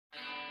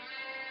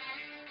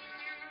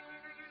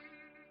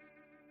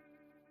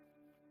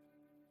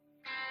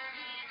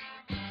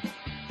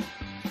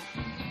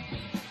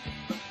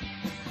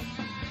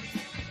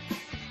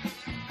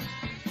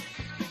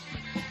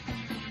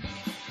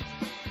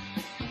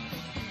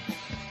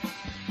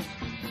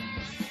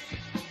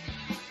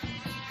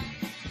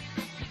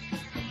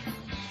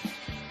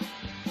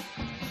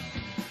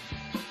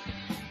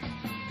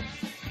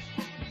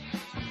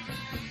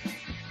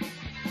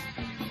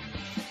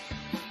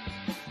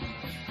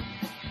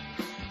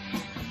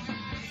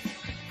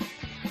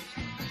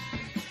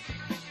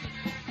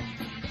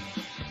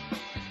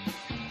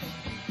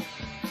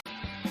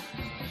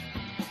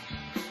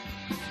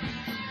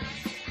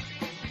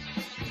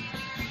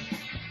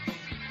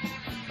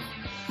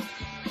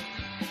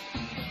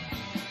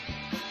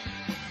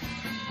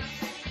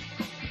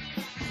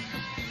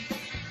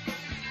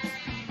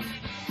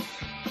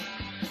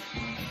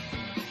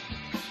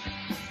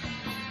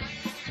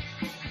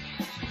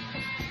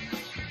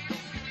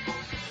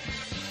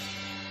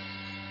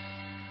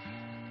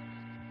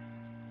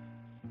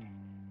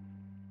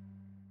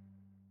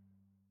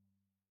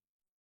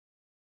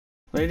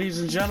Ladies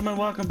and gentlemen,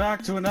 welcome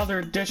back to another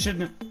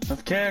edition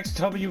of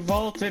Kxw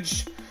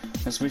Voltage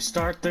as we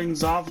start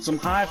things off with some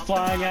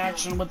high-flying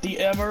action with the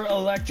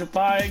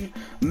ever-electrifying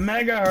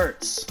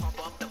Megahertz.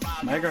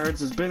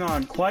 Megahertz has been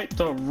on quite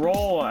the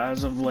roll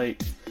as of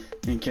late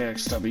in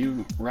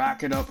Kxw,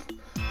 racking up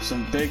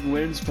some big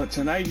wins, but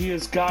tonight he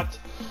has got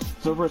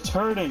the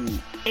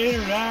returning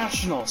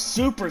international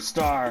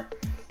superstar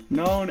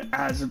known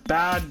as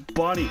Bad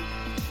Bunny.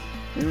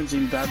 We haven't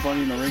seen Bad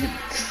Bunny in the ring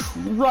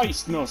in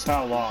Christ knows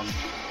how long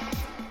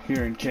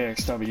here in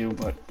KXW,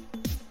 but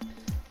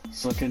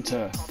he's looking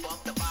to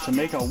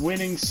make a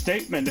winning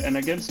statement, and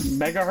against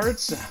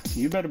Megahertz,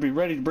 you better be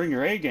ready to bring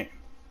your A game.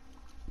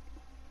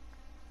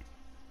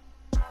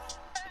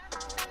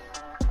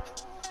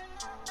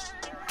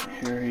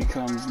 Here he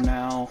comes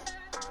now.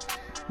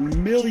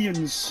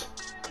 Millions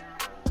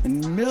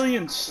and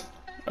millions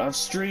of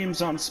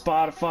streams on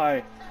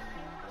Spotify.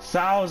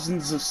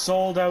 Thousands of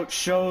sold-out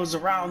shows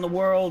around the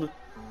world.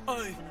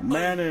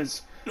 Man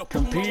has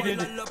competed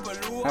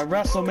at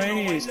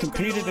WrestleMania. He's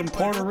competed in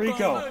Puerto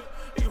Rico.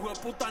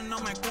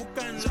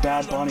 It's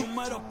Bad Bunny.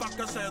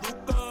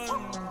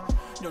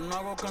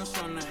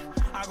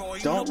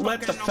 Don't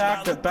let the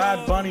fact that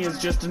Bad Bunny is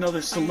just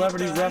another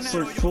celebrity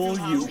wrestler fool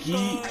you.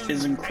 He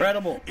is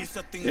incredible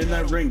in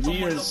that ring. He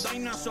has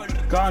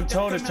gone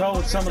toe-to-toe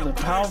with some of the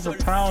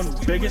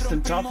pound-for-pound biggest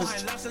and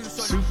toughest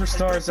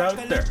superstars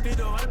out there.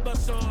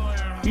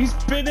 He's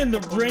been in the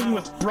ring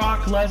with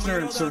Brock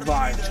Lesnar and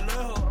survived.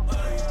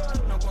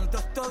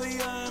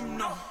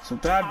 So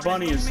Bad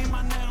Bunny is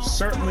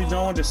certainly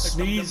no one to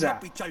sneeze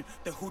at.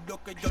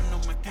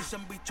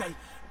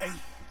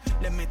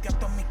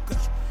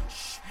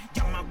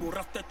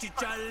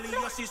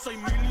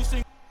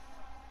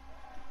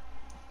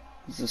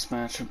 As this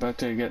match about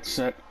to get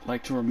set, I'd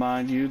like to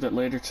remind you that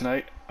later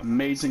tonight,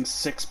 amazing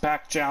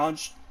six-pack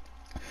challenge.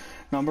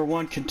 Number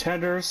one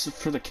contenders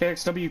for the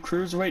KXW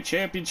Cruiserweight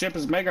Championship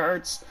is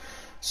Megahertz.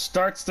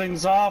 Starts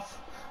things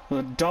off with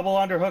a double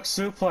underhook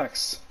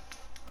suplex.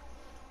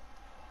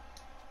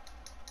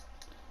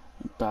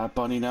 Bad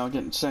Bunny now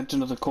getting sent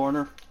into the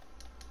corner.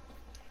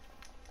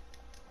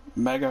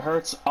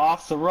 Megahertz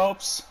off the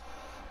ropes.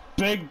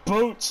 Big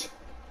boot.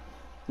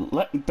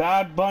 Letting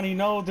Bad Bunny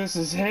know this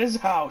is his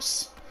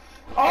house.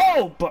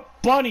 Oh, but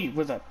Bunny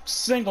with a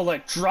single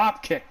leg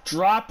drop kick,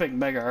 dropping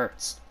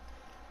Megahertz.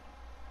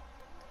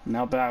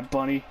 Now Bad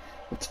Bunny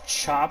with the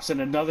chops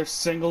and another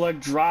single leg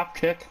drop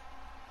kick.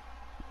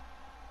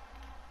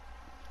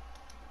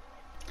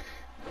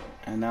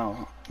 And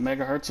now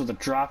Megahertz with a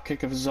drop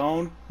kick of his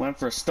own. Went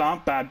for a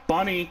stomp. Bad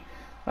Bunny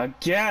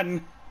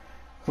again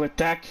with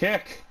that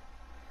kick.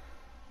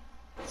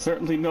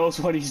 Certainly knows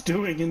what he's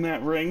doing in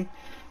that ring,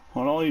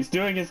 when all he's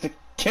doing is the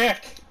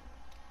kick.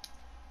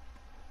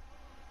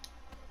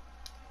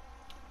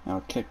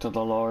 Now kick to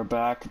the lower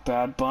back.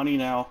 Bad Bunny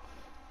now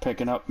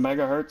picking up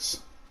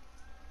Megahertz.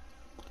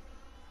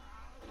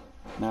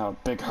 Now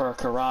big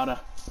Hurricanrana.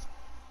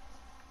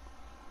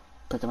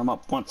 Picking him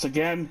up once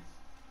again.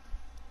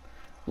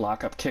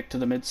 Lock up kick to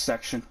the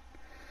midsection.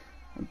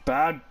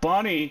 Bad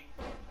Bunny.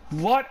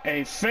 What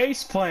a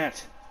face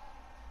plant.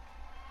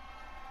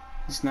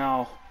 It's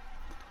now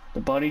the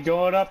Bunny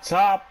going up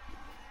top.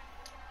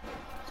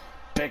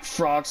 Big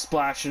frog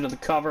splash into the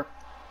cover.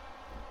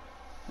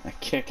 A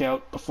kick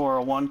out before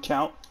a 1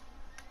 count.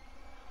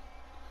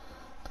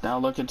 Now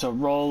looking to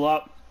roll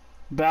up.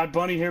 Bad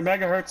Bunny here,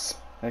 Megahertz.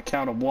 A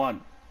count of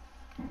 1.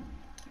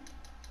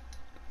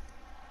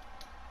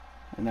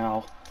 And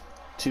now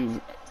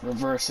two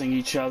reversing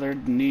each other.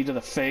 Knee to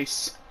the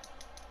face.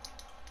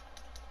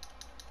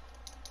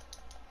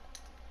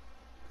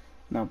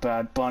 Now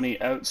Bad Bunny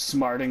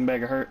outsmarting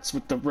Megahertz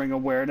with the ring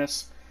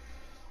awareness.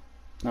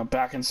 Now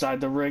back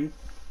inside the ring.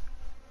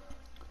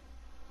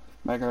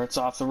 Megahertz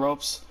off the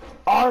ropes.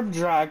 Arm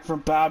drag from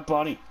Bad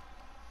Bunny.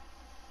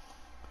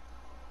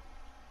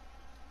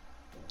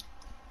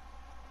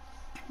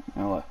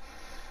 Now a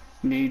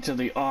knee to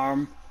the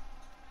arm.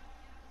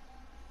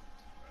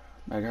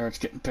 Megahertz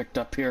getting picked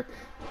up here.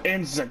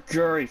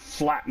 Enziguri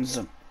flattens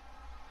him.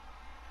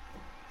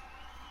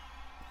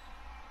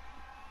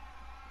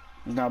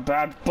 Now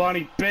Bad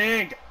Bunny,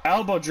 big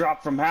elbow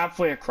drop from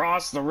halfway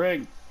across the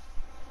ring.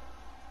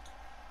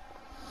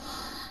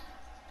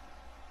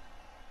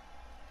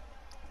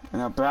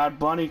 And now Bad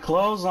Bunny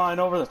clothesline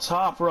over the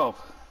top rope.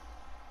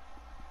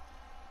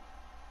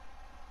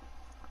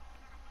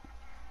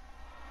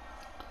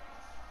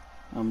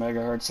 Now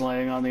Megahertz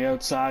laying on the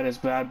outside as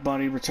Bad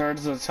Bunny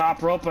returns to the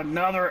top rope.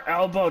 Another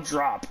elbow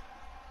drop.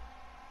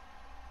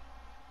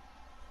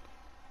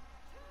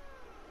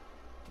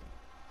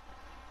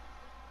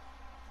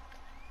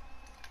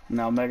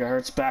 Now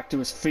Megahertz back to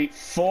his feet.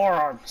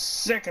 Forearm.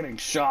 Sickening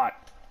shot.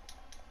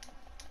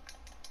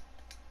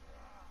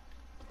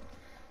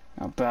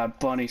 Now Bad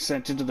Bunny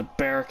sent into the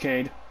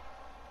barricade.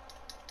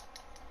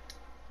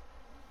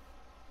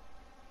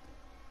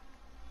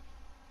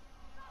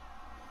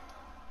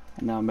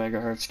 And now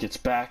Megahertz gets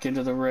back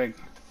into the ring.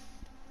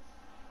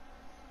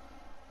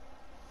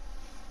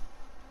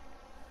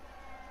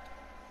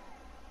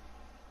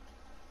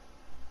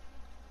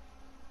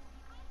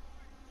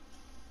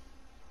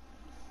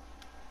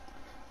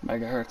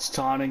 Megahertz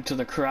taunting to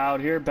the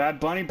crowd here. Bad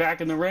Bunny back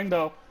in the ring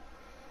though.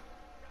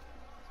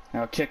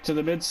 Now kick to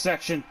the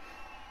midsection.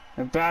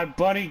 And Bad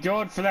Bunny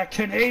going for that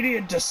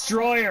Canadian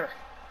destroyer.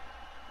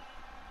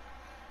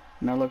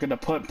 Now looking to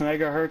put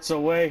Megahertz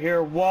away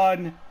here.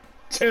 1,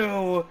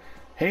 2.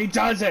 He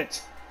does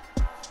it.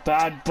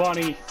 Bad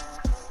Bunny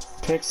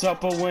picks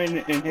up a win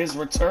in his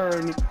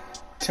return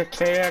to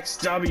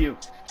KXW.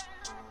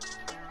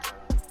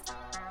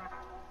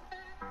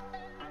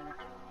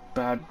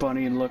 Bad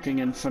Bunny looking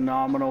in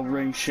phenomenal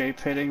ring shape,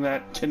 hitting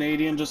that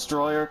Canadian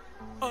destroyer.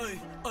 And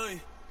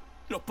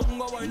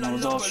that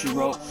was all she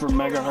wrote for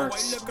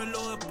Megahertz.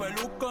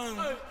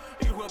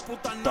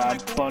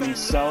 Bad Bunny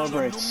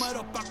celebrates.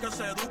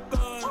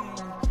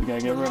 We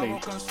gotta get ready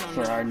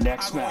for our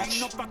next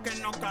match.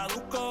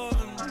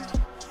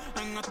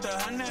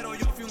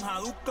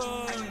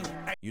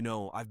 You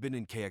know, I've been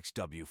in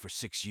KXW for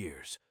 6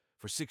 years.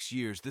 For 6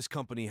 years, this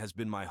company has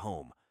been my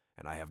home,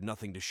 and I have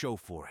nothing to show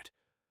for it.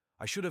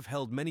 I should have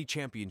held many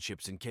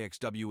championships in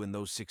KXW in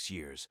those 6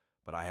 years,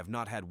 but I have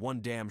not had one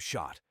damn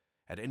shot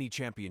at any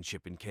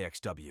championship in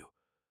KXW.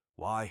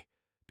 Why?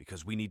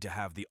 Because we need to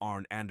have the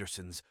Arn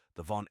Andersons,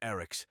 the Von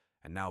Erichs,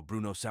 and now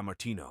Bruno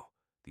Sammartino,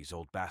 these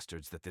old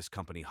bastards that this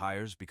company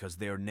hires because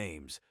their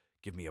names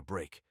give me a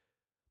break.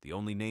 The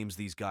only names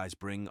these guys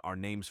bring are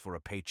names for a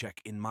paycheck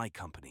in my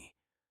company.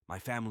 My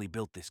family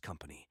built this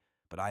company,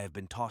 but I have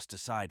been tossed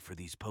aside for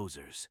these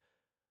posers.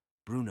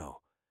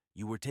 Bruno,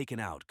 you were taken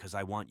out because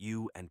I want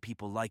you and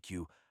people like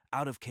you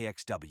out of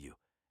KXW,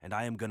 and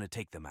I am gonna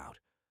take them out.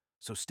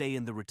 So stay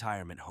in the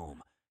retirement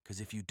home, because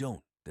if you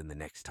don't, then the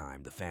next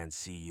time the fans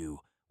see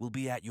you, we'll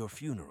be at your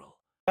funeral.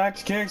 Back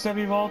to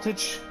Kxw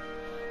Voltage.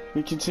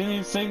 We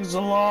continue things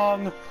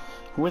along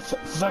with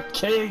the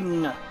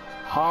King,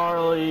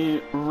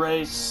 Harley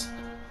Race.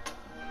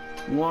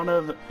 One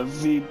of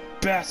the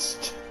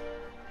best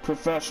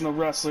professional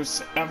wrestlers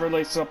to ever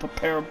lace up a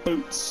pair of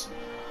boots.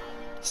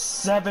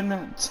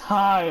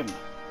 7-time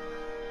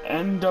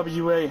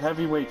NWA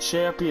Heavyweight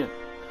Champion.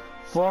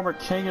 Former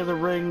King of the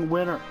Ring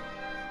winner.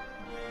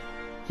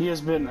 He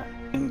has been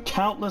in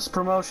countless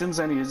promotions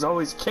and he has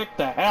always kicked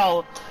the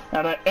hell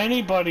out of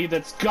anybody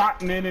that's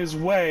gotten in his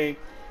way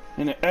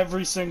in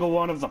every single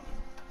one of them.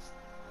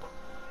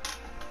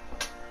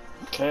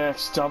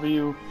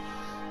 KXW,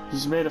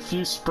 he's made a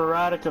few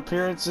sporadic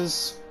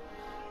appearances.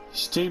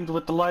 He's teamed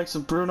with the likes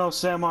of Bruno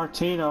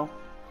Sammartino.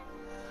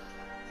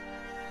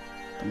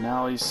 And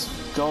now he's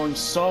going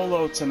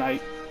solo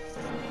tonight.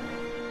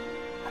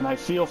 And I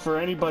feel for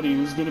anybody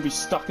who's going to be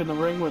stuck in the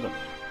ring with him.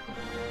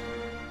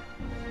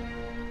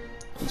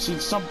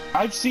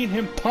 I've seen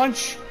him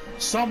punch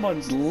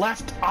someone's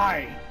left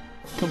eye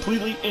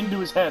completely into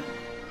his head.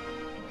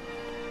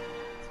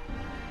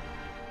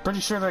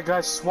 Pretty sure that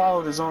guy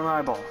swallowed his own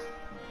eyeball.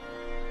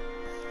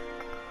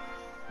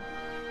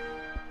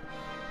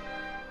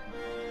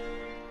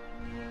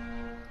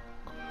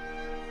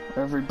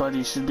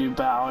 Everybody should be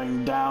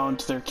bowing down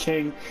to their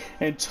king.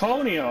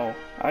 Antonio,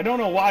 I don't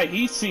know why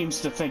he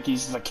seems to think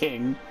he's the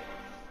king.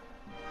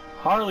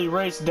 Harley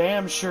Race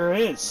damn sure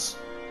is.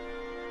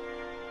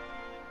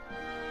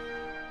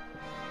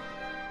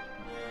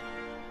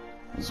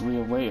 As we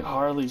await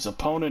Harley's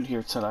opponent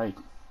here tonight.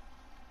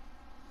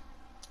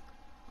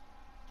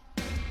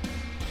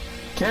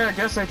 Okay, I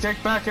guess I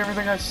take back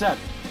everything I said.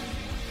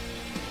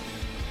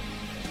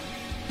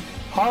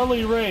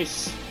 Harley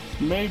Race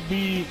may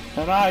be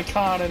an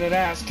icon and an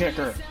ass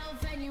kicker,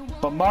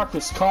 but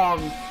Marcus Kong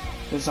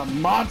is a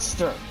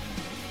monster,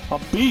 a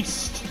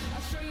beast,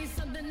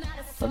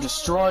 a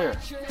destroyer.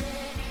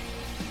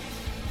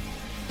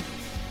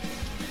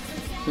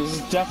 This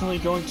is definitely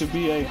going to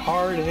be a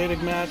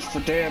hard-hitting match for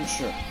damn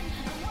sure.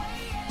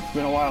 It's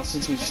been a while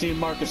since we've seen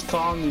Marcus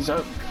Kong. He's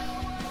out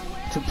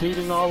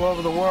competing all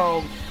over the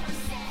world,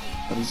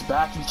 but he's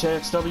back in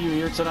KXW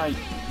here tonight.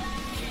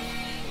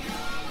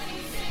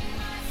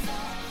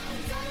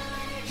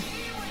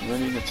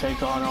 Ready to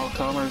take on all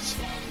comers.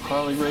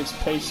 Harley Race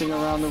pacing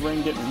around the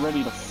ring, getting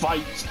ready to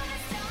fight.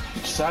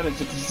 That is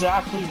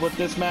exactly what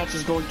this match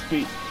is going to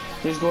be.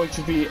 It is going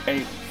to be a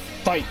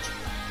fight.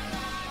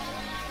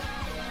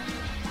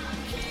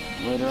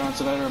 Later on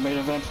tonight, our main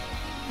event,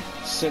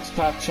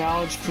 6-pack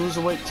challenge,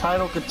 cruiserweight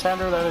title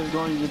contender. That is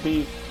going to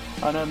be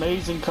an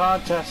amazing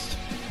contest.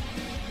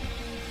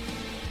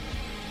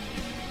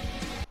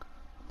 I'm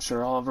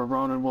sure Oliver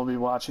Ronan will be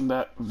watching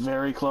that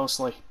very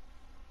closely.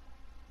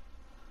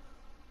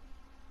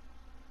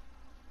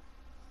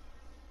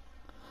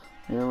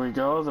 Here we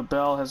go. The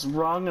bell has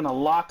rung and a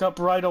lockup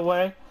right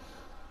away.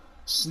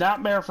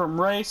 Snapmare from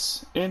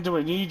Race into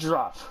a knee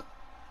drop.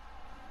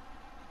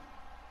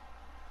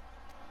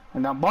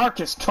 And now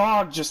Marcus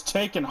Kong just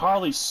taking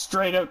Harley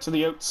straight out to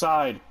the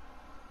outside.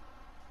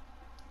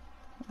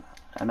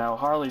 And now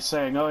Harley's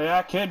saying, "Oh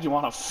yeah, kid, you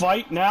want to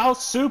fight now?"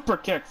 Super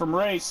kick from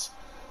Race.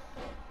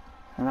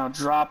 And now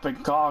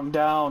dropping Kong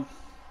down.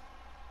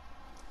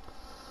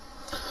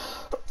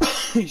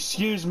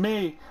 Excuse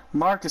me.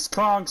 Marcus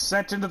Kong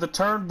sent into the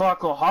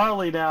turnbuckle.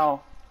 Harley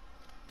now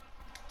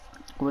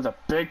with a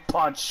big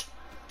punch.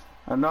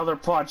 Another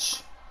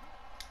punch.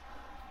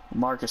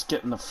 Marcus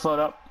getting the foot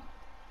up.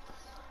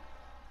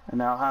 And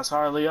now has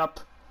Harley up.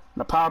 In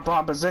the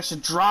powerbomb position,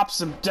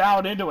 drops him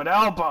down into an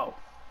elbow.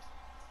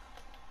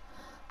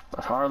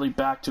 But Harley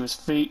back to his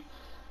feet.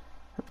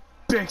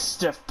 Big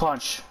stiff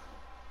punch.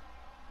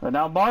 And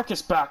now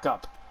Marcus back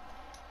up.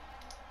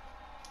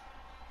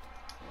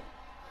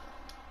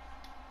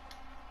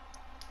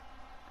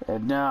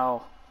 And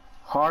now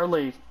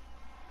Harley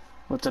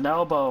with an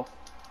elbow.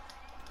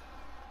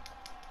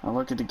 I'm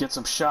looking to get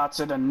some shots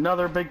in.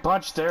 Another big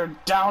punch there.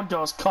 Down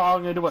goes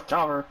Kong into a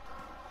cover.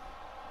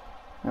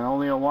 And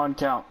only a 1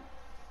 count.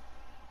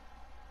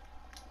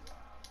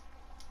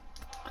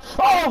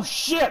 Oh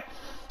shit!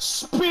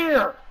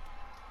 Spear!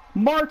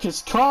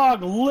 Marcus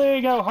Kong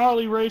laying out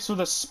Harley Race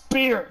with a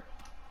spear.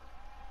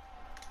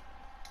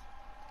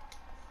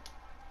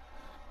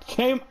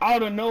 Came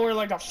out of nowhere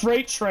like a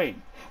freight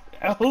train.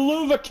 A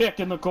haluva kick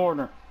in the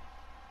corner.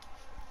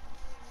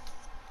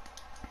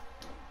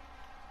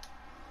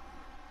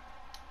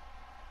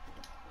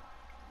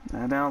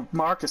 And now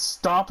Marcus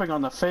stomping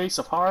on the face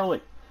of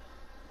Harley.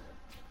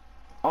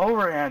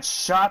 Overhand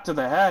shot to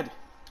the head.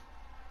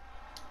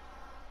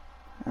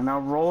 And now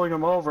rolling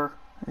him over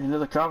into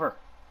the cover.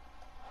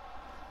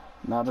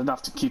 Not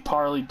enough to keep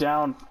Harley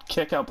down.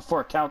 Kick out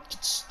before a count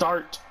can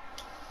start.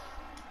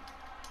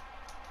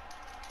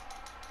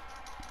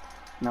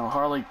 Now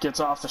Harley gets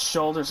off the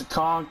shoulders of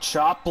Kong.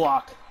 Chop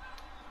block.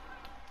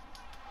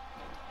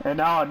 And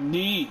now a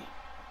knee.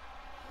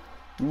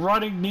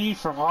 Running knee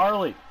from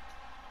Harley.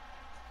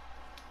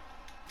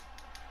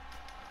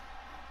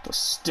 The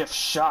stiff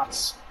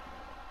shots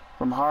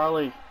from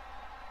Harley.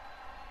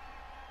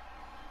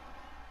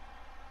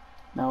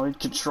 Now in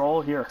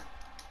control here.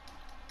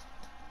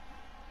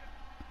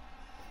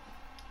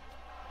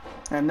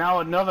 And now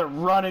another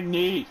running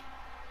knee.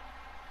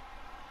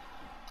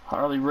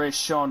 Harley Race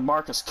showing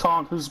Marcus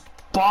Kong who's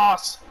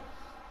boss.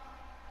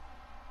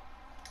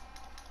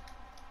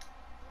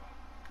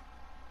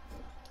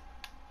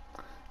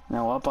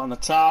 Now up on the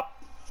top.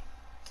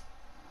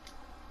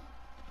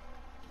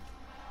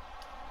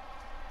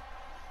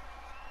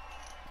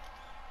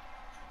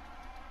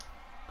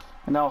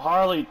 And now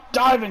Harley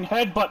diving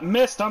headbutt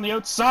missed on the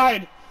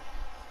outside.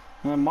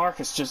 And then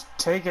Marcus just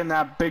taking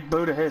that big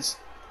boot of his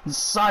and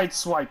side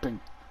swiping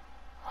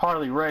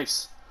Harley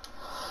Race.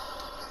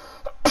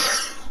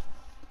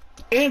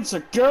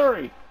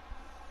 Enziguri.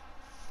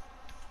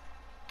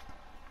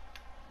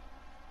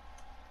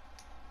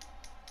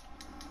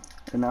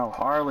 And now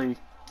Harley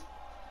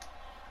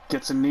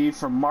gets a knee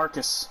from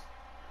Marcus.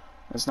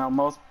 As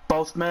now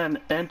both men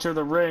enter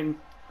the ring.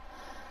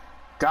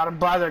 Got him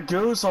by the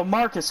goose. Oh,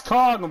 Marcus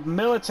Kong,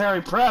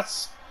 military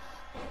press.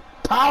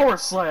 Power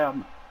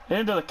slam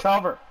into the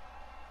cover.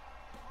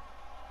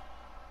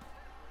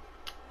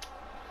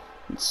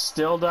 And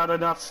still not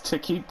enough to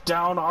keep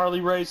down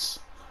Harley Race.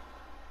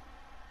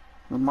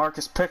 And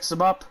Marcus picks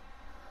him up.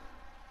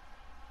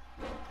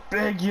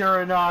 Big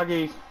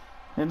Uranagi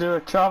into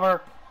the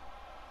cover.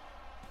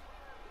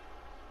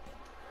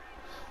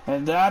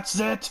 And that's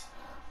it.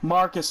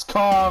 Marcus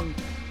Kong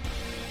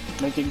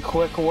making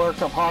quick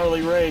work of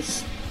Harley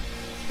Race.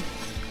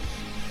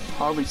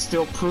 Harley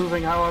still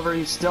proving, however,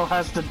 he still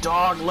has the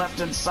dog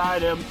left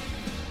inside him.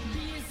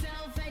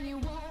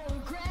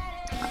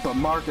 But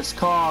Marcus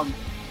Kong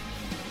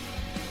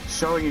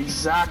showing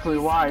exactly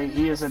why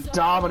he is a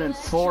dominant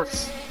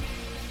force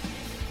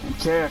in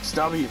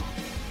KXW.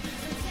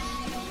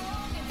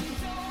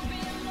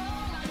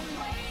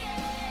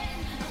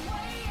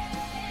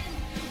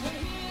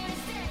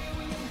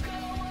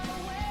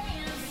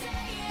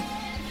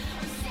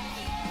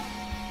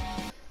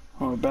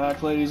 We're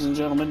back, ladies and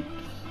gentlemen,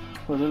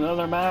 with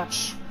another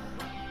match.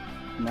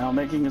 Now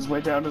making his way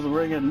down to the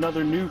ring,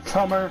 another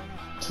newcomer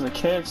to the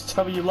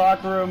KXW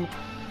locker room,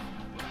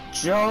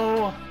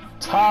 Joe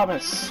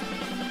Thomas.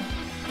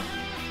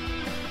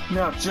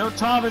 No, Joe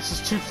Thomas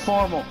is too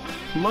formal.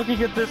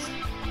 Looking at this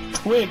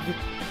twig,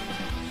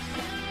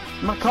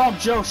 I'm gonna call him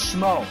Joe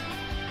Schmo.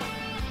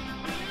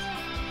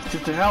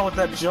 Just to hell with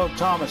that Joe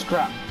Thomas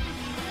crap.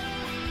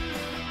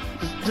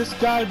 This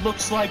guy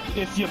looks like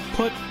if you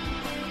put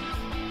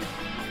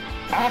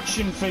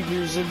action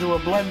figures into a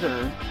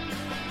blender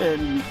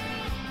and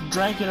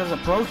drank it as a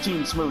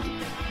protein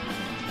smoothie.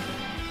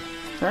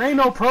 There ain't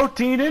no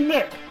protein in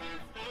there.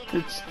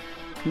 It's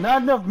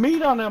not enough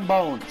meat on them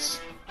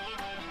bones.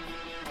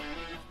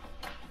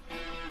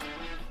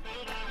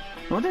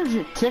 I wonder if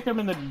you kick him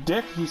in the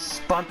dick, he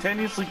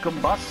spontaneously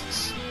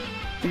combusts.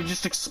 He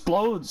just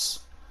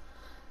explodes.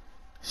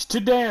 He's too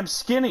damn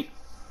skinny.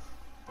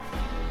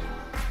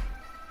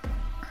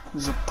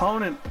 His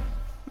opponent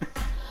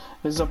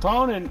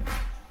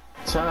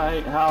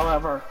tonight,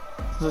 however,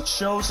 the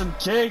Chosen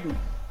King,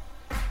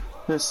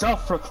 the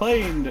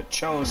self-proclaimed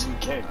Chosen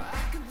King.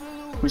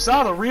 We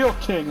saw the real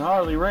King,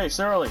 Harley Race,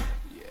 early.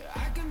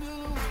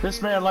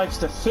 This man likes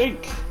to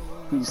think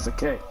he's the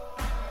king.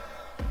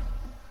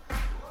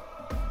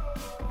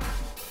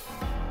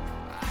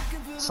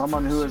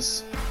 Someone who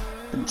has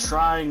been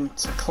trying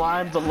to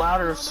climb the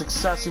ladder of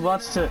success.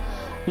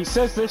 He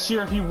says this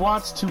year he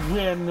wants to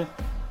win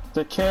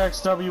the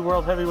KXW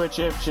World Heavyweight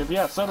Championship.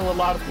 Yeah, so do a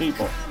lot of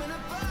people.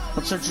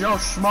 I'm sure Joe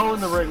Schmo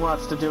in the ring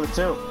wants to do it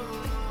too.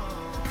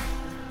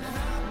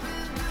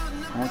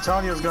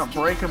 Antonio's gonna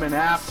break him in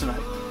half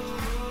tonight.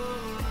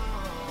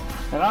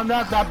 And I'm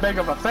not that big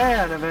of a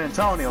fan of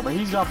Antonio, but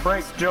he's gonna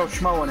break Joe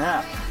Schmo in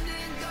half.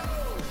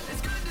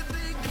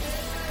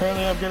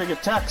 Apparently I'm getting a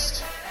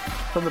text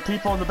from the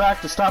people in the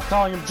back to stop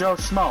calling him Joe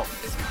Schmo.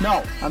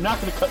 No, I'm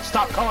not gonna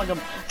stop calling him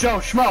Joe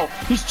Schmo.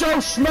 He's Joe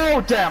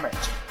Schmo, damn it!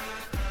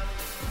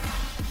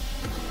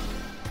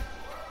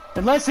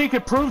 Unless he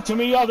could prove to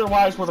me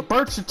otherwise with a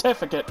birth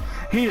certificate,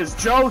 he is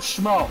Joe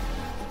Schmo.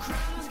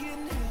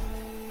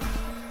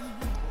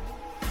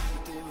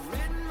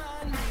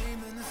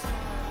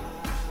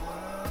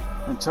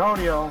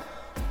 Antonio,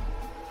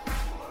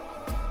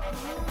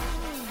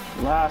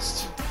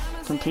 last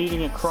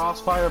competing in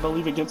Crossfire, I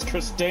believe, against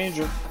Chris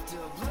Danger.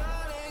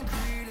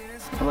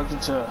 I'm looking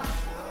to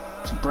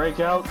break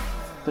out.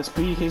 This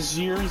be his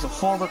year. He's a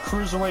former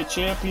Cruiserweight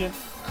champion.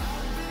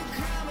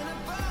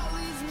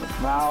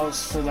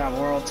 Vows for that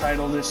world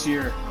title this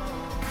year.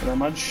 But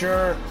I'm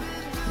unsure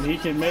if he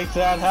can make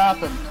that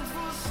happen.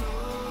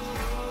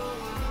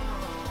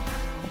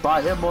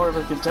 By him more of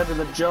a contender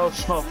than Joe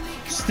Schmo.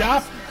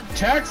 Stop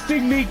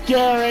texting me,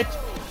 Garrett!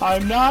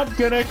 I'm not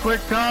gonna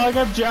quit calling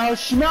him Joe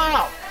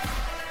Schmo!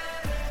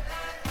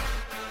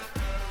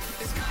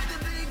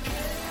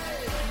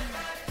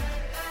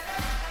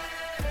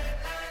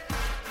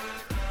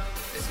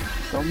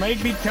 Don't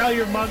make me tell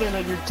your mother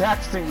that you're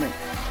texting me.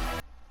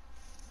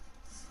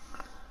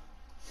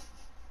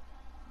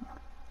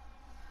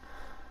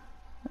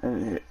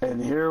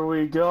 And here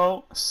we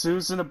go.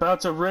 Susan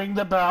about to ring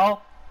the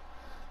bell.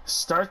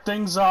 Start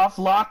things off.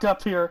 Lock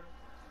up here.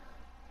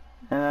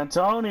 And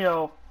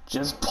Antonio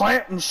just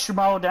planting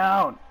Schmo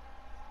down.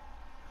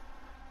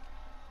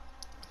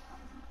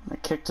 A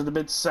kick to the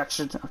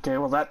midsection. Okay,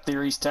 well that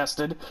theory's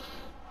tested.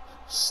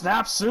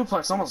 Snap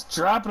suplex, almost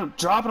dropping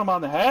him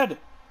on the head.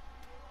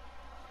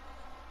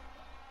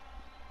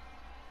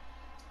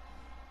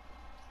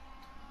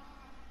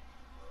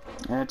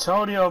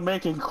 Antonio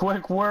making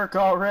quick work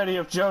already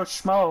of Joe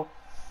Schmo.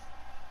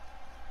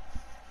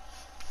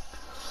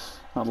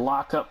 A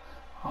lock up.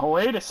 Oh,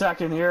 wait a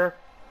second here.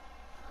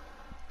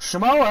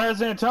 Schmo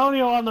has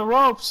Antonio on the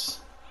ropes.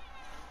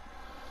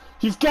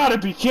 You've got to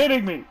be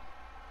kidding me.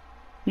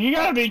 You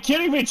got to be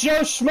kidding me,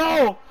 Joe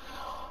Schmo.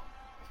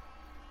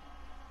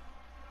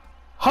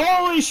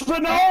 Holy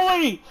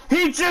Spinoli!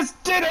 He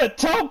just did a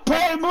tope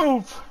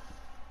move.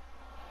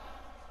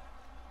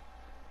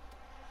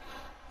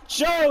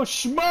 Joe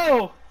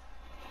Schmo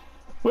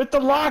with the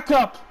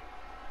lockup.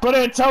 But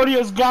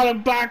Antonio's got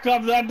him back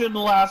up. That didn't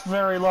last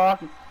very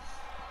long.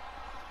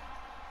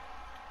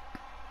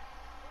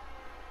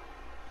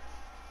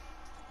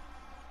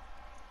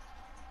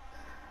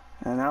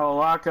 And now a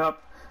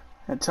lockup.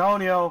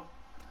 Antonio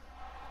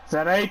is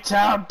at 8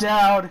 count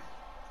down.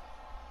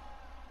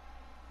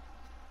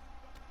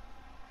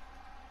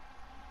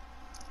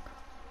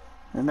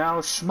 And now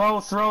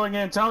Schmo throwing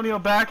Antonio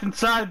back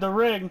inside the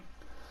ring.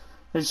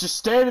 It's just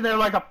standing there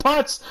like a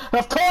putz.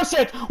 Of course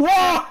it.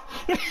 Whoa!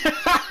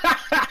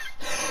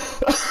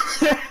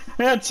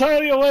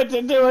 Antonio went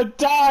to do a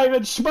dive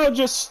and Schmo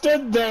just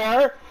stood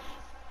there.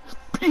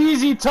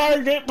 Easy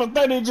target, but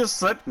then he just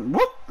said,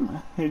 whoop.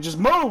 He just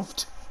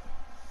moved.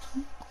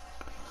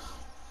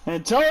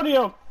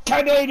 Antonio,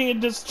 Canadian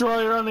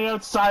Destroyer on the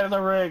outside of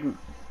the ring.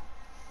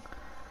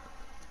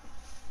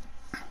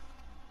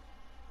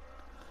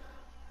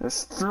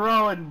 Just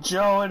throwing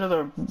Joe into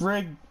the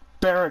ring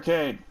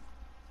barricade.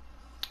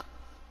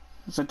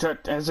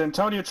 As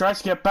Antonio tries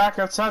to get back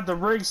outside the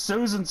ring,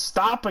 Susan's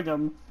stopping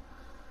him.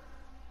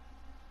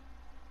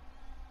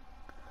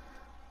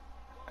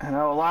 And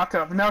now a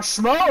lockup. Now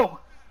Schmo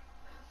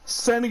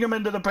sending him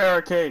into the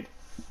barricade.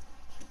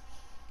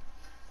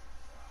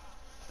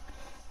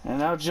 And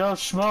now Joe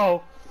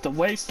Schmo, the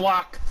waist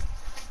lock.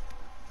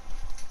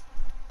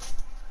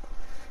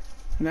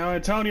 Now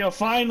Antonio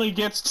finally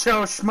gets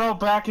Joe Schmo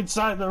back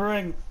inside the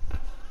ring.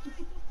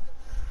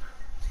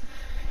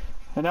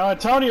 And now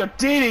Antonio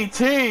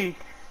DDT.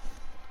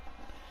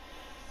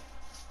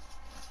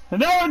 And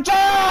now Antonio.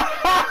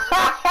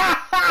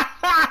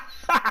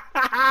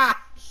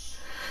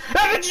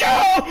 And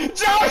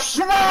Joe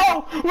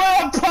Schmo with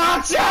a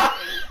poncho.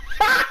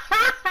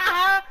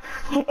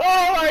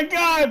 Oh my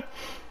God.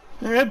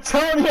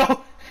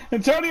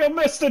 Antonio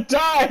missed a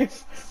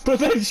dive, but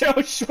then Joe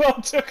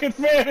Schmo took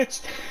advantage.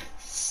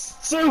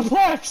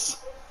 Suplex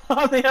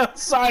on the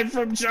outside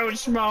from Joe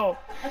Schmo.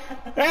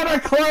 And a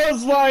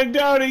clothesline,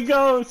 down he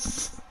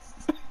goes.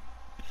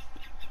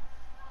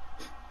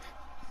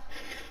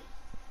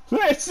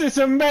 This is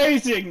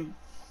amazing.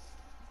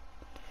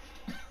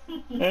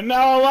 And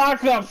now a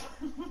lockup.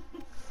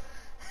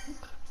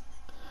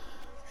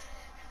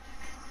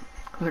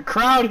 The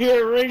crowd here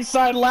at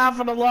ringside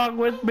laughing along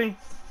with me.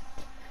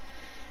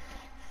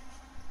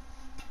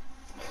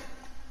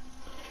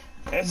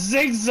 A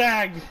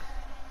zigzag.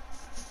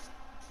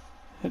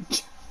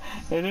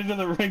 And into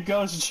the ring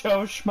goes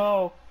Joe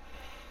Schmo.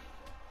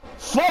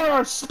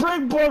 Forearm,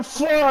 springboard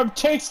forearm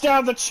takes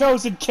down the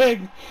Chosen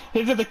King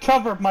into the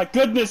cover. My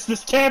goodness,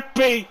 this can't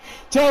be.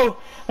 2.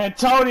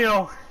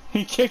 Antonio,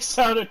 he kicks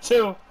out at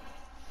 2.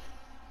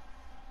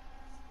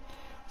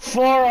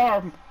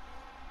 Forearm.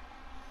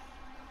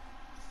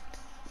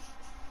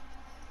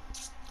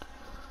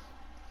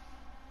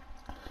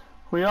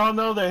 We all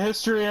know the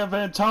history of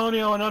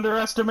Antonio and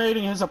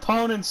underestimating his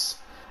opponents.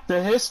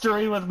 The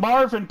history with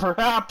Marvin,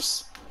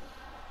 perhaps.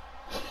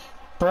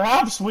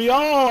 Perhaps we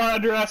all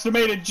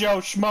underestimated Joe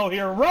Schmo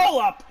here. Roll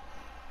up!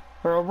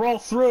 Or a roll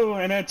through,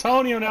 and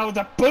Antonio now with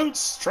a boot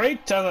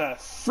straight to the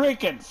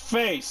freaking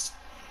face.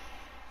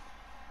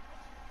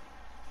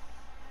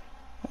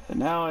 And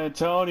now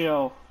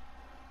Antonio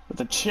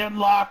with a chin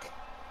lock.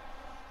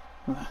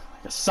 Like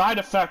a side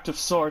effect of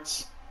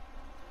sorts.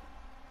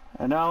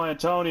 And now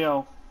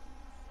Antonio.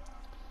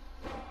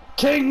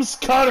 King's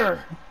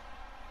Cutter!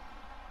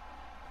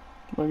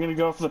 We're gonna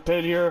go for the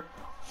pin here.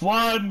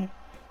 1,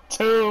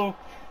 2,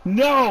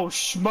 no!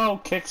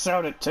 Schmo kicks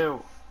out at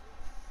 2.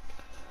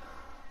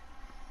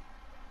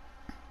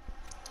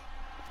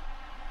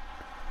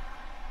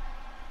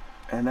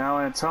 And now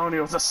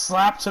Antonio with a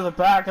slap to the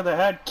back of the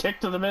head, kick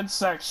to the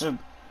midsection.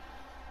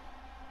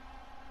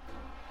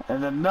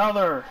 And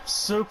another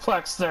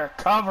suplex there,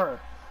 cover.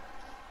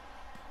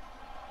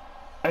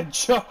 And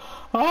Joe,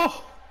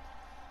 oh!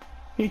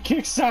 He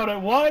kicks out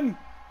at 1.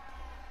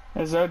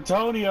 As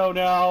Antonio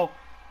now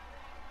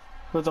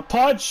with a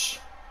punch.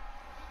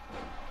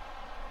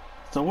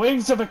 The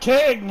wings of a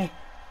king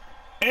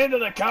into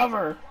the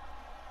cover.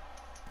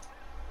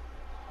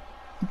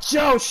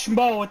 Joe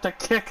Schmo with the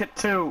kick at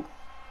 2.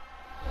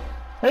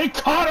 He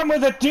caught him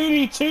with a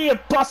DDT and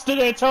busted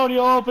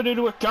Antonio open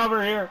into a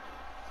cover here.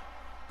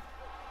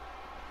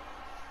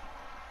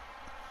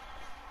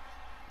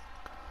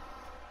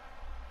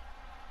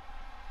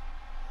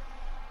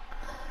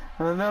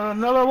 And then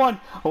another one.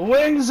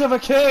 Wings of a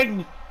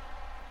king.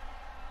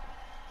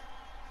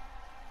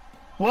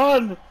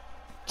 1,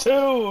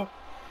 2.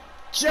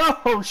 Joe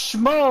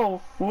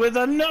Schmo with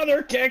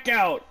another kick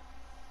out.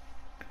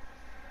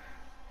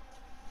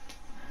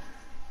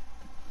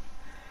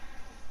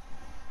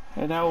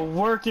 And now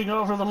working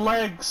over the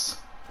legs.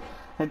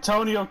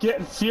 Antonio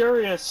getting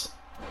furious.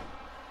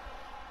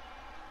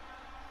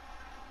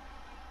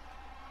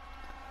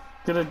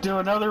 Gonna do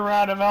another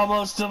round of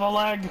elbows to the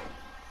leg.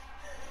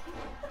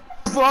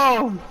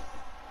 Boom!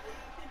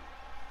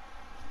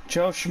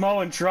 Joe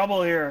Schmo in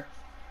trouble here.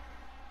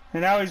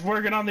 And now he's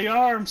working on the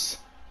arms.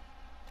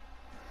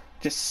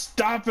 Just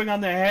stomping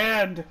on the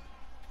hand.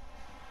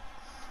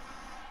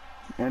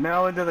 And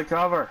now into the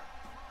cover.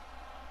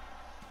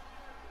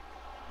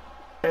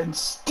 And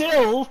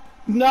still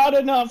not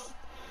enough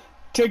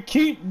to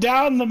keep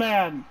down the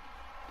man.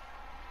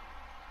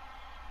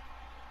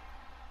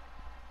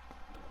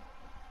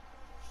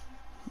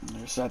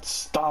 There's that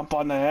stomp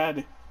on the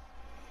head.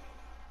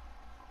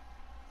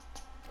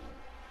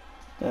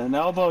 An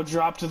elbow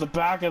drop to the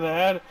back of the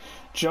head.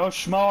 Joe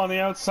Schmo on the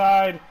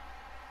outside.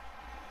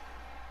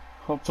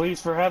 Oh,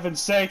 please, for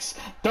heaven's sakes,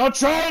 don't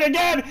try it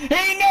again! He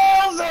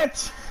nails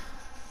it!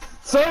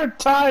 3rd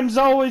time's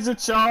always a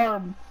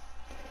charm.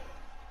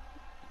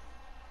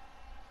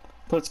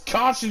 Puts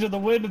caution to the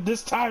wind, and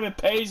this time it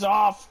pays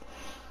off.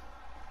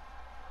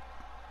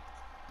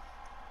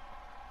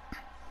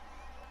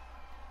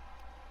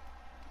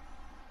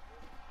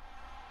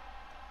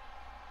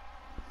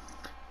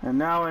 And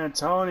now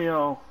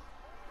Antonio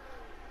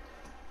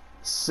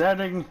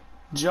setting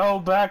Joe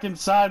back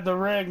inside the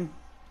ring.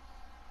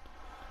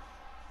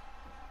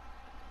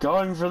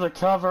 Going for the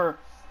cover.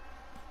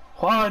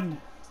 1,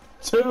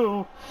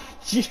 2.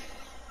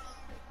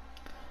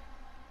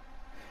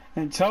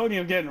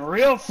 Antonio getting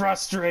real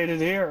frustrated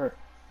here.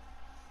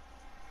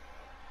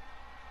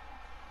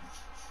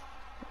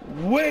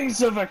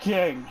 Wings of a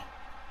king.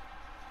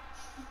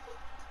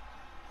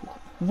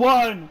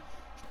 1,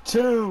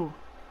 2,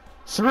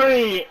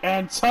 3.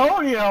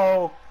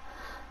 Antonio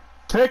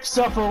picks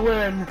up a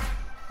win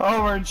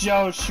over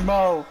Joe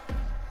Schmo.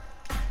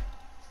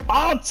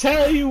 I'll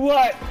tell you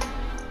what.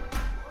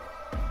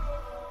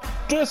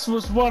 This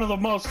was one of the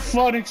most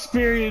fun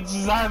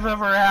experiences I've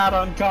ever had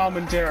on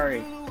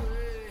commentary.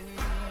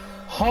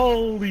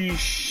 Holy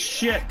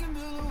shit.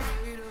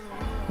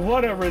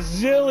 What a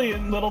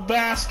resilient little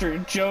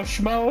bastard Joe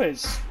Schmo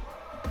is.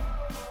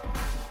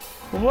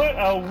 What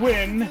a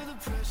win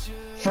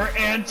for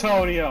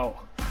Antonio.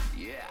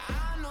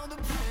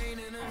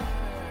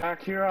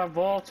 Back here on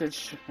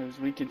Voltage as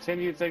we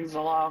continue things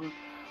along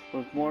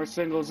with more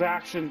singles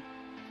action.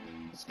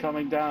 It's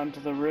coming down to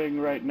the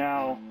ring right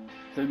now.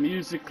 The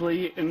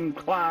musically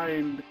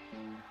inclined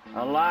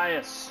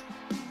Elias.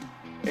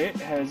 It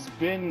has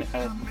been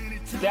a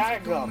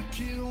daggum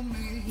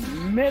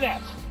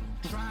minute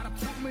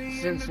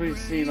since we've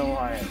seen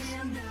Elias.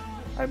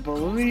 I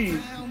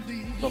believe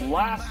the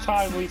last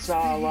time we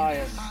saw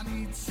Elias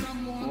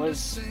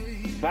was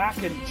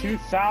back in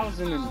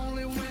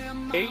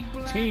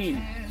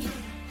 2018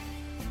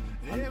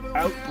 on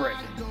Outbreak.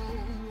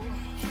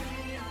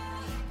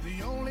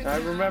 I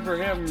remember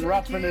him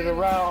roughing it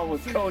around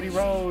with Cody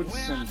Rhodes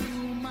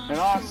and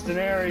Austin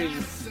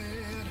Aries.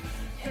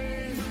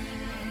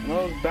 And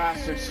those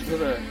bastards for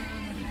the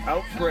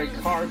Outbreak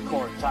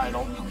Hardcore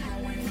title.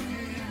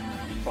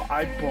 But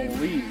I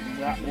believe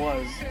that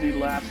was the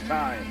last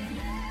time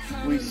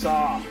we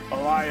saw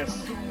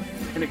Elias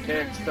in a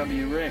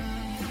KXW ring.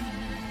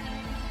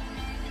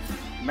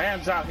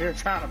 Man's out here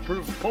trying to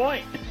prove a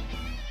point.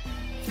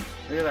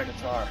 Look at that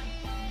guitar.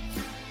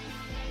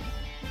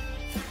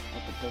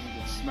 Hope it doesn't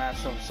get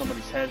smashed over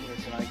somebody's head here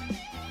tonight.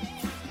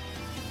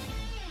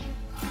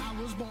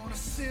 I was born a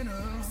sinner,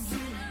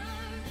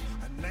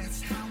 and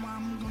that's how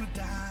I'm gonna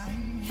die.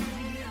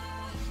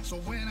 So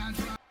when I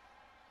drive.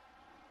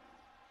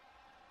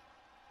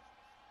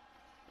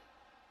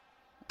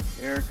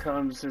 Here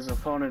comes his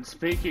opponent.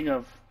 Speaking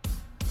of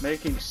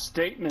making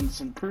statements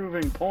and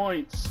proving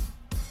points,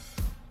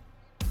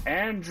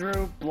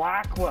 Andrew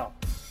Blackwell.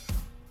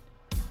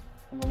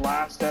 In the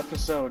last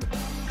episode,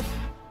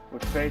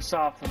 would face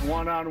off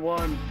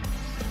one-on-one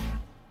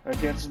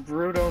against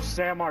Bruno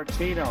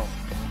Sammartino.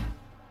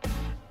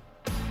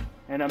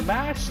 In a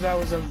match that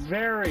was a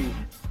very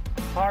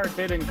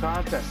hard-hitting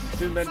contest. The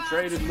two men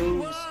traded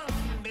moves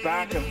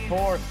back and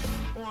forth.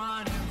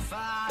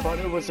 But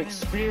it was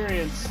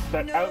experience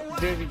that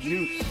outdid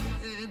youth.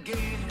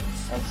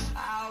 As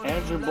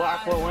Andrew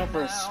Blackwell went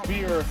for a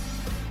spear,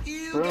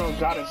 Bruno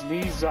got his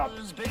knees up,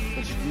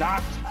 which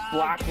knocked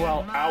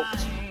Blackwell out.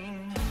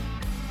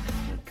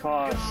 It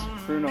caused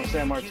Bruno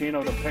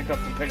Sammartino to pick up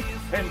the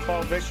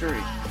pinfall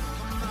victory.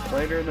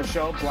 Later in the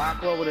show,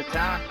 Blackwell would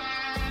attack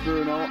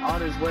Bruno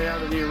on his way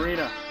out of the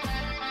arena.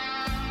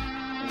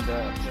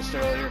 And just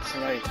earlier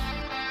tonight,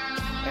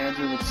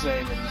 Andrew would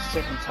say that he's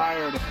sick and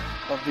tired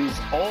of these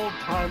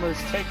old-timers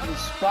taking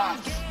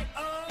spots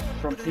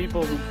from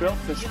people who built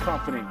this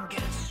company.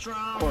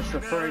 Of course,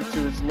 referring to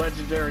his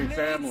legendary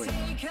family.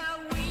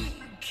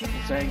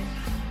 Saying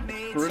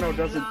Bruno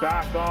doesn't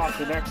back off,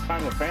 the next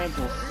time the fans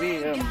will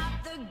see him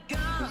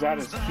is at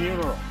his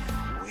funeral.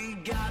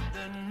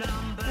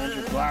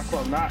 Andrew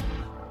Blackwell not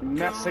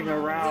messing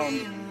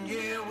around.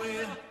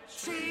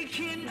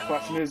 The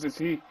question is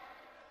he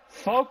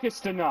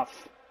focused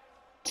enough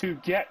to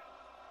get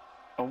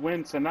a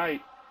win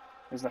tonight?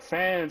 As the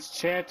fans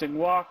chanting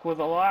 "Walk with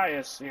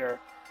Elias" here.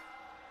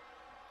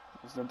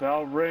 As the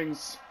bell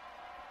rings,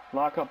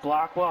 lock up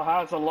Blackwell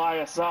has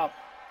Elias up.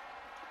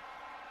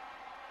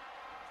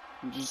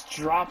 And just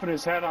dropping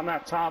his head on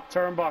that top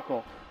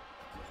turnbuckle.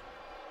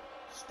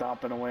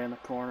 Stomping away in the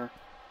corner.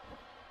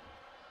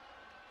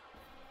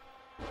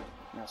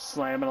 Now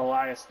slamming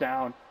Elias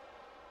down.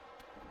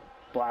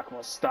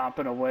 Blackwell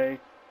stomping away.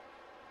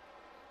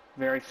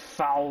 Very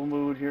foul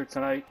mood here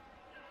tonight.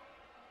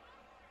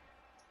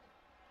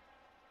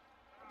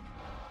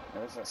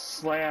 There's a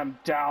slam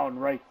down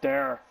right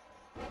there.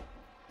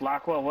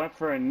 Blackwell went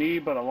for a knee,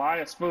 but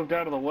Elias moved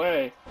out of the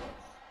way.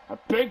 A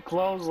big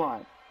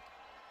clothesline.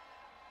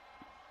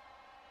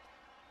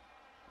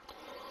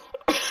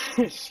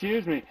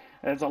 Excuse me.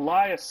 As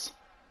Elias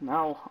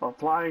now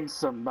applying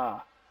some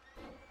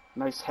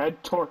nice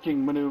head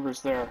torquing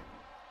maneuvers there.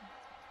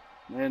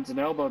 Lands an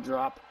elbow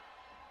drop.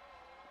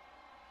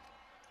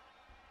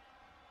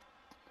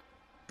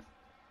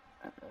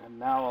 And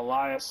now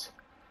Elias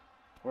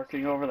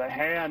working over the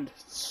hand,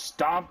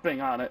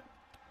 stomping on it.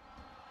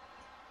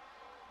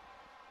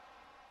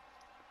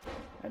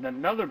 And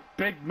another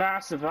big,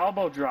 massive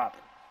elbow drop.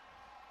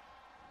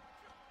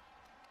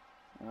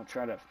 I'll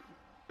try to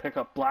pick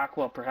up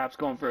Blackwell, perhaps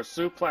going for a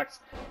suplex.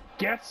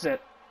 Gets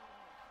it.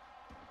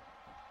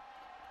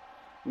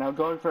 Now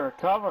going for a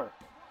cover.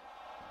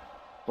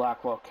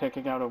 Blackwell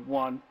kicking out of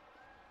one.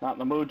 Not in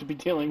the mood to be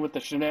dealing with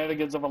the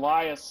shenanigans of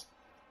Elias.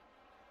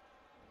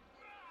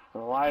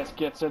 But Elias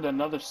gets in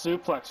another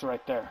suplex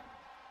right there.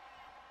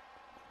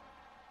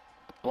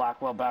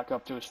 Blackwell back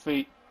up to his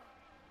feet.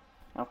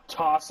 Now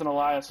tossing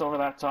Elias over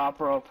that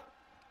top rope.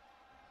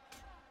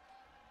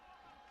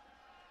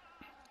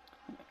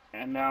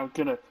 And now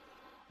gonna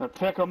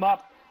pick him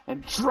up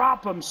and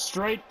drop him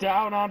straight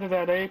down onto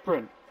that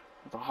apron.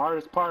 The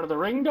hardest part of the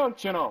ring,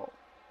 don't you know?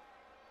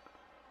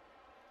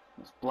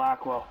 It's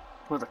Blackwell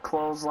with a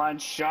clothesline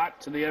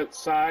shot to the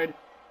outside.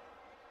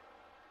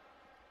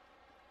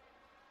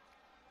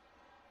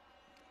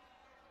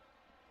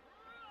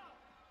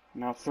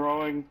 Now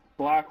throwing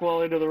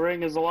Blackwell into the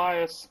ring is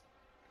Elias.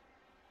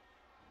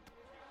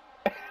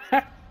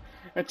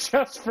 And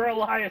just for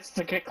Elias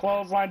to get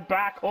clotheslined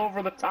back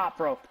over the top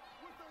rope.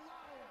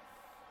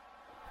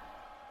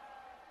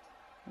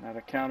 And at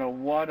a count of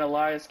one,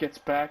 Elias gets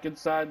back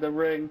inside the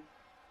ring.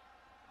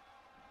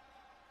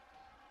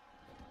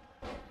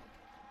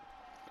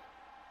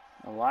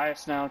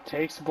 Elias now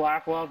takes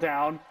Blackwell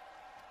down.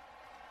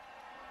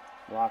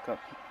 Lock up.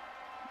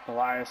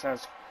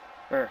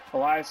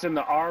 Elias in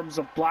the arms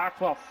of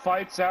Blackwell,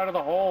 fights out of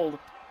the hold.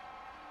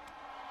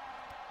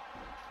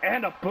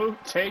 And a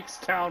boot takes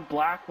down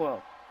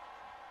Blackwell.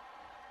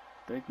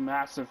 Big,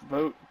 massive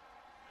boot.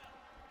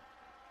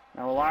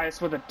 Now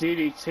Elias with a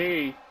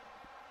DDT.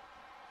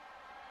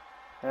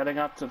 Heading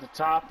up to the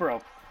top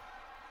rope.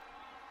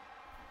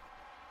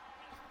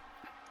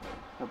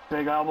 A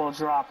big elbow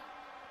drop.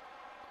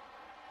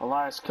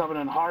 Elias coming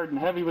in hard and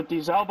heavy with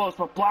these elbows,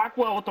 but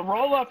Blackwell with the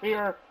roll up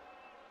here.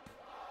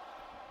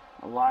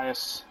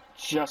 Elias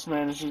just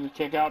managing to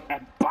kick out,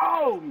 and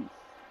boom!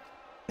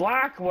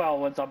 Blackwell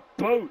with a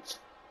boot.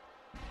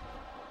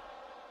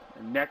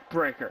 A neck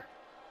breaker.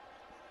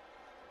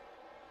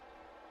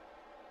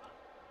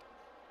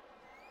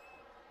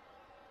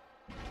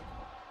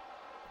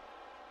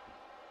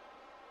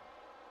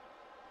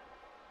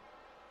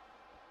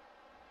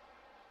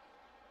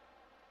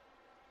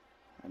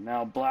 And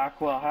now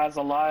Blackwell has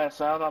Elias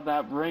out on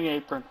that ring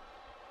apron.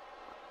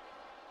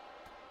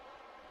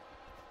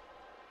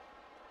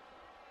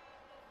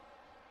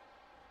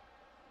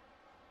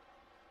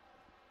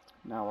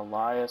 Now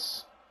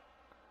Elias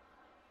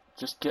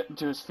just getting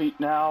to his feet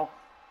now.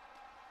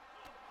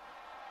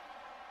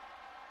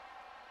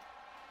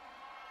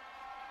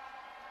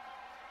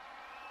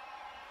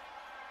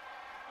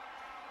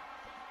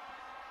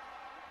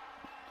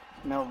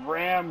 Now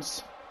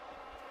rams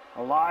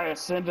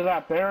Elias into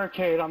that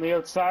barricade on the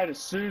outside of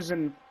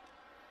Susan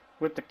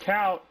with the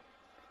count.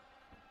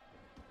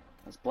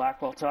 As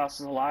Blackwell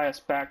tosses Elias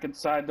back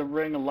inside the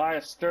ring,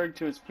 Elias stirring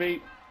to his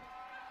feet.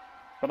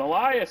 But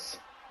Elias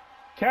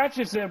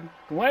catches him,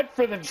 went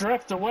for the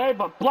drift away,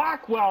 but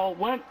Blackwell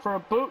went for a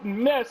boot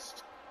and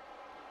missed.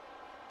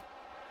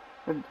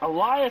 And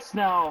Elias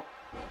now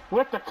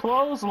with the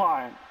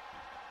clothesline.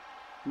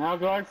 Now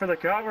going for the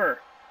cover.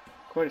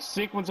 Quite a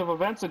sequence of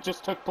events that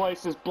just took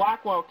place as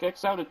Blackwell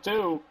kicks out at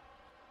 2.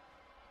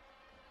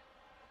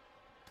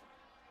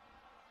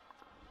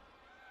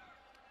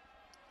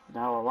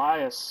 Now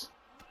Elias,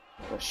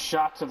 a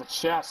shot to the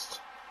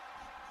chest.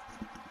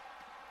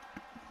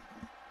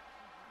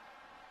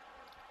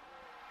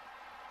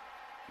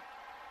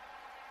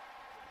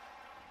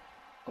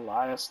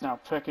 Elias now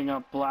picking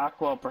up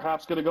Blackwell,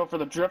 perhaps going to go for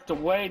the drift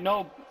away.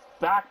 No,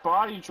 back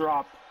body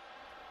drop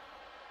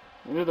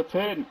into the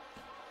pin.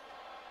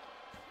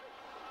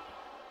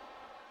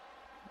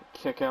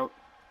 Kick out.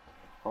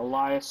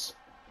 Elias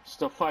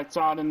still fights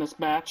on in this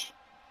match.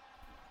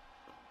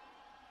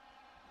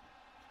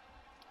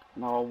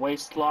 Now a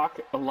waist lock.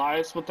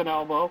 Elias with an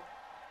elbow.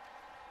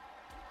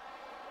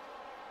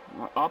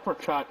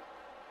 Uppercut.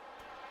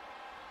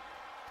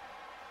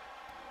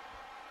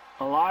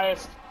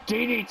 Elias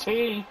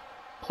DDT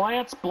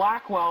plants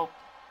Blackwell.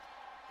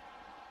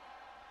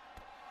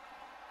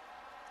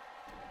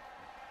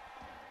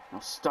 Now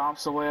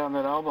stomps away on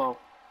that elbow.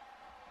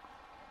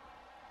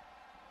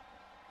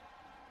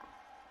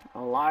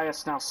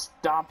 Elias now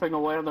stomping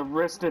away on the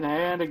wrist and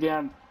hand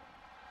again.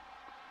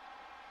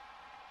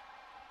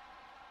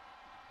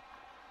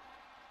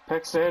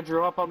 Picks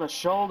Andrew up on the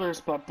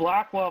shoulders, but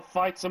Blackwell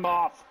fights him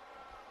off.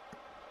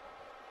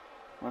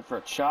 Went for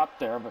a chop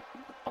there, but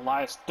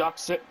Elias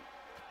ducks it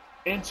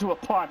into a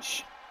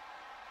punch.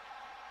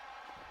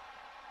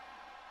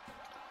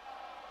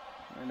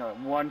 And a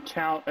 1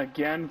 count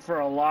again for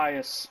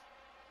Elias.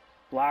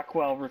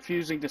 Blackwell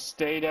refusing to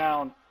stay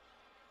down.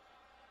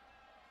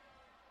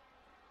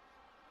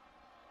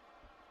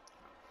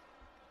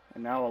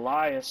 And now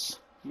Elias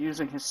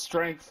using his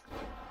strength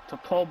to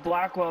pull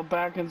Blackwell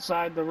back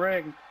inside the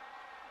ring.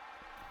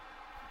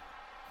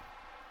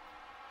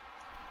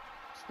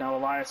 So now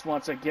Elias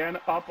once again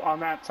up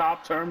on that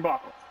top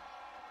turnbuckle.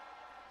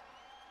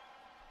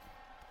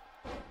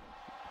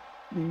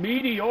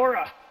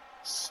 Meteora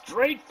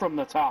straight from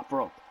the top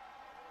rope.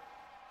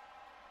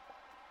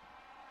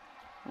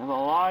 And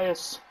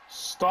Elias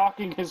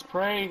stalking his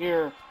prey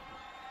here.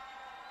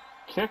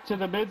 Kick to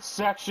the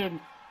midsection.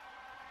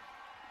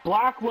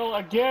 Blackwell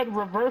again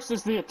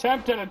reverses the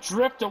attempt at a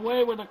drift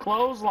away with a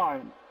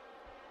clothesline.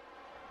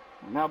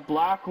 Now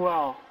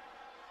Blackwell.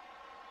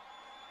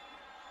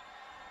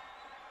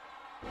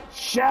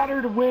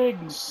 Shattered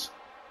wings.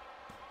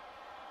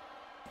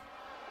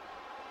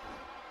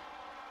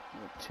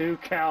 A 2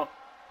 count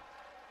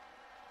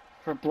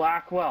for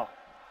Blackwell.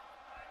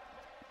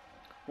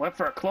 Went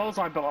for a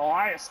clothesline, but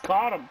Elias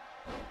caught him.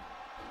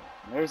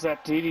 There's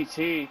that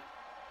DDT.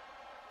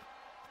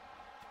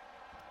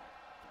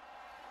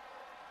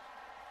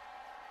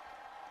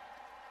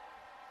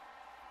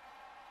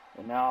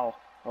 And now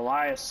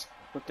Elias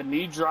with the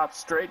knee drop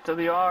straight to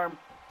the arm.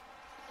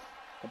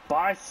 A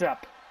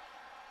bicep.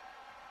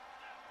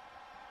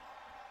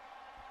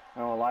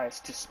 Now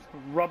Elias just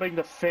rubbing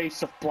the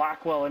face of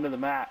Blackwell into the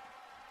mat.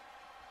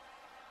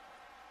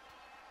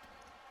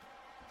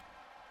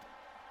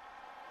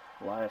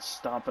 Elias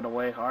stomping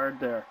away hard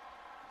there.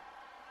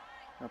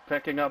 Now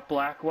picking up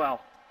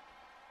Blackwell.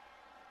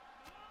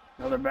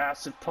 Another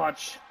massive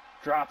punch.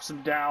 Drops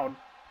him down.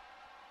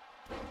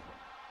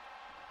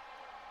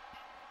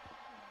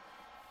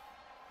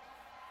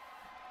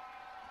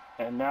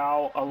 And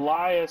now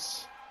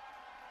Elias.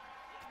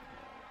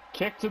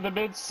 Kick to the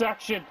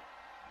midsection.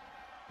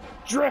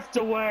 Drift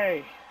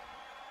away.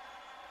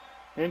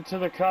 Into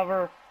the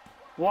cover.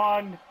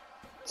 1,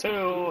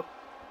 2.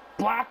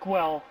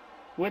 Blackwell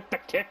with the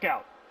kick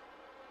out.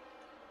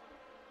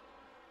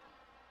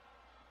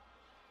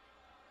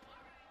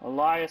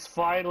 Elias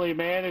finally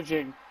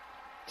managing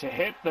to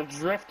hit the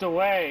drift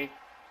away.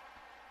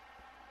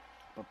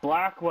 But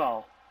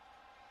Blackwell,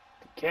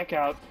 the kick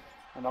out,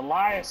 and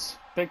Elias,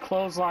 big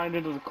clothesline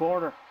into the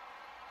corner.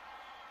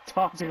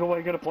 Toxic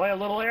Away gonna play a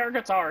little air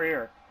guitar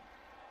here.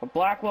 But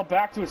Blackwell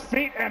back to his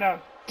feet and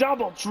a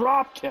double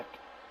drop kick.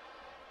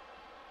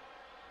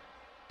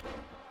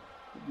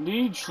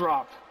 Knee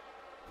drop.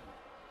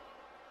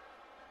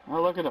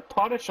 We're looking to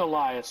punish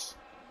Elias.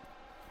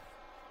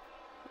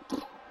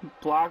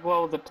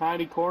 Blackwell with a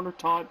tiny corner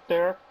taunt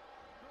there.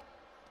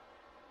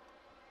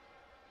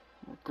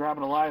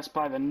 Grabbing Elias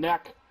by the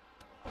neck.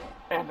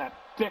 And that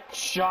thick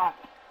shot.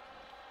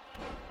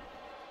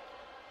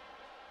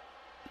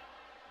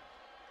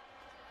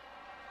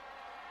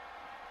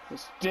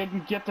 This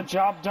didn't get the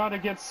job done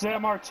against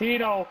San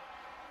Martino.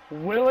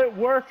 Will it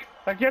work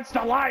against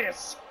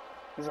Elias?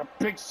 There's a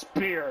big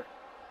spear.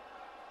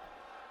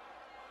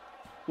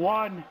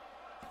 1,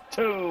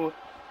 2,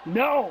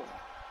 no!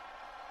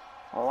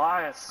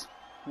 Elias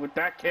with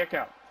that kick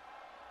out.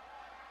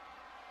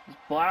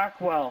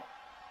 Blackwell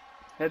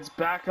heads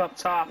back up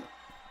top.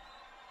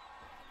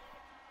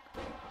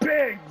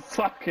 Big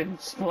fucking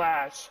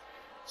splash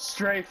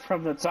straight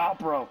from the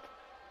top rope.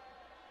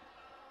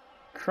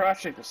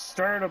 Crushing the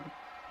sternum.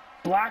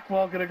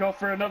 Blackwell gonna go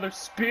for another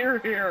spear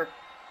here.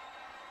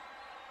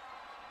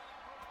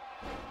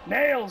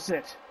 Nails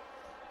it.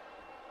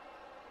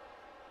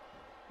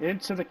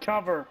 Into the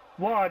cover.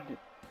 1,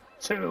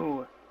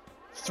 2,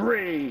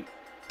 3.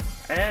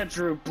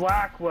 Andrew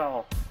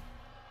Blackwell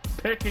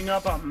picking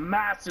up a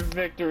massive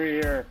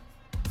victory here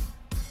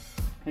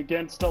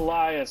against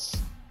Elias.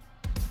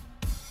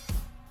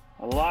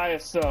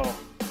 Elias, though,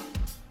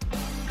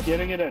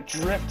 getting it a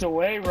drift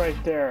away right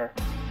there.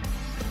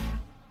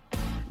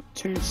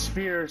 2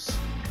 spears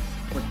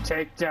would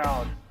take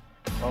down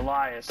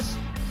Elias.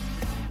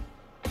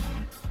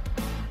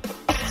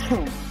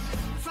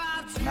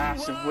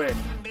 Massive win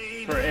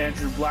for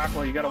Andrew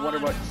Blackwell. You gotta wonder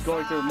what's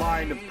going through the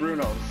mind of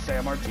Bruno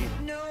Sammartino.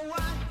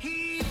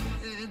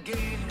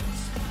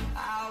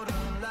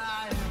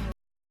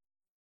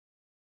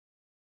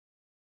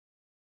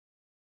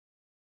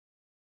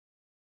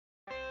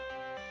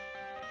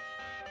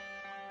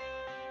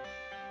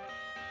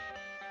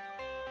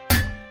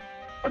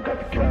 I got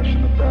the cash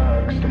in the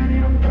bag,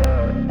 stadium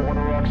packed. Born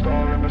a rock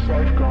star in this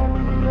life, gonna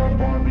live it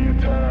up on the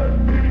attack.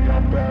 Baby,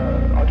 I'm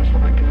bad, I just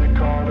wanna get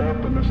caught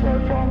up in this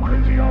life. I'm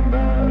crazy, I'm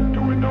mad,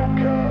 doing no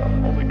cap.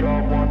 Only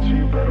God wants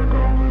you, better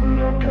go live it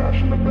up.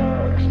 Cash in the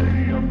bag,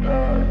 stadium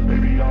packed.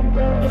 Baby, I'm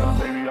bad,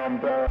 baby, I'm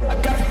bad. I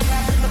got the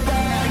cash in the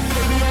bag,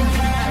 stadium packed.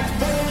 Born a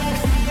rock star in this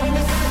life, gonna live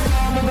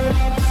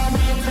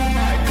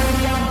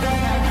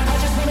it up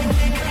on the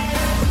attack.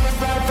 Baby,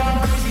 I'm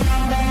bad, I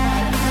just wanna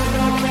get caught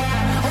up in this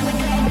life. I'm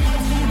crazy, I'm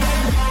mad,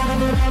 doing no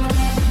cap.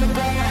 Only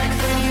God wants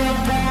you, better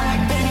go live it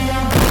up. Cash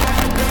in the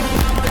bag,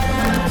 stadium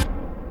packed.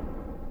 Baby,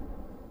 I'm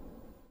bad, baby,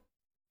 I'm bad.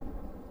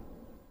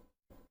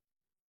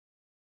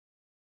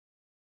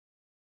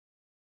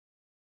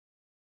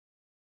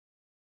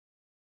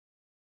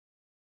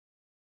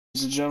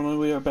 Ladies and gentlemen,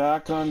 we are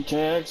back on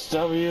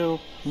Kxw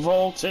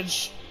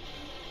Voltage.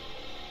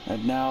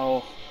 And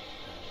now,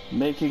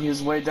 making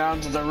his way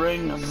down to the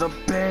ring, the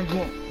big,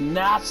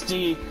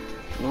 nasty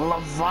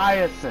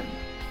Leviathan.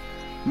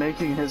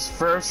 Making his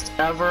first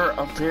ever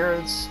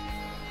appearance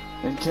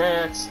in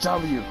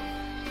KXW.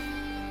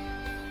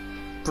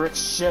 Brick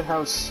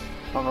shithouse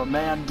of a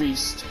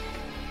man-beast.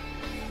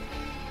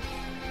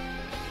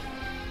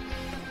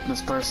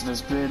 This person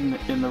has been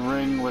in the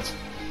ring with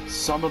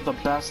some of the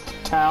best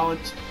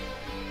talent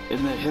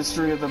in the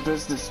history of the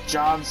business.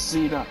 John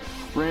Cena,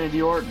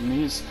 Randy Orton.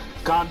 He's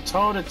gone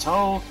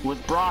toe-to-toe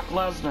with Brock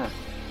Lesnar.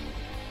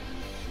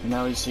 And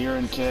now he's here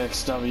in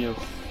KXW.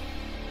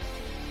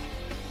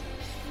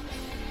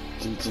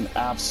 Dude's an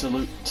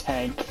absolute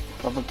tank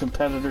of a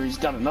competitor. He's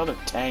got another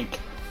tank.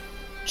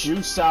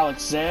 Juice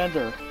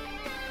Alexander.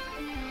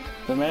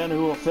 The man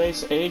who will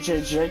face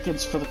AJ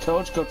Jenkins for the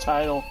Kxw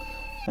title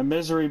in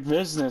Misery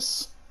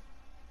Business.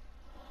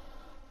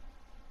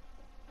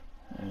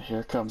 And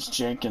here comes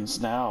Jenkins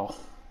now.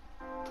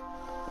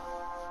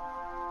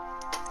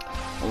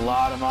 A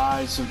lot of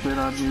eyes have been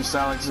on Juice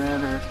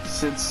Alexander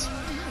since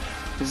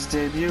his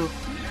debut.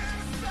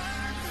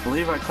 I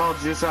believe I called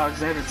Juice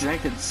Alexander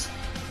Jenkins.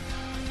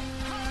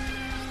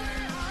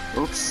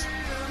 Oops.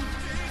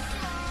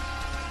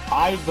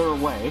 Either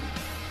way,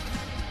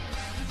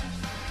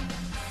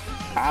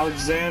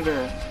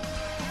 Alexander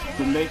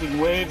been making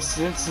waves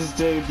since his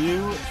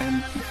debut,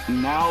 and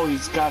now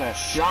he's got a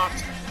shot.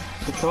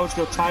 The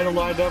Kxw title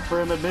lined up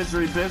for him at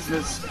Misery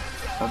Business.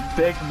 A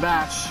big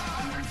match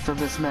for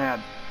this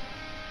man.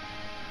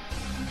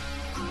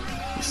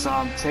 We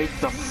saw him take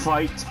the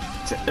fight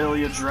to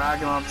Ilya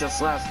Dragunov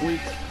just last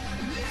week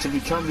to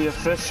become the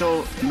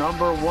official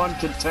 #1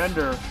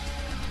 contender.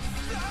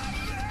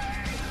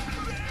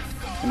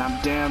 And I'm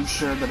damn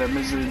sure that at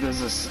Misery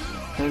Business,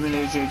 him and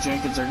AJ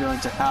Jenkins are going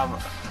to have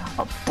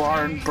a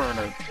barn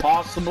burner,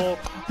 possible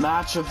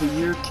match of the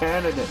year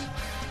candidate.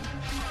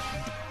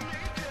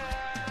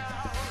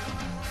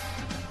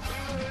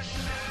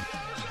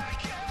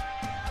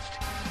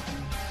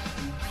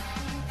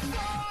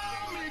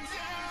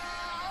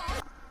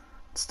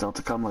 Still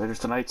to come later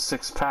tonight,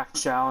 6-pack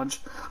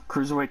challenge,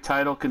 cruiserweight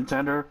title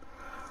contender.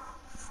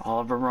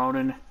 Oliver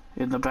Ronan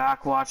in the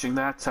back watching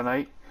that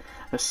tonight.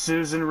 As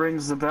Susan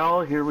rings the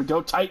bell, here we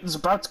go. Titans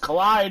about to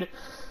collide.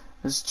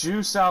 As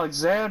Juice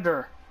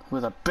Alexander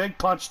with a big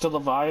punch to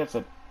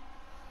Leviathan.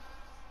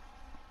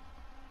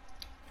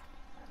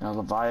 Now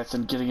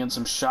Leviathan getting in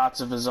some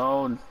shots of his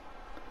own.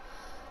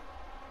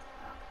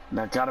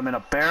 Now got him in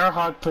a bear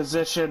hug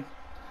position.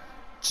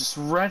 Just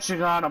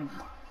wrenching on him.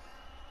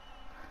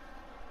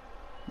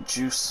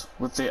 Juice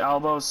with the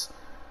elbows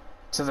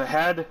to the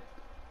head.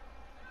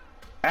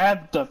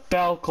 And the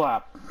bell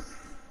clap.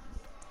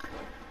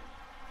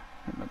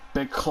 And a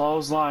big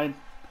clothesline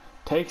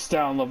takes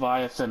down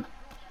Leviathan.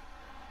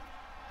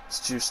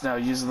 It's Juice now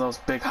using those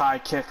big high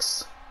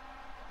kicks.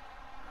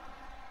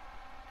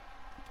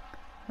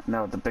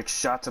 Now the big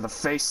shot to the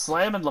face,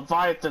 slamming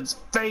Leviathan's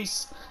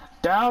face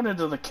down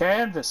into the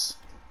canvas.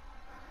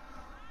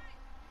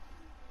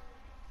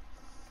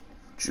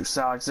 Juice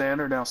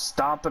Alexander now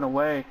stomping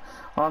away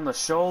on the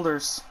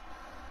shoulders.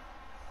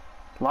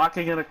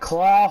 Locking in a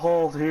claw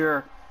hold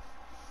here.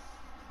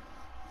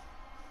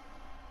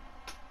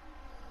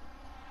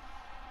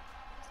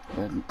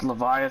 And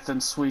Leviathan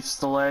sweeps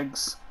the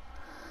legs.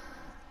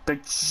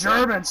 Big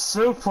German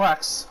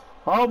suplex.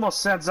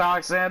 Almost sends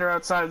Alexander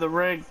outside the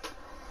ring.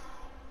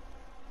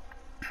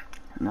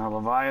 Now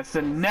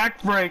Leviathan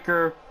neck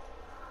breaker.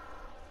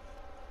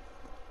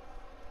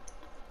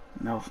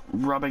 Now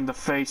rubbing the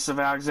face of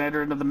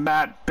Alexander into the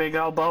mat. Big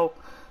elbow.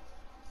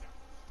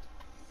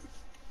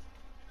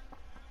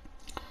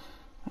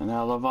 And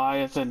now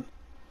Leviathan.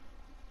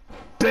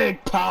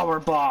 Big power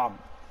bomb.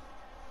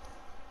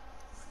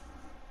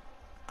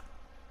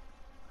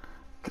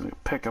 Gonna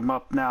pick him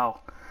up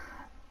now.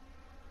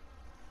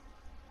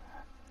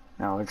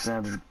 Now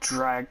Alexander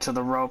dragged to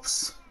the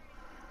ropes.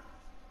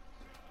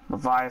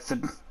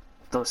 Leviathan,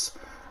 those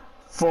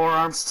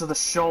forearms to the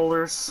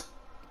shoulders.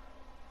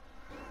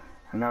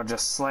 And now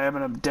just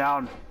slamming him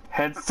down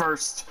head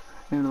first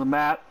into the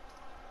mat.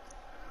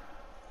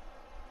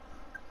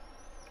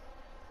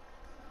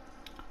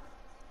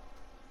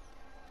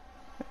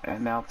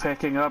 And now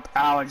picking up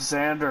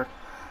Alexander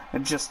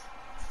and just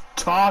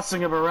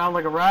tossing him around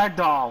like a rag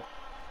doll.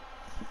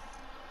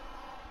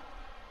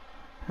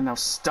 And now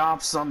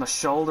stomps on the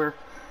shoulder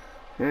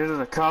into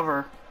the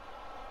cover.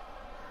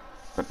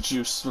 But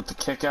Juice with the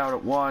kick out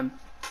at 1.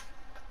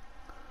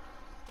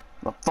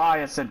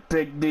 Leviathan,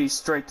 big knee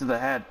straight to the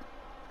head.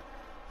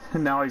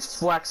 And now he's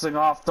flexing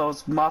off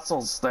those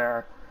muscles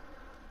there.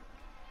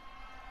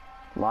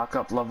 Lock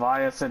up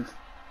Leviathan.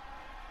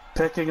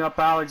 Picking up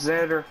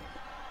Alexander.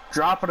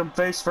 Dropping him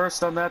face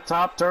first on that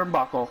top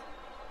turnbuckle.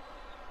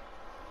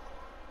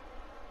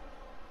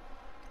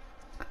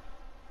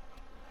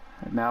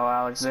 And now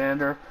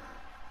Alexander.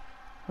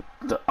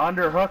 The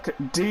underhook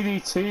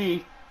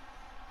DDT.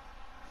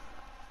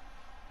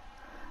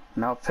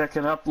 Now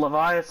picking up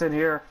Leviathan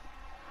here.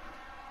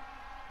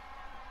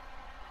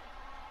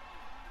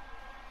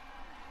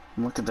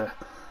 Looking to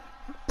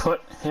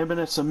put him in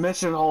a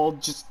submission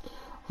hold, just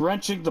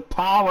wrenching the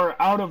power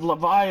out of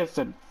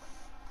Leviathan.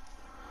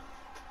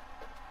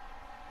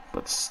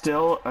 But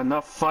still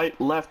enough fight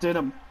left in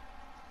him.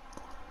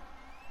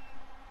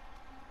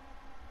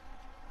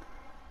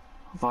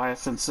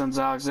 Leviathan sends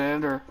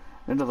Alexander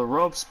into the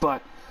ropes,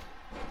 but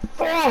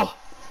oh!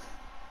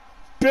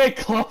 Big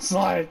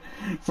clothesline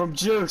from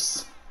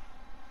Juice.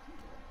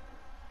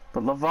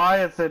 But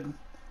Leviathan,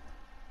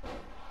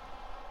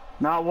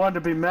 not one to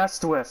be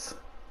messed with.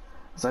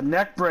 There's a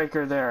neck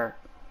breaker there.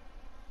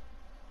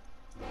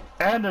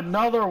 And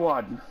another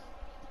one.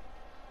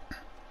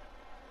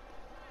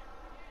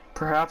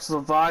 Perhaps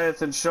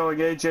Leviathan showing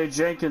AJ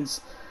Jenkins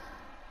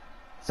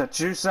that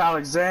Juice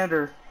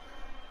Alexander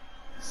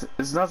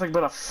is nothing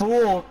but a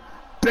fool.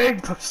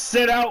 Big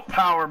sit-out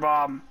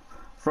powerbomb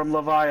from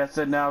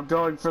Leviathan now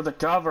going for the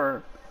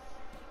cover.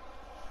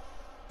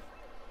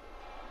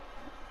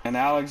 And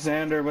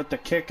Alexander with the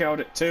kick out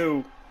at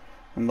 2.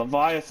 And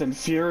Leviathan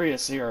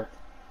furious here.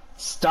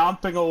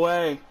 Stomping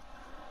away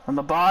on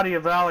the body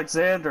of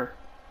Alexander.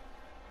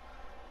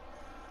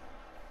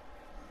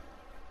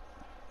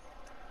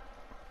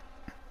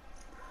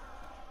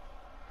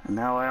 And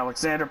now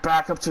Alexander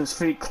back up to his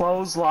feet.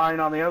 Clothesline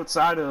on the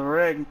outside of the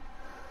ring.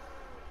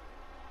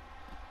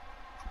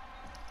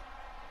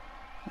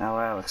 Now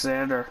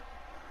Alexander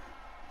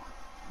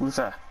with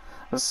a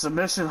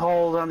submission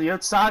hold on the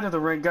outside of the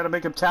ring. Got to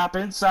make him tap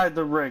inside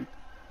the ring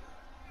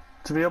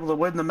to be able to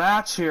win the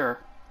match here.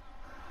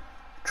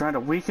 Trying to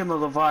weaken the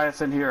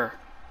Leviathan here.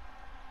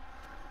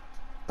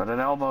 But an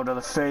elbow to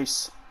the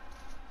face.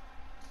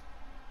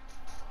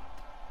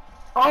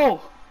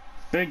 Oh!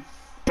 Big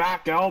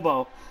back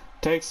elbow.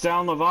 Takes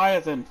down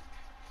Leviathan.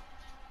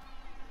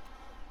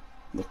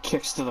 The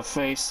kicks to the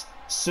face.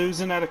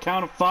 Susan at a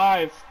count of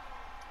 5.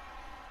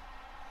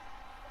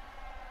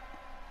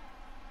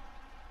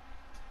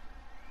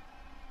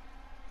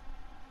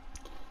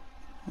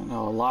 And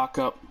now a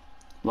lockup.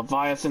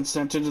 Leviathan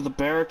sent into the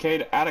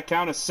barricade at a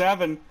count of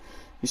 7.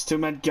 These two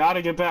men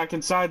gotta get back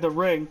inside the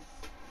ring.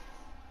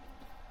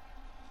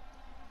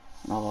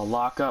 I'll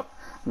lock up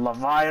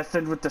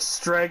Leviathan with the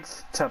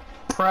strength to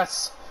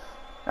press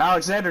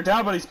Alexander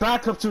down, but he's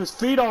back up to his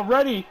feet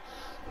already.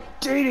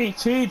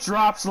 DDT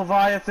drops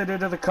Leviathan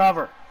into the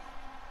cover.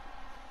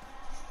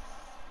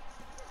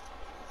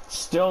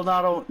 Still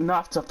not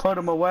enough to put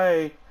him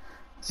away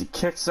as he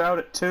kicks out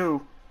at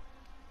 2.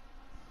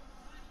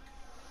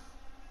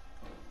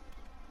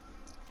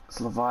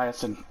 As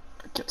Leviathan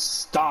gets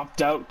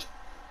stomped out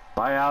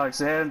by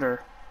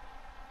Alexander.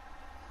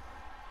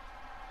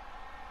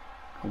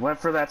 Went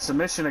for that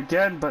submission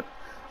again, but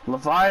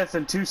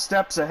Leviathan 2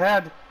 steps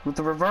ahead with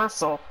the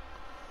reversal.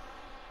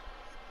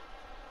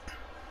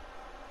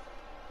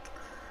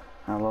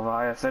 Now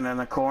Leviathan in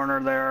the corner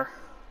there.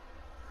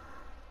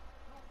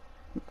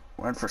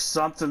 Went for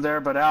something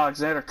there, but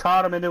Alexander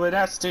caught him into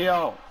an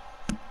STO.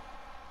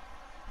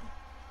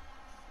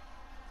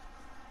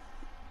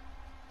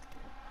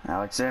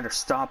 Alexander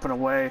stomping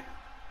away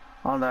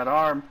on that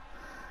arm.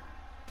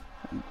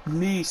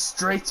 Knee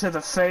straight to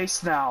the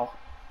face now.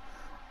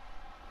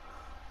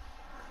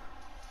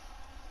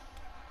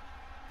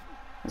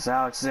 As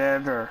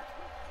Alexander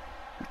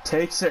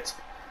takes it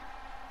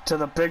to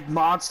the big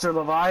monster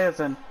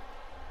Leviathan.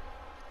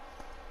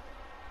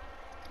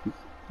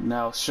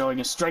 Now showing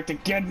his strength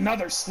again,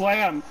 another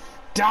slam.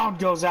 Down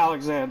goes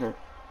Alexander.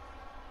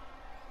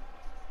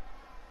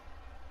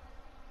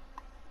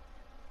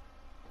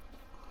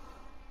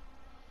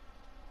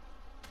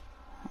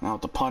 Now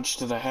the punch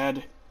to the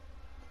head.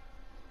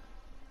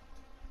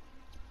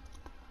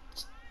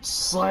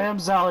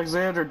 Slams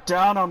Alexander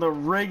down on the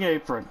ring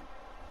apron.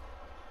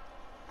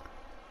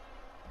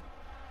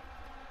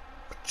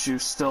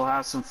 Juice still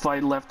has some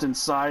fight left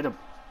inside him.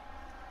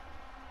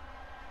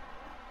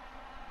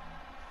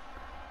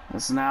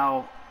 As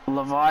now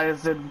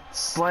Leviathan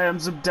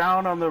slams him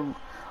down on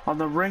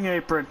the ring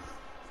apron.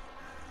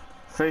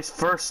 Face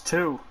first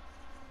too.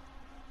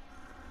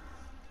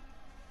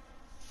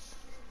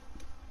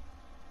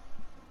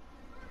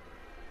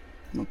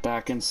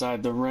 Back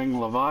inside the ring,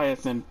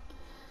 Leviathan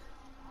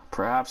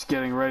perhaps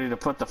getting ready to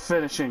put the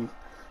finishing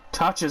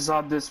touches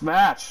on this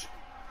match.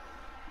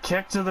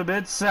 Kick to the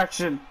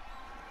midsection.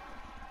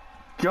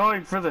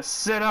 Going for the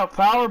sit-out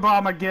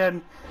powerbomb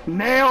again.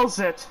 Nails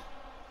it.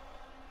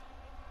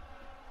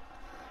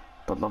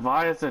 But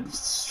Leviathan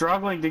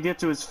struggling to get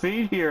to his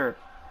feet here.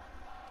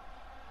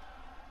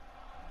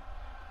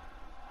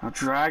 Now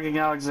dragging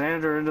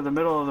Alexander into the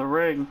middle of the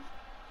ring.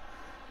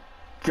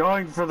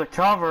 Going for the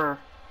cover.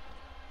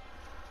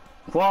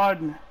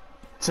 1,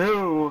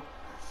 2.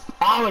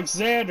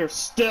 Alexander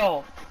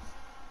still.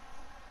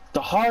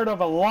 The heart of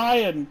a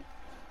lion.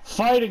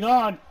 Fighting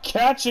on.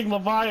 Catching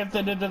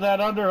Leviathan into that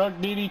underhook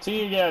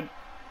DDT again.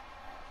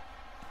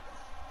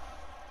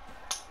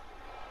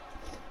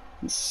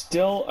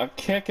 Still a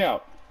kick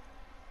out.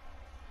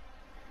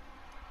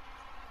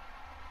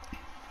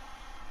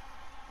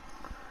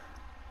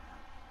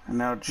 And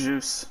now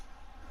Juice.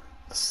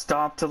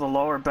 Stomp to the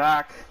lower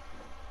back.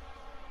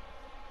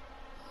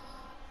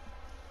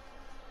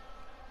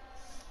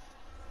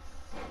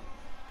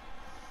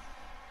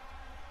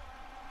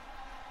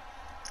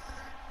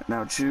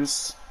 Now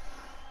Juice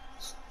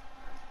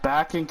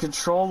back in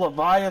control,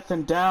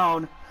 Leviathan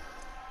down.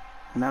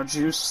 Now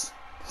Juice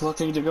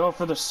looking to go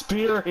for the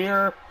spear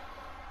here.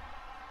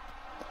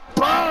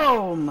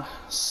 Boom!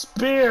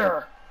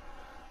 Spear!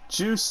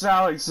 Juice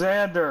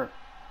Alexander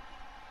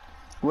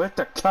with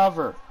the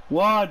cover.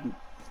 1,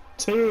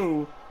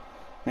 2,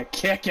 and a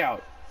kick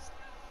out.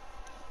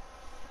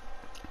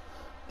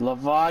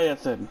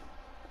 Leviathan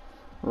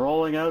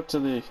rolling out to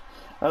the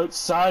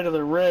outside of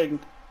the ring.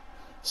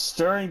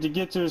 Stirring to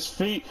get to his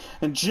feet,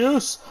 and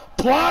Juice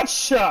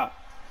plancha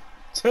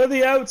to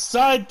the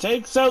outside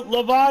takes out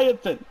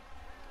Leviathan.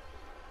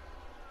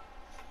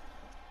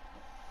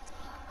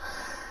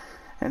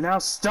 And now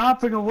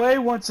stomping away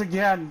once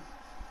again.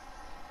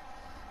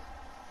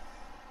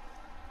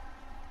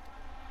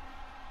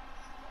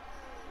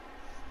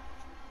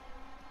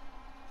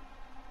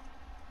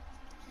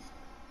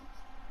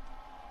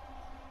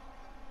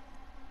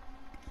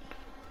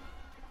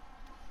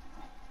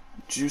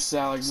 Juice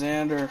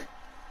Alexander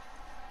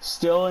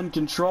still in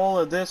control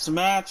of this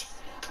match.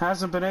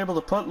 Hasn't been able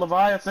to put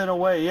Leviathan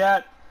away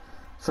yet.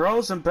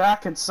 Throws him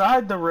back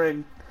inside the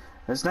ring.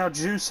 As now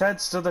Juice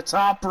heads to the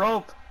top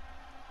rope.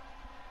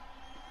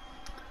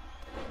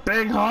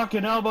 Big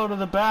honking elbow to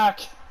the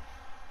back.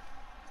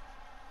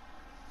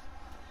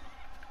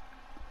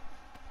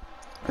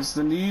 As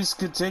the knees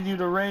continue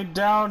to rain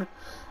down.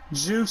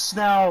 Juice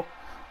now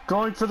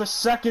going for the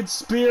second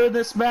spear in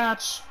this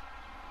match.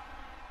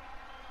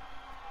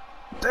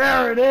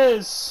 There it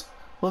is.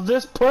 Will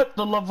this put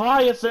the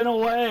Leviathan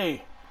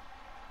away?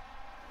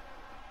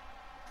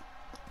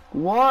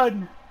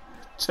 1,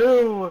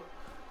 2,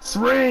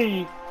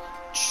 3.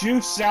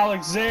 Juice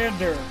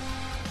Alexander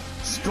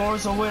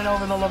scores a win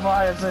over the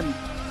Leviathan.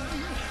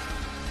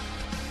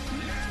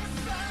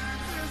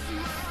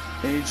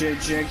 AJ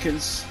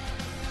Jenkins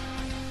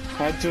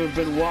had to have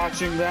been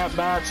watching that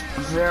match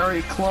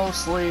very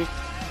closely.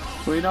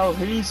 We know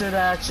he's in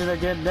action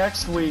again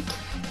next week.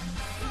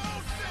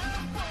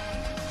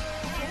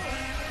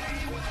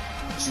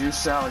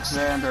 Juice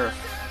Alexander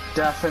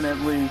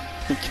definitely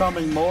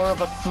becoming more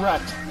of a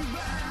threat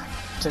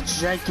to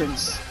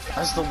Jenkins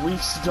as the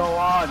weeks go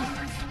on.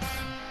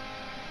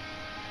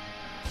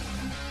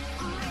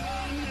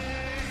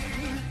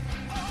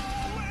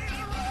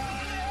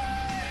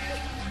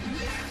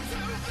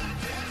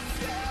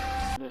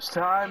 It's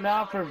time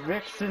now for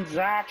Vixen's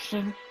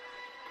action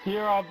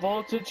here on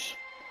Voltage.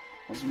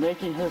 Is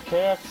making her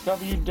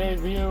KXW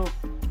debut.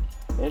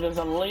 It is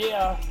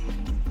Aaliyah,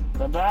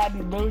 the bad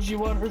and bougie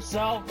one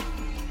herself.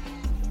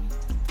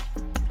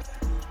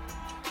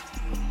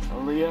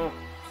 Aaliyah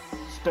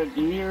spent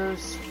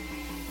years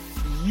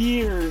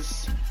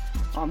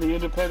on the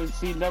independent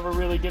scene, never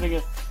really getting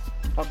a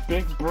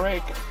big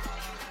break.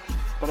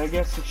 But I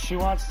guess if she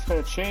wants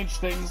to change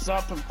things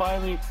up and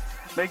finally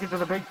make it to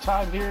the big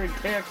time here in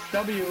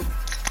KXW,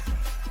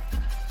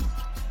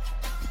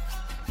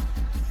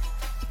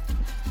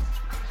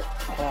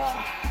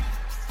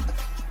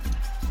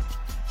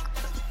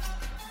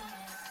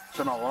 it's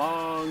been a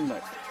long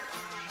night.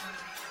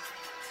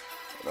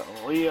 But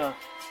Aaliyah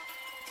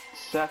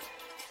set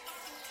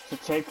to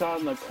take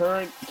on the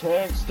current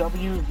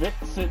KXW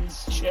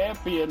Vixen's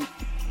champion,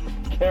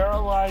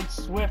 Caroline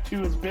Swift, who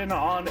has been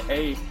on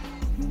a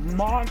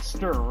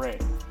monster reign.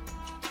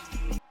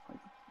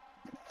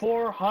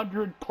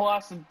 400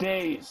 plus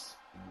days.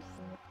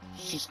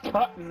 She's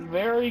cutting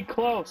very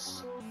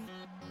close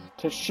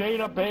to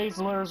Shayna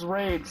Baszler's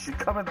reign. She's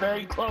coming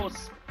very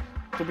close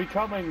to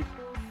becoming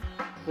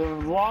the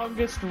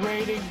longest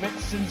reigning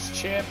Vixen's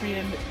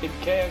champion in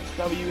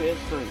KXW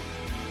history.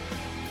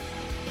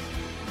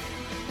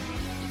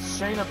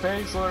 Shayna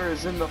Baszler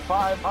is in the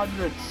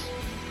 500s,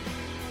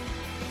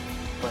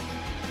 but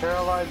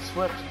Caroline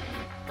Swift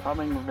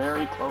coming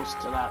very close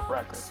to that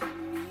record.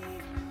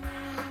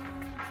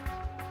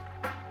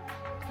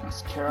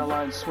 As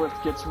Caroline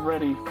Swift gets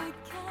ready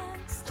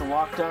to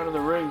walk down to the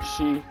ring,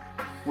 she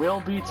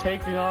will be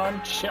taking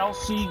on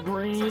Chelsea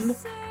Green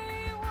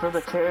for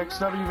the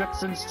KXW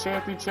Vixen's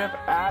Championship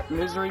at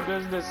Misery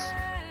Business.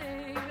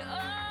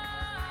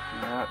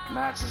 That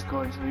match is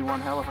going to be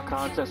one hell of a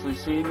contest. We've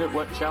seen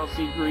what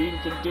Chelsea Green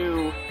can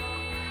do.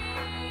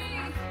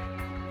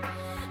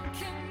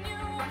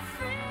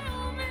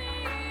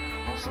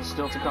 Also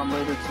still to come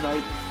later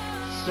tonight,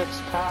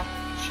 6-pack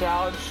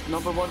challenge,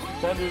 #1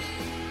 contenders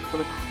for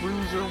the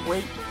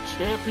Cruiserweight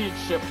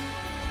Championship.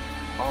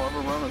 Oliver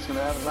Roman's going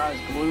to have his eyes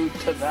glued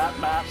to that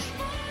match.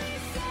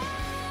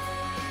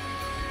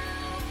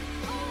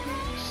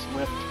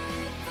 Swift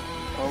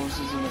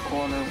poses in the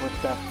corner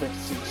with that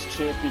Vixen's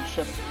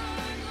Championship.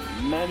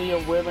 Many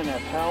of women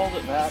have held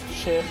that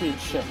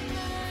championship.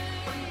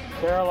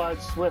 Caroline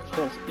Swift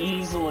has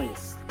easily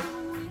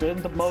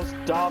been the most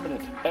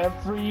dominant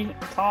every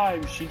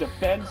time she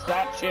defends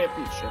that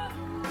championship.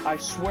 I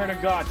swear to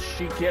God,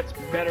 she gets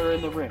better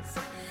in the ring.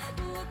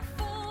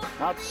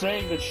 Not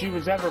saying that she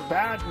was ever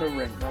bad in the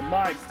ring, but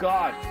my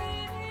God.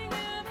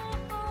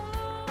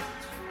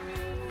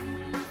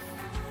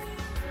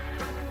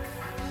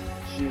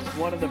 She is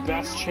one of the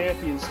best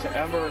champions to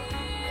ever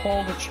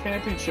hold a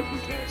championship in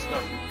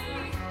KXW.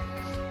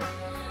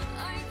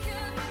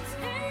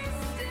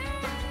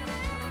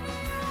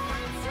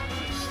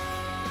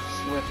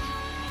 Swift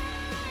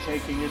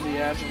taking in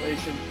the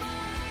adulation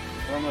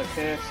from the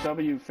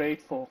KXW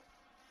faithful.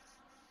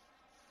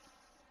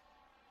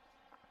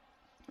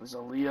 As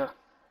Aaliyah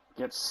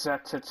gets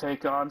set to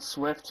take on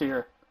Swift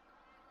here.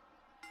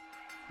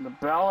 The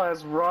bell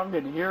has rung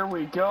and here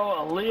we go.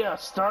 Aaliyah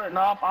starting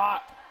off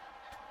hot.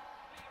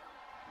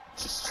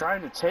 Just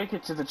trying to take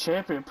it to the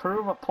champion,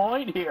 prove a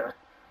point here.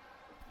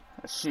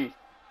 As she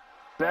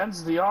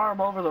bends the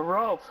arm over the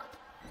rope.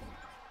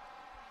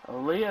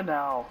 Aaliyah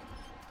now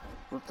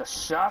with the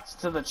shots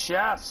to the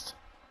chest.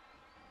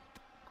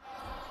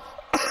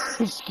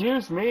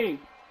 Excuse me.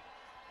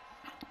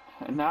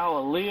 And now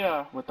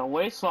Aaliyah with the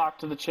waistlock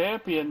to the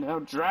champion, now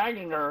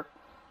dragging her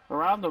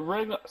around the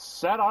ring,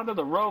 set onto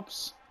the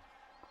ropes.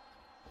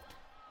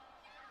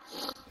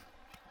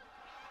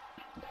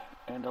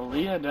 And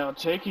Aaliyah now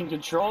taking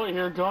control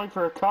here, going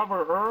for a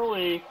cover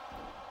early.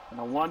 And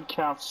a 1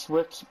 count,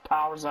 Swift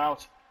powers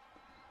out.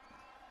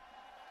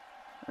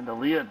 And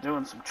Aaliyah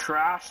doing some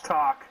trash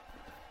talk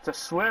to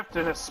Swift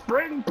and a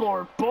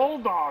springboard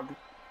bulldog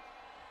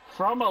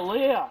from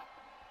Aaliyah.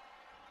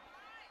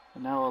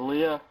 And now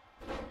Aaliyah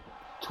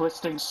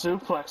twisting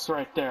suplex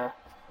right there.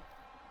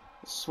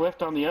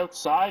 Swift on the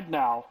outside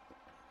now.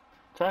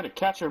 Trying to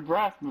catch her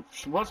breath, but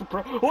she wasn't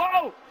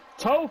whoa!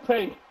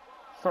 Tope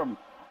from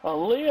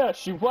Aaliyah.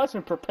 She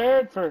wasn't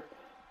prepared for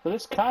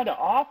this kind of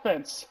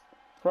offense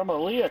from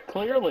Aaliyah,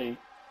 clearly.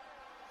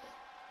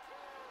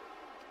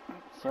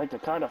 It's like the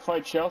kind of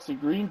fight Chelsea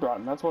Green brought,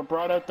 and that's what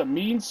brought out the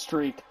mean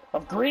streak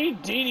of Green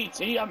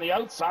DDT on the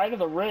outside of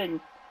the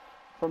ring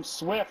from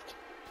Swift.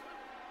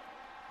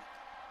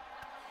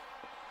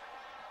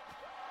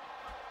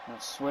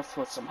 And Swift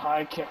with some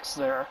high kicks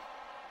there.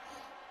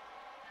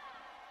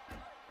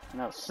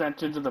 Now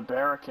sent into the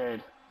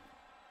barricade.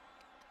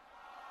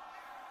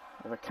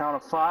 With a count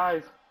of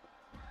 5.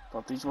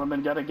 But these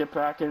women got to get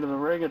back into the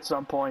ring at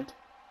some point.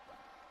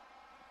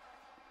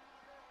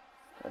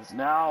 As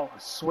now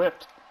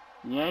Swift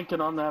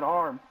yanking on that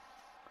arm.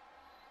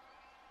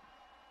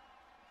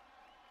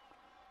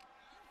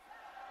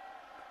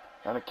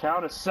 At a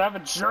count of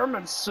 7,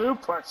 German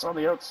suplex on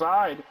the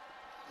outside.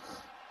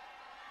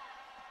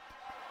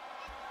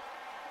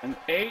 And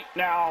 8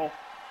 now.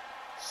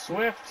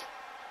 Swift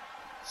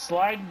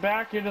sliding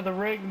back into the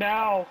ring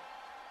now.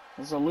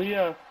 As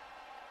Aaliyah.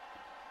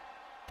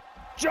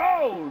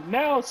 Joe!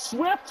 Now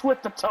Swift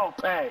with the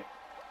tope.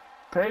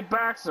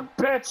 Payback's a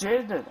bitch,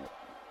 isn't it?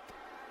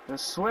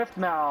 There's Swift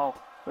now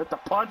with the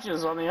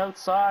punches on the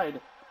outside.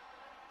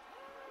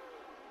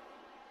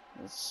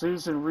 As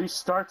Susan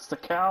restarts the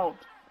count.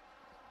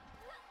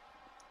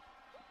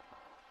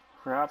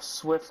 Perhaps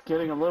Swift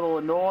getting a little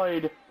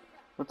annoyed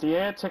with the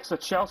antics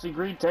of Chelsea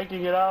Green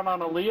taking it out on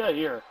Aaliyah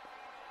here.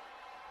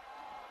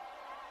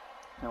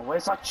 Now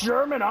it's a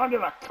German onto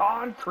the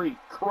concrete.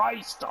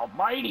 Christ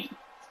almighty.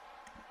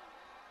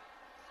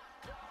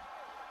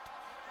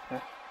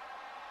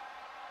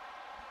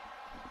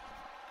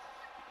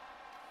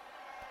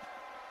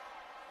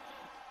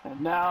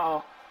 And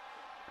now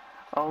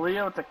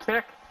Aaliyah with the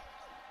kick.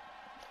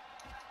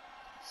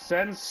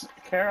 Sends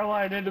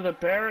Caroline into the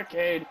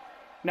barricade.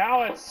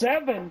 Now at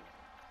 7.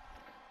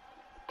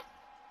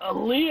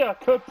 Aaliyah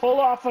could pull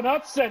off an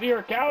upset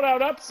here. Count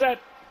out upset.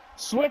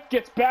 Swift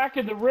gets back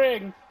in the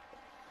ring.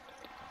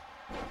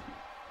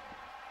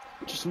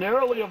 Just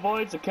narrowly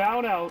avoids a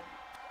count out.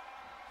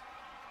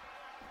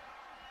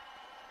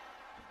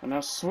 And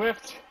now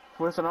Swift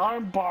with an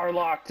arm bar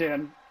locked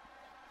in.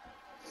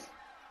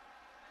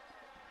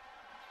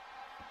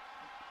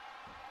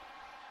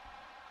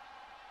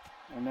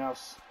 And now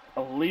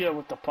Aaliyah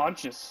with the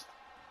punches.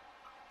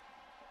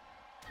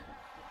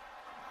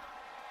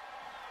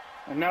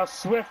 And now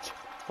Swift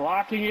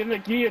blocking in the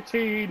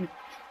guillotine.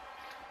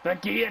 The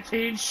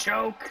guillotine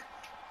choke.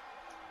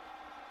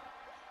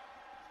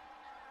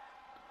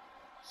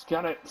 He's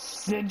got it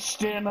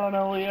cinched in on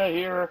Aaliyah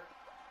here.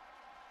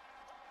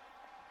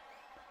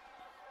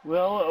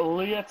 Will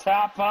Aaliyah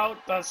tap out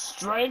the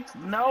strength?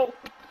 No.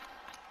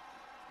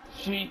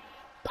 She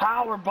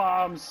power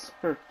bombs,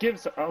 or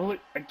gives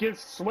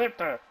Swift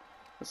a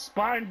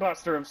spine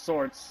buster of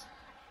sorts.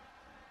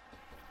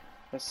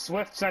 As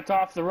Swift sent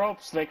off the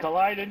ropes, they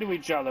collide into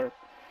each other.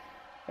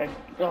 And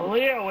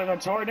Aaliyah with a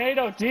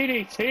tornado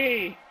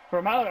DDT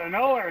from out of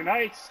nowhere.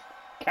 Nice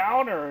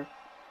counter.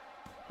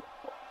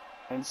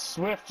 And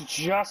Swift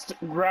just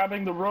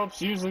grabbing the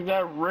ropes, using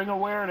that ring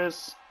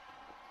awareness.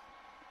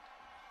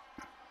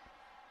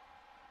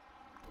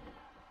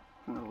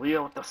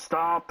 Aaliyah with the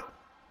stomp.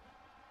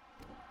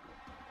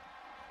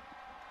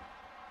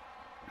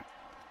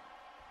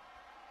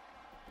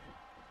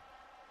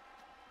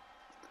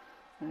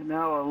 And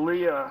now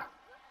Aaliyah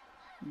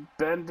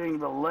bending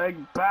the leg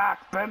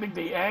back, bending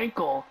the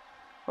ankle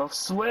of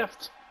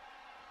Swift.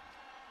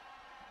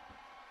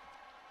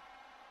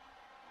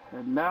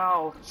 And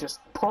now just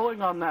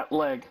pulling on that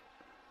leg.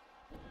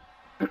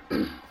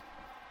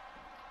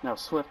 Now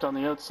Swift on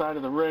the outside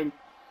of the ring.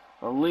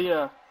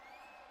 Aaliyah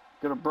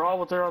gonna brawl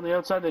with her on the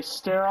outside. They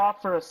stare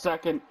off for a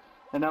second.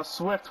 And now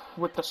Swift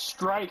with the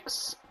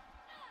strikes.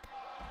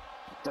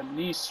 The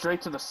knee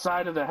straight to the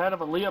side of the head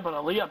of Aaliyah, but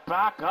Aaliyah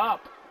back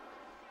up.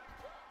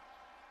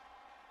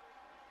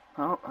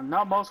 Well,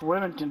 not most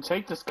women can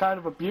take this kind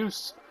of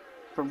abuse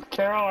from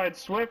Caroline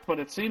Swift, but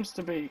it seems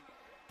to be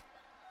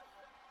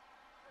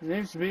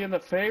in the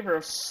favor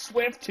of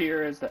Swift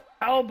here as the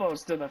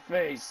elbows to the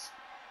face.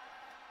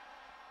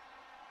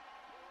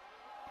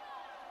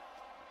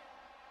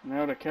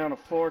 Now to count of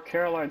 4,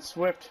 Caroline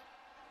Swift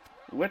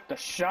with the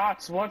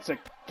shots once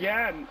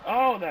again.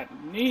 Oh, that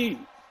knee.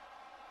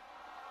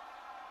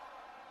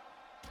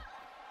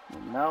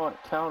 And now at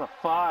a count of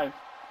 5.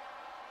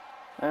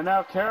 And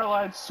now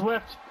Caroline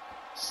Swift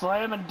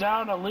slamming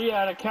down Aaliyah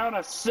at a count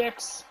of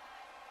 6.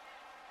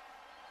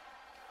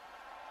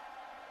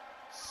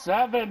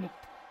 7.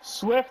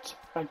 Swift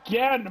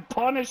again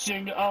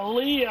punishing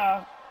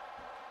Aaliyah.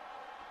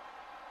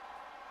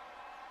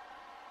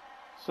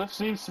 Swift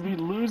seems to be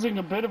losing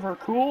a bit of her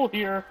cool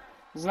here.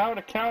 It's now at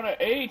a count of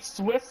 8.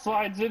 Swift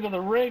slides into the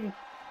ring.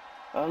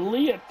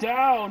 Aaliyah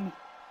down.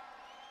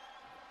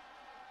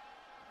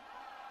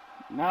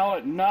 Now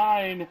at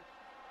 9.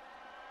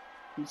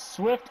 And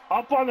Swift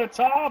up on the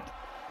top.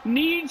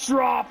 Knee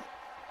drop.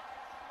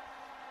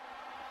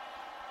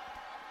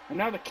 And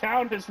now the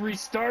count has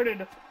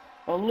restarted.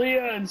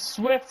 Aaliyah and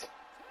Swift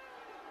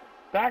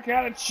back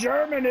out of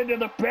German into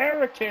the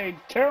barricade.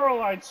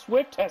 Caroline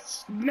Swift has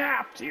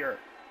snapped here.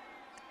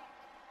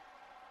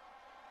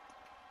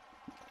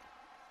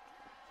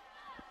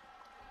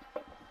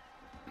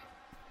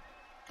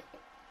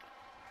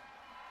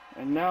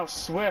 And now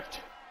Swift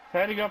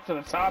heading up to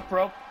the top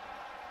rope.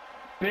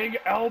 Big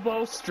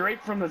elbow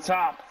straight from the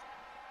top.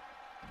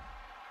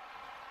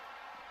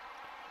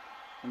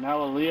 And now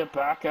Aaliyah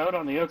back out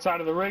on the outside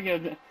of the ring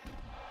and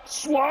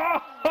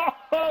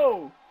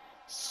whoa!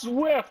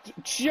 Swift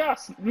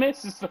just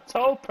misses the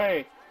tope.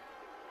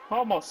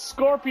 Almost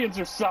scorpions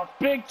herself.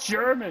 Big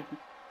German.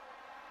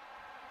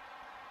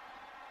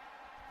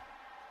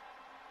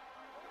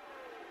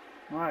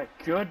 My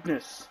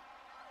goodness.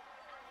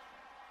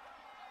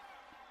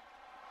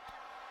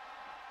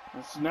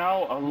 It's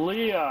now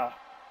Aaliyah.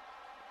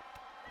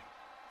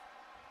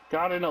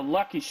 Got in a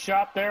lucky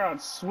shot there on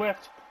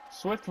Swift.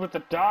 Swift with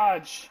the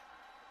dodge.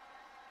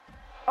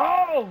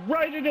 Oh,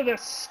 right into the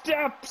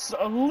steps,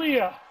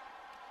 Aaliyah.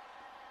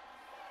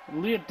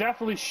 Aaliyah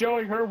definitely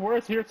showing her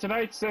worth here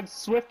tonight. Sends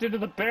Swift into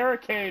the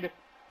barricade.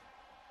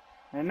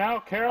 And now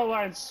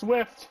Caroline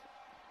Swift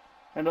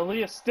and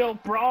Aaliyah still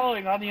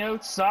brawling on the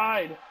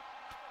outside.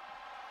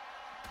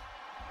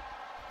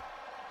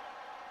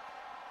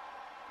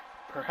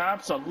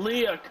 Perhaps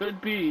Aaliyah could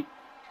be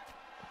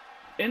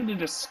in the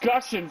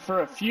discussion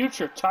for a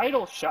future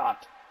title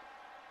shot.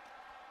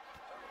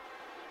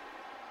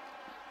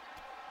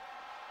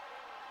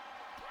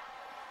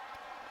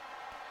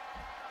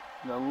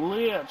 And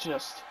Aaliyah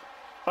just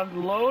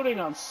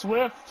unloading on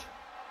Swift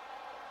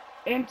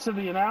into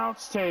the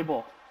announce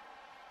table.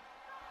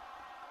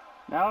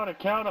 Now at a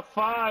count of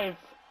 5,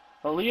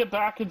 Aaliyah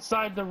back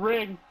inside the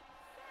ring.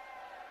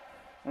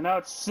 And now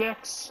it's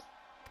 6,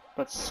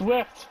 but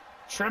Swift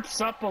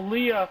trips up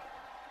Aaliyah,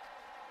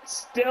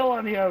 still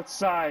on the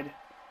outside.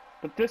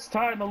 But this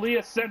time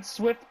Aaliyah sends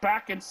Swift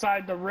back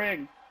inside the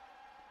ring.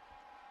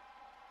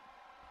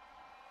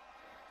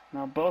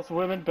 Now both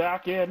women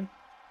back in.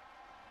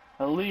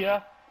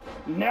 Aaliyah,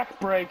 neck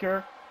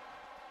breaker.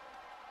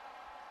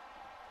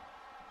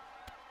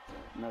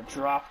 And a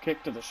drop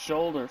kick to the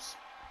shoulders.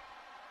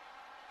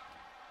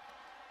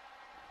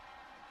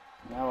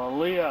 Now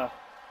Aaliyah,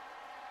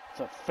 it's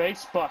a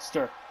face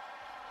buster.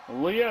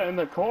 Aaliyah in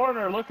the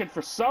corner looking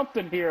for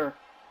something here.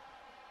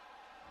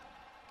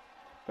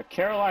 But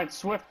Caroline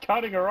Swift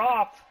cutting her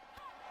off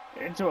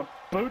into a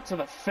boot to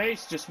the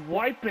face, just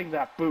wiping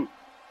that boot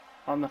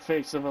on the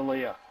face of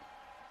Aaliyah.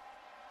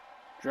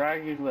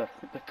 Dragging the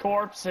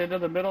corpse into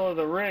the middle of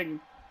the ring.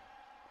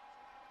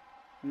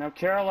 And now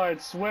Caroline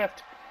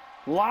Swift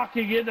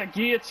locking in the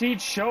guillotine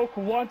choke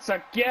once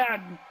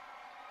again.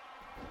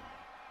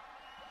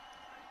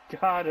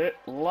 Got it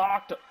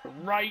locked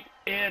right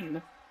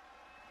in.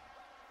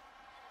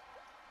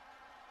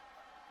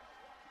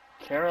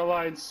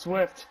 Caroline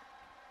Swift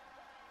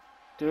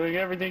doing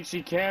everything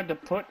she can to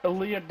put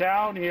Aaliyah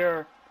down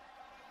here.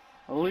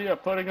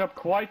 Aaliyah putting up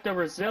quite the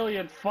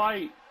resilient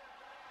fight.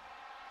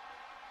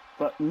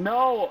 But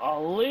no,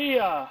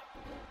 Aaliyah,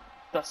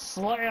 the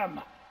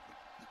slam,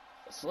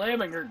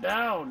 slamming her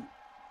down.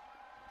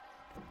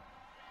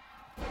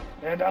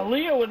 And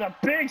Aaliyah with a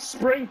big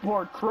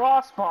springboard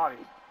crossbody.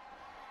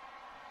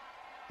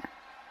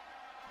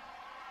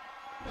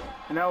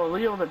 And now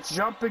Aaliyah with a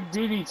jumping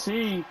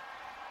DDT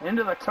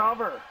into the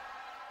cover.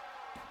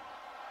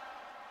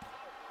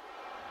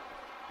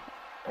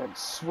 And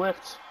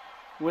Swift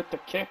with the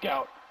kick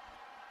out.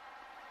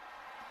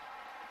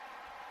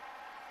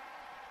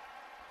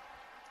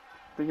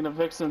 Speaking of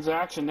Vixen's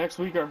action, next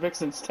week our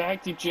Vixen's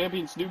Tag Team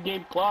Champions New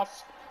Game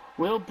Plus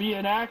will be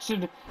in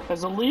action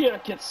as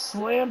Aaliyah gets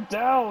slammed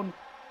down.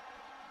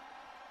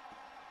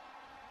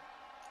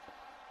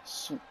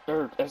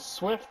 As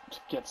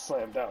Swift gets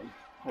slammed down.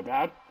 My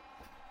bad.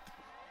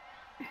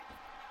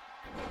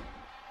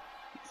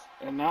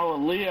 And now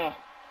Aaliyah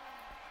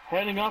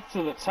heading up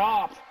to the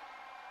top.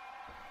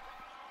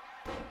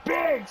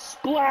 Big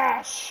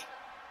splash!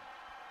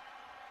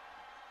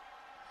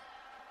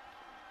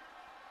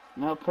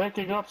 Now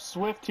picking up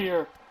Swift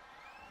here.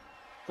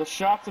 The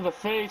shot to the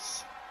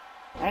face.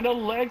 And a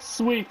leg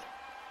sweep.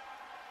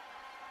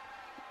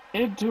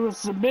 Into a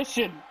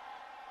submission.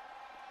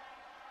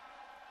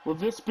 Will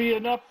this be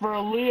enough for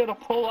Aaliyah to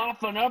pull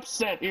off an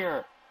upset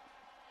here?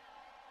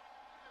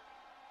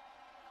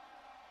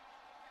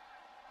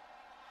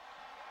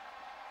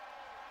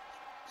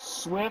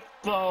 Swift,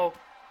 though,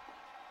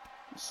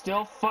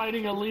 still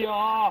fighting Aaliyah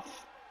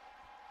off.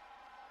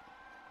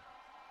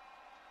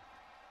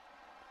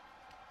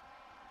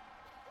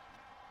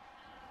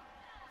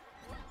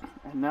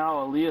 And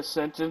now Aaliyah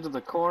sent into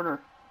the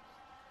corner.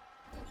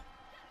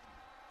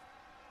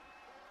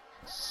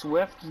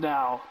 Swift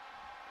now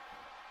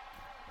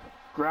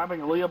grabbing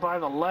Aaliyah by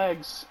the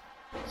legs,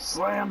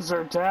 slams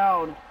her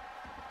down.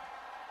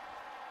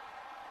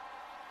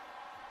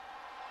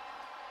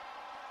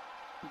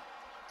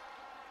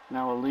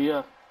 Now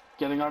Aaliyah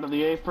getting onto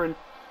the apron,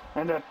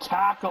 and a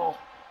tackle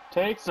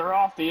takes her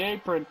off the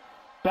apron.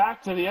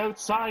 Back to the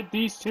outside,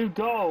 these two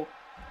go.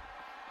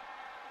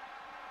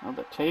 Now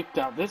the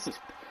takedown.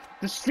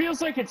 This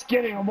feels like it's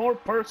getting more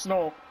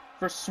personal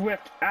for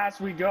Swift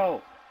as we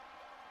go.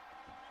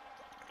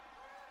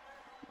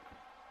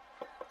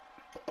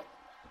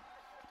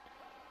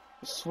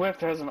 Swift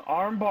has an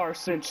armbar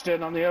cinched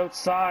in on the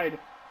outside.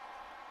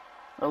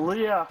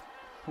 Aaliyah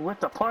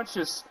with the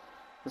punches.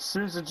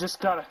 Susan just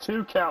got a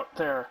 2 count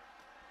there.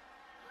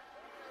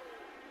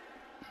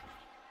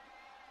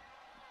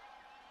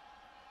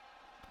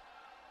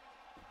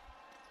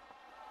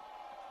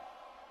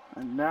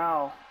 And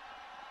now,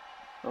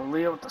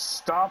 Aaliyah with the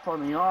stomp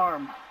on the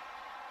arm.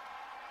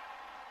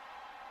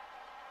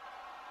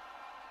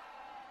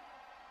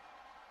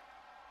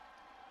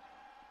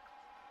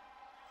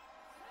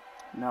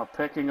 Now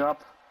picking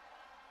up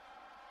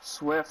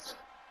Swift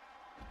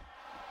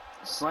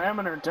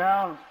slamming her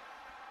down.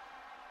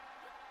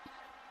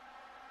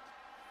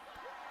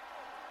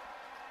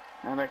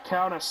 And a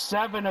count of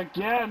 7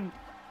 again.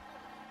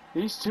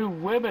 These two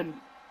women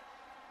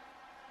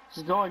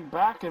just going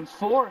back and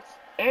forth.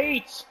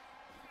 8.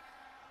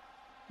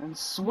 And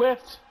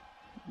Swift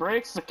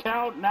breaks the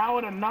count now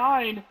at a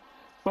 9.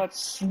 But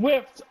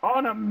Swift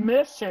on a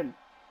mission.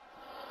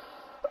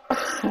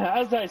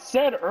 As I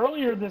said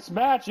earlier this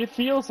match, it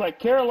feels like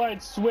Caroline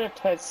Swift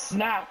has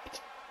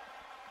snapped.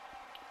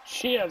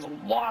 She has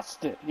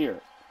lost it here.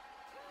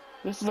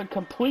 This is a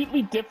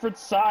completely different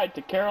side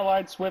to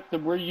Caroline Swift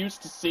than we're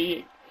used to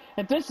seeing.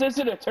 And this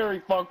isn't a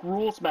Terry Funk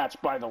rules match,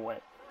 by the way.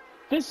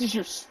 This is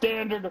your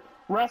standard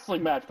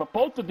wrestling match, but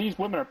both of these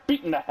women are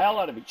beating the hell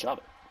out of each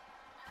other.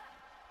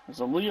 There's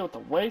Aaliyah with the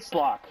waist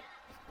lock.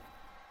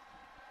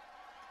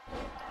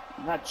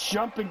 And that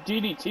jumping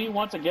DDT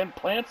once again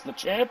plants the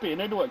champion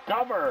into a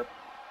cover.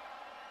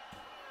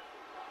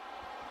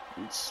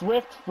 And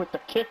Swift with the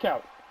kick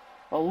out.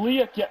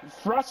 Aaliyah getting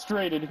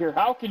frustrated here.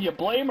 How can you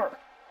blame her?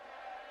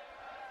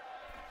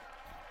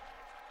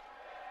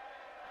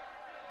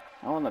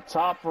 On the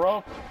top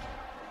rope.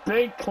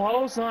 Big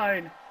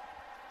clothesline.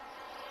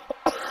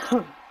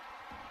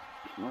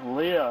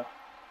 Aaliyah.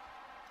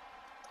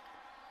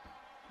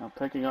 Now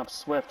picking up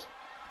Swift.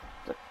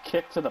 The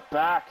kick to the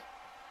back.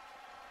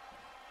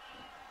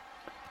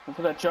 And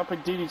for that jumping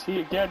DDT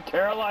again.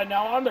 Caroline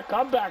now on the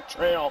comeback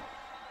trail.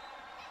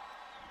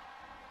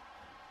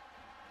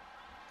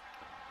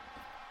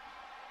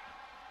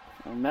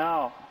 And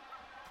now,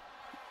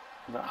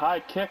 the high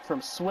kick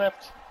from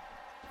Swift.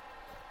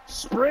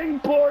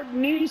 Springboard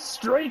knee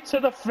straight to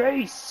the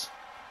face.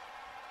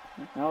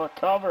 Now a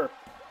cover.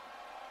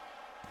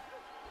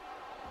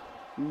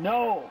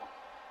 No.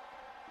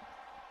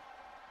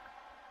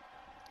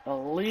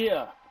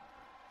 Aaliyah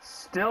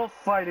still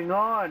fighting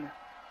on.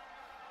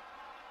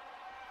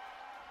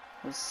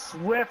 The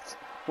Swift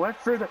went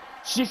for the...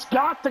 She's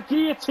got the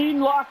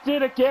guillotine locked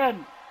in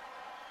again.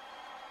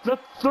 The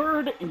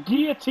third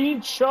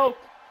guillotine choke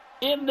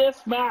in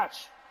this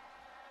match.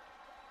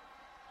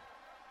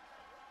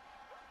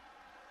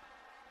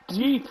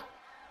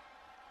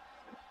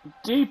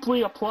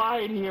 Deeply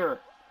applied here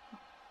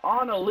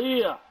on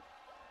Aaliyah.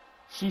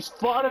 She's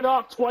fought it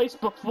off twice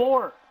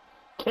before.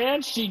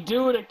 Can she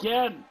do it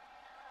again?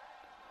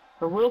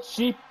 Or will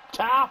she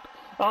tap?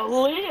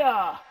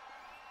 Aaliyah!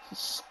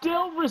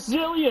 Still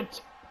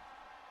resilient.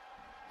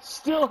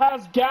 Still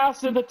has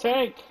gas in the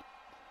tank.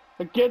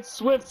 Against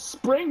Swift,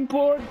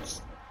 springboard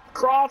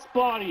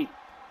crossbody.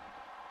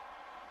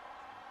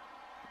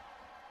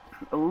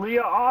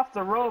 Aaliyah off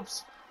the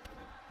ropes.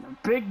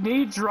 A big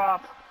knee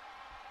drop.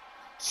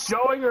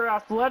 Showing her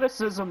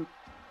athleticism.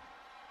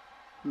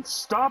 And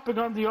stomping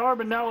on the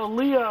arm. And now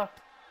Aaliyah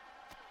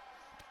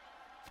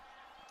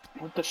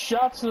with the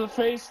shots to the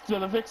face to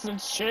the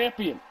Vixen's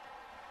champion.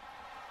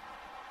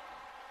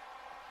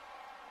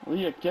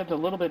 Aaliyah getting a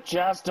little bit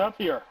jazzed up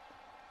here.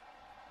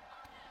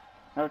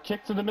 Now a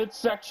kick to the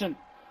midsection.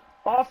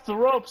 Off the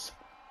ropes.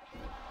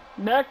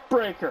 Neck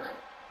breaker.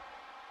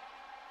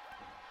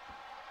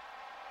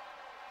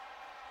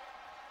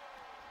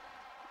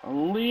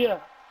 Aaliyah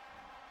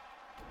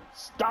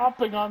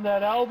stomping on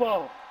that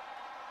elbow.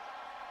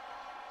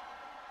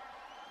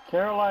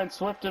 Caroline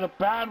Swift in a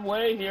bad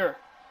way here.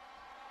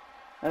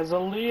 As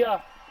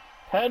Aaliyah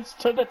heads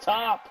to the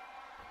top.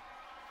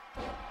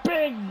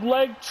 Big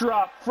leg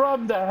drop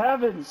from the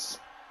heavens.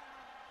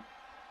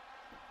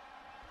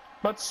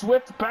 But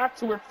Swift back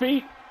to her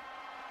feet.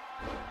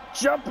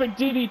 Jumping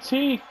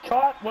DDT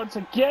caught once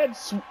again.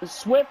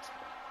 Swift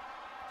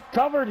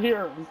covered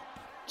here.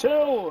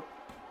 2.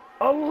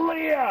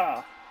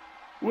 Aaliyah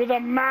with a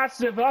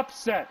massive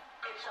upset.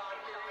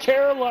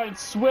 Caroline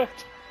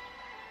Swift.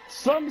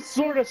 Some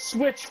sort of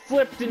switch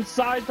flipped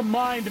inside the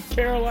mind of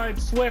Caroline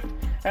Swift,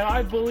 and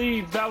I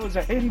believe that was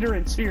a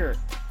hindrance here.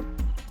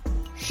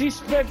 She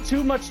spent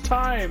too much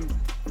time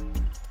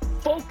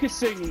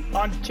focusing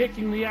on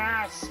kicking the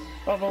ass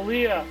of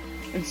Aaliyah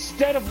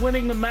instead of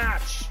winning the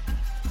match.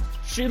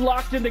 She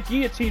locked in the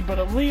guillotine, but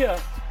Aaliyah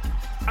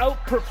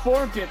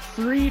outperformed it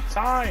 3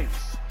 times.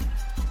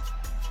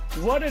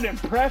 What an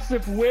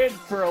impressive win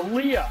for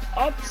Aaliyah.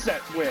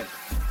 Upset win.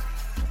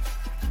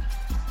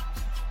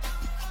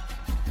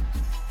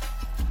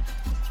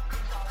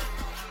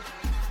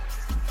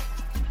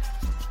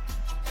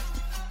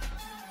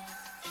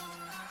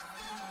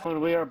 And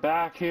we are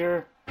back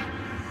here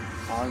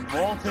on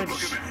Voltage.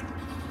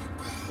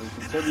 We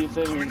continue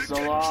things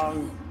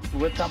along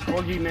with the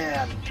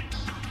Boogeyman.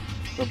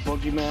 The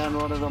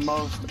Boogeyman, one of the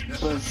most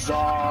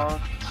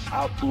bizarre,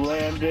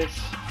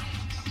 outlandish,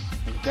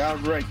 and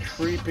downright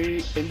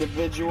creepy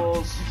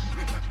individuals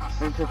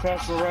in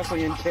professional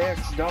wrestling and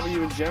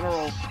KXW in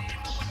general.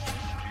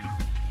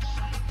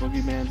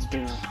 Boogeyman's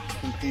been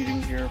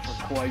competing here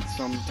for quite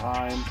some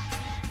time.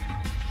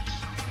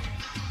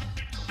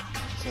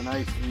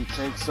 Tonight he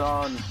takes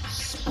on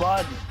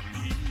Spud,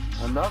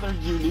 another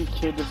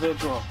unique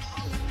individual.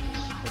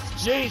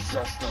 It's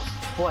Jesus, those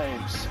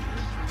flames.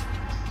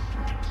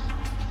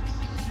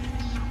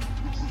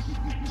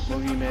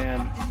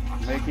 Boogeyman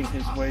making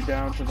his way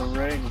down to the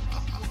ring.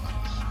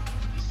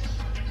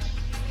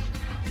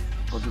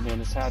 Boogeyman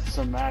has had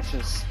some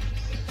matches,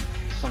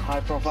 some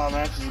high-profile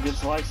matches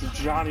against the likes of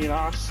Johnny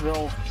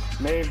Knoxville,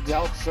 Maeve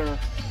Deltzer,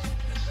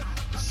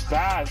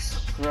 Spaz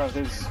throughout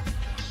his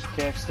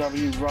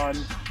KXW run.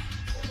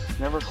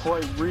 Never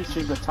quite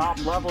reaching the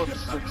top level of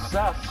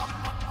success.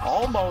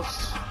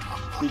 Almost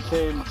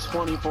became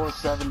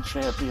 24/7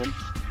 champion.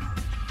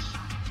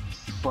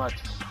 But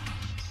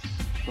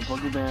the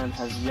Boogeyman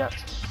has yet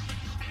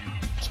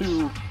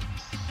to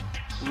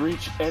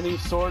reach any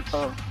sort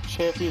of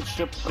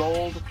championship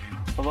gold,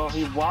 although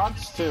he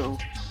wants to.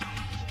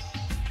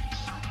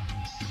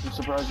 I'm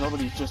surprised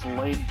nobody's just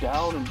laid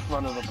down in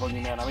front of the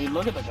Boogeyman. I mean,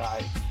 look at the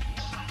guy.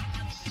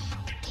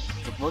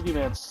 The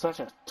Boogeyman's such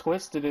a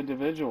twisted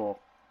individual.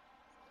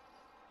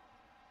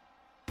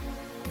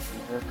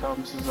 And here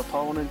comes his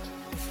opponent,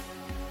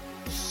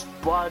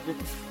 Spud.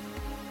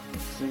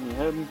 Seeing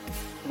him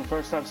for the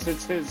first time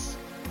since his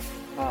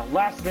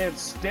last man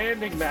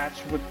standing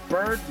match with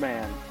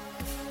Birdman.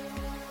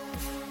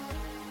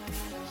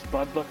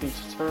 Spud looking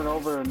to turn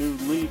over a new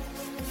leaf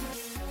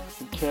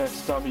in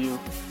KXW.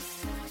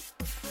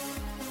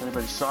 If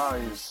anybody saw,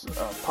 he's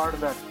part of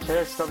that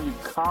KXW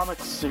comic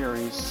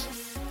series.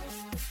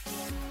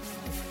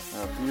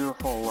 A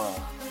beautiful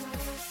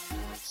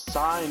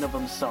sign of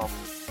himself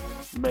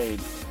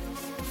made.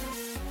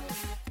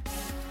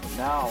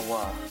 Now,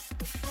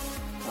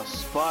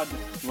 Spud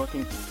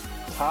looking to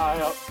tie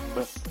up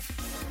with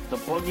the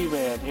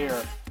Boogeyman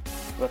here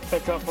to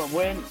pick up a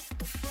win.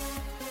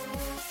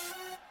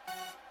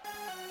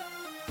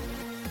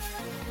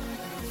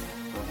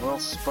 But will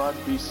Spud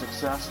be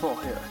successful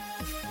here?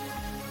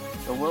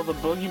 Or will the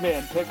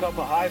Boogeyman pick up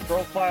a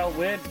high-profile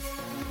win?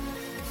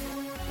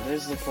 That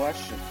is the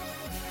question.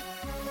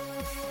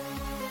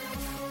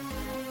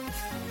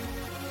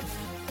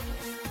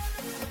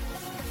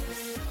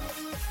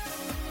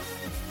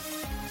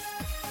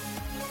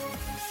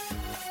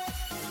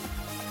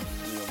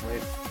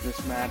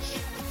 This match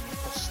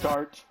to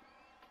start.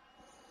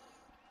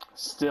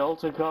 Still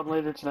to come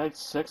later tonight,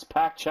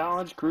 6-pack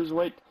challenge,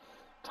 cruiserweight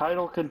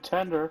title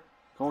contender.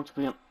 Going to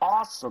be an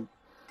awesome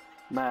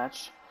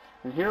match.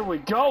 And here we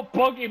go,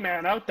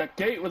 Boogeyman out the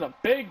gate with a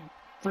big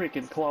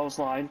freaking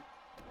clothesline.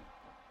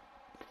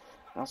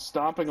 Now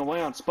stomping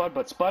away on Spud,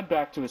 but Spud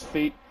back to his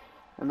feet.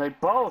 And they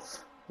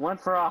both went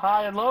for a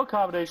high and low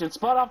combination.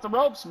 Spud off the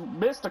ropes,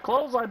 missed a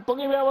clothesline,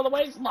 Boogeyman with a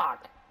waist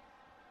lock.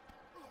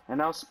 And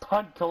now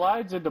Spud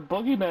collides into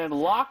Boogeyman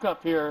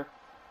lockup here.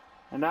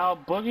 And now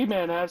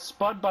Boogeyman has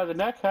Spud by the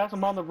neck, has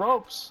him on the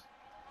ropes.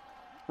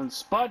 And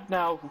Spud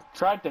now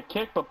tried to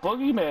kick, but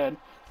Boogeyman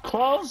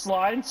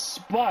clothesline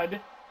Spud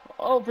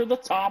over the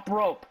top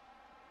rope.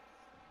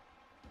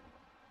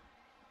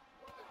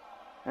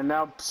 And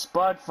now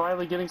Spud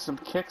finally getting some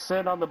kicks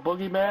in on the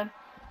Boogeyman.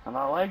 And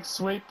a leg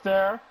sweep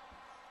there.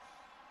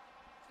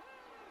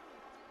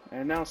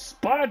 And now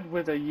Spud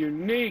with a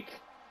unique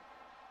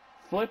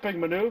flipping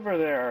maneuver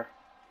there.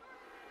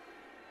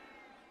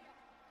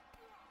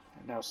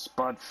 And now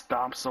Spud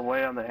stomps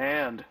away on the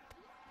hand.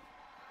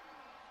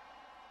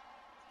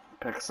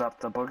 Picks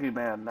up the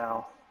Boogeyman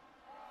now.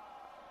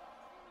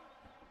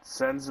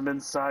 Sends him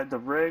inside the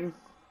ring.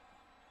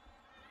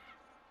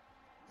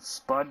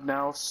 Spud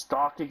now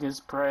stalking his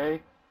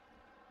prey.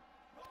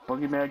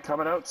 Boogeyman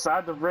coming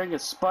outside the ring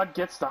as Spud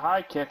gets the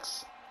high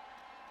kicks.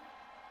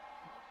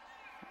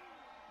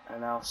 And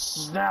now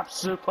snap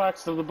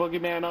suplex to the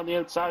Boogeyman on the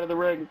outside of the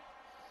ring.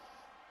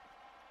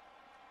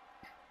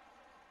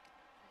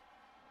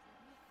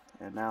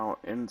 And now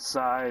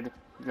inside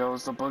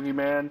goes the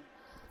Boogeyman.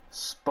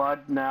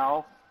 Spud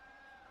now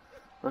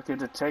looking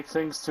to take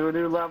things to a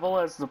new level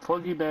as the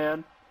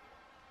Boogeyman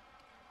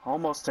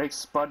almost takes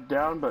Spud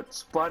down, but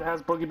Spud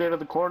has Boogeyman in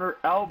the corner.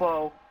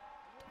 Elbow.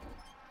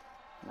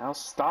 Now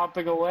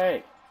stomping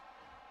away.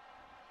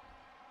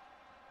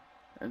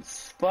 And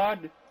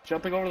Spud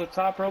jumping over the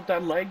top rope,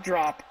 that leg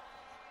drop.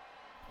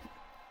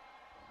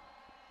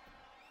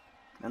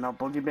 And now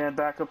Boogeyman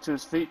back up to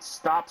his feet,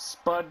 stops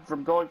Spud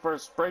from going for a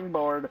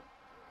springboard.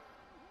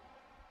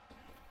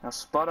 Now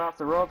Spud off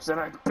the ropes and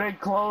a big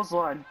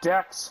clothesline.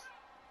 Decks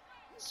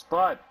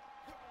Spud.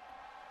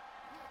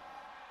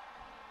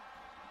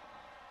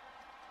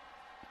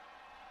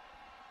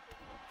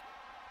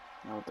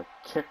 Now with the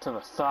kick to the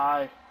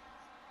thigh.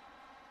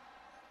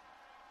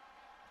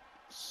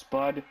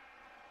 Spud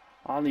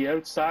on the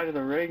outside of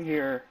the ring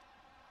here.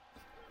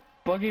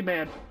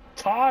 Boogeyman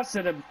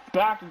tossing him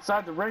back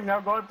inside the ring, now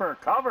going for a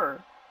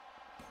cover.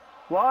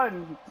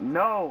 One,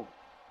 no.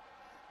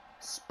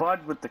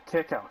 Spud with the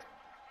kick out.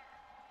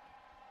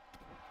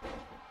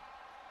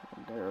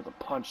 And there, the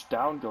punch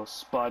down goes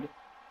Spud.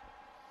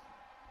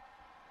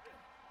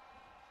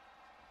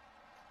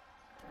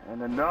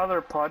 And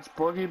another punch,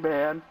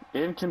 Boogeyman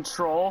in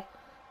control.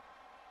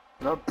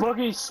 The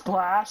Boogie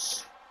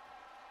Splash.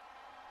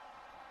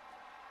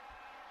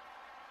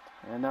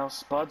 And now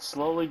Spud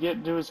slowly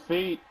getting to his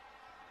feet.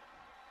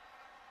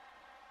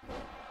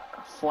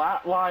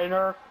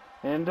 Flatliner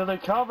into the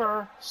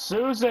cover.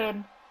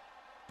 Susan.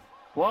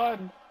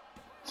 1,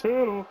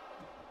 2.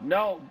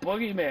 No,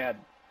 Boogeyman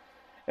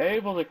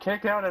able to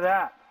kick out of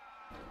that.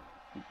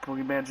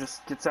 Boogeyman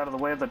just gets out of the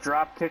way of the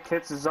drop kick,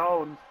 hits his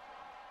own.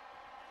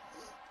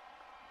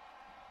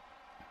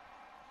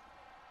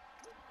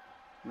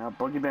 Now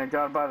Boogeyman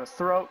got him by the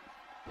throat.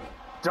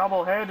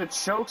 Double-handed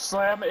choke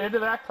slam into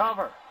that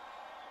cover.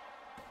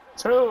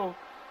 2.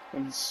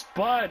 And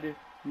Spud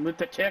with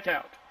the kick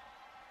out.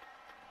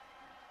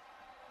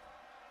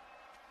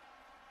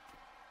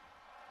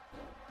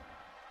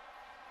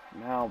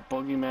 Now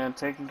Boogeyman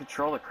taking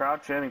control, the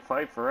crowd chanting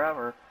 "Fight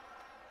Forever."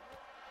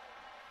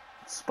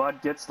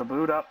 Spud gets the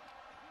boot up.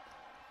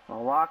 A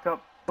lock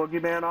up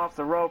Boogeyman off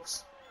the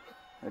ropes.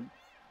 And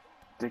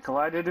they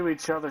collide into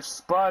each other.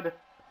 Spud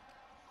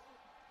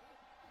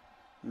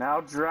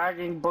now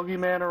dragging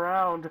Boogeyman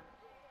around.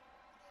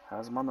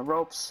 Has him on the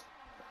ropes.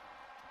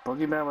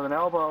 Boogeyman with an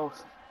elbow.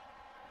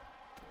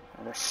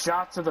 And a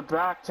shot to the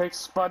back takes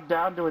Spud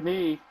down to a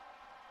knee.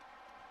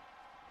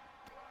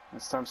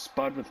 This time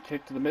Spud with a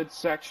kick to the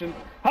midsection.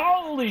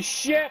 Holy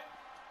shit!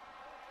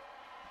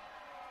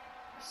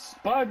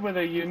 Spud with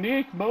a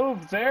unique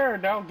move there.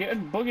 Now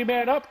getting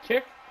Boogeyman up.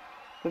 Kick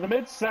to the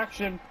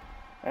midsection.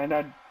 And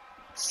a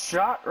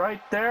shot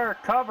right there.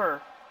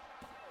 Cover.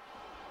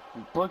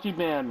 And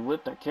Boogeyman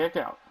with the kick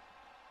out.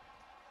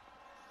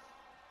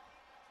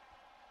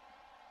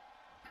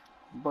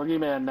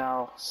 Boogeyman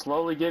now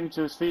slowly getting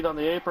to his feet on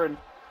the apron.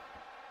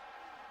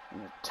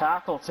 And the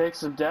tackle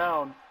takes him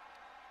down.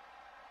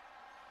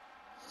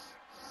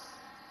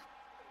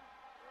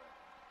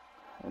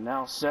 And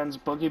now sends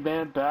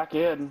Boogeyman back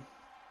in.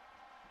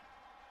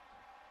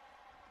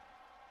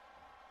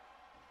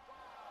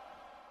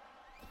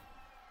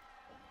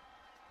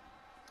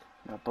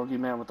 Now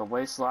Boogeyman with the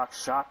waistlock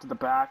shot to the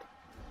back.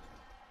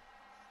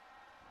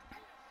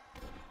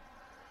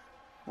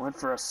 Went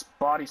for a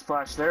body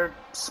splash there.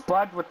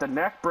 Spud with the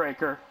neck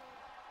breaker.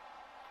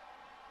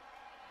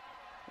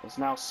 It's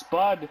now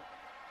Spud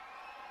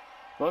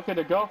looking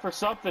to go for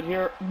something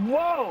here.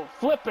 Whoa!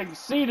 Flipping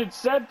seated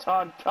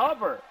senton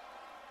cover.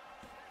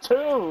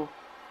 2.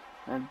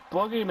 And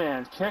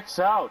Boogeyman kicks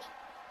out.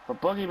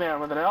 But Boogeyman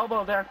with an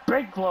elbow there.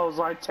 Big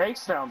clothesline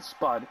takes down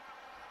Spud.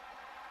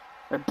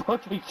 And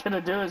Boogie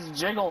gonna do his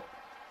jiggle.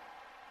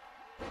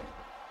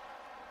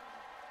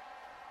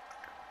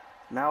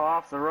 Now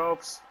off the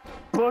ropes.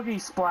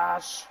 Boogie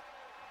splash.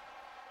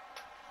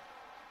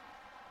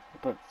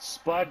 But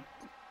Spud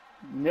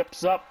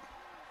nips up.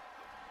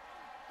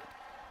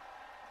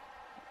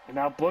 And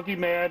now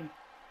Boogeyman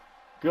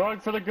going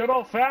for the good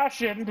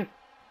old-fashioned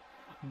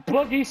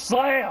Boogie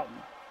slam.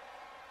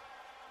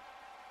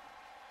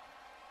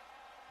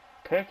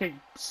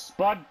 Picking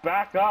Spud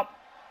back up.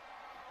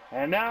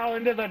 And now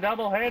into the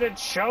double-handed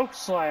choke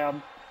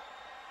slam.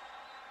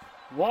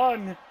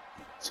 1,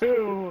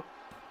 2,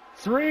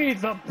 3.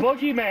 The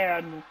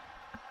Boogeyman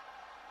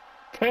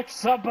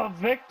picks up a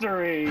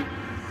victory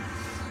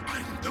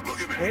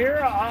here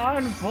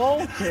on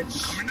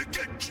Voltage.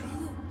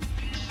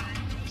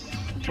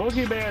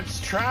 Boogeyman's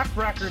track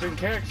record in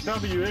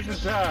KXW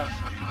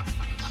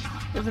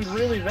isn't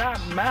really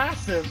that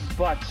massive,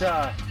 but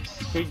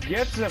he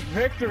gets a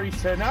victory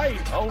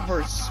tonight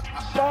over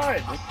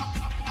Spud.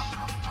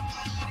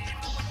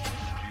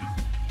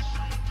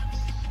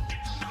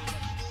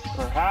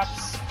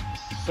 Perhaps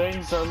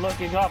things are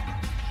looking up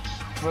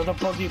for the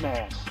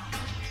Boogeyman.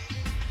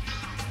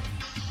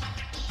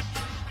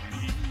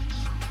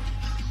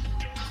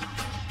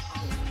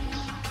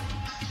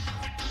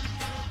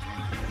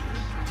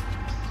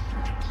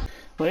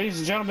 Ladies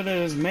and gentlemen, it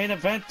is main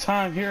event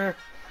time here.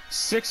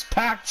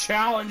 6-pack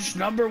challenge,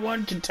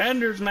 #1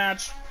 contenders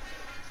match.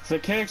 The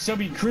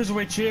KXW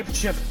Cruiserweight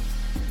Championship.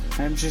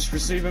 I'm just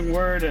receiving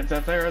word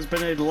that there has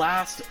been a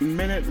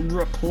last-minute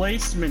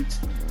replacement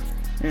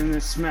in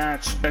this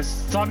match, as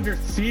Thunder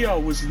Theo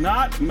was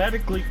not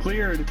medically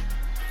cleared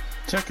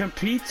to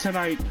compete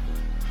tonight.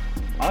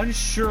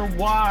 Unsure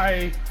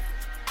why,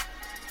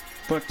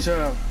 but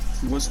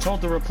was told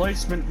the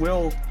replacement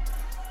will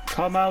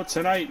come out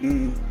tonight,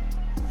 and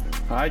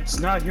it's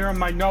not here in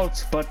my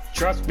notes, but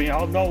trust me,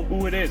 I'll know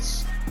who it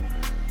is.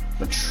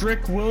 The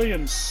Trick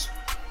Williams,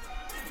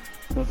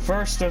 the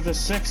first of the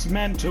 6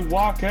 men to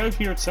walk out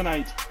here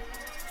tonight.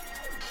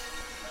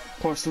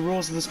 Of course, the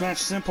rules of this match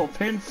simple.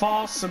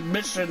 Pinfall,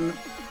 submission,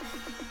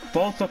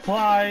 both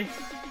apply.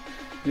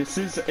 This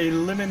is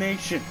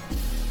elimination.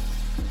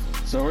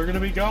 So we're going to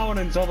be going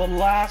until the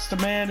last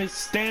man is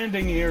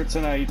standing here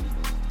tonight.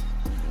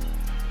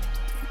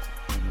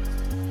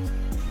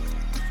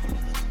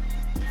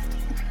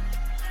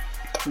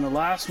 And the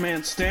last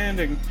man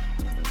standing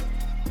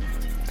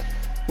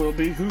will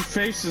be who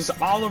faces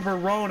Oliver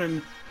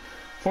Ronan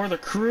for the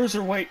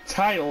Cruiserweight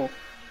title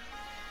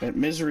at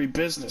Misery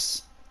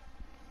Business.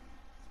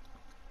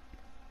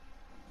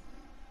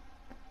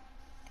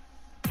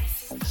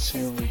 So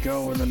here we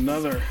go with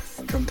another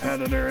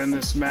competitor in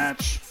this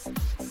match.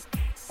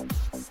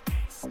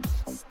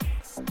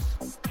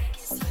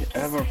 The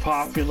ever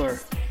popular,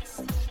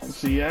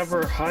 the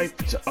ever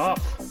hyped up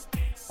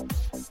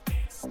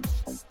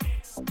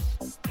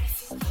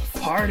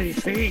Party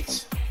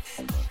Pete.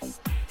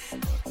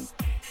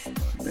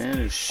 Man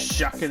who's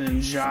shucking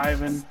and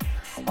jiving.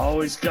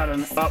 Always got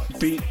an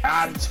upbeat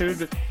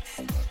attitude.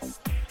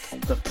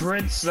 The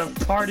Prince of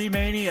Party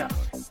Mania.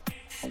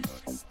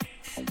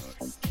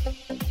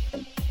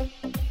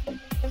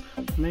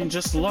 I mean,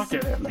 just look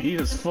at him. He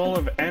is full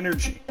of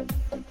energy.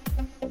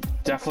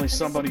 Definitely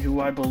somebody who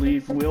I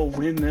believe will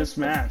win this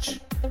match.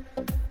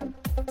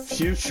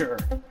 Future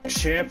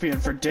champion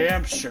for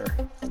damn sure.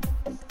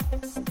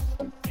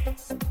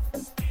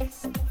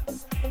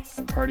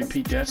 Party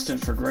Pete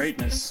destined for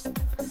greatness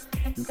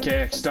in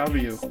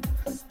KXW.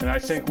 And I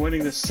think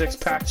winning this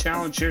 6-pack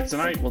challenge here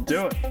tonight will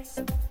do it.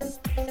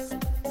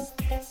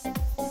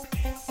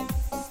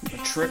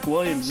 But Trick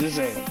Williams is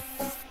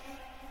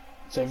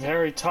it's a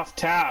very tough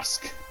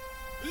task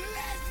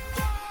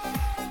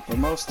for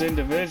most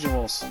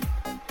individuals.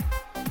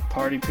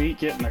 Party Pete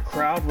getting the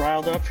crowd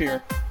riled up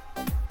here.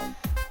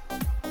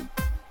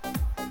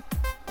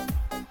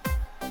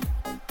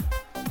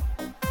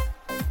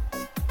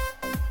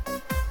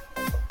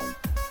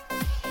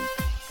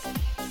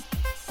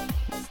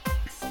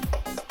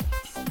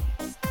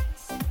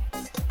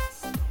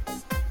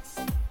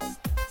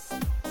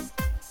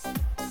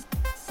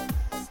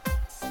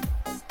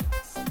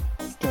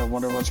 I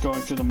wonder what's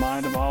going through the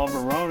mind of Oliver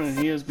Ronan.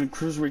 He has been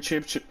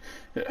cruiserweight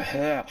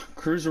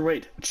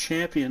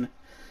champion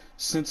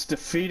since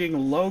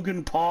defeating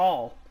Logan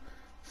Paul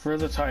for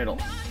the title.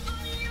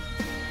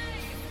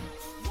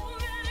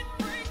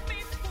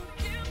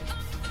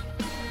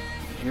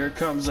 Here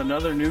comes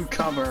another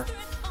newcomer,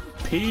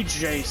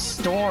 PJ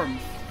Storm.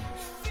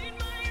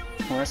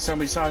 Last time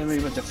we saw him, he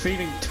was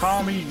defeating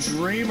Tommy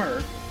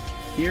Dreamer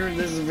here in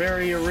this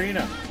very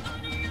arena.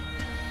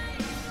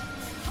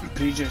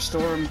 PJ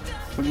Storm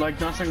would like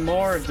nothing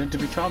more than to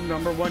become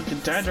 #1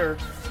 contender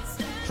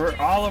for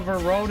Oliver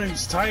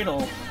Ronan's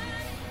title.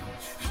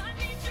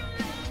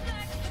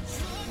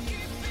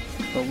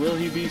 But will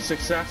he be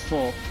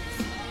successful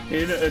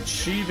in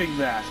achieving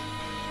that?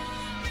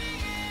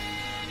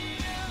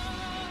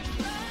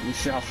 We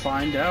shall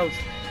find out.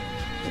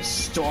 As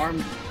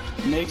Storm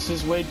makes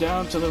his way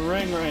down to the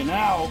ring right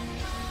now.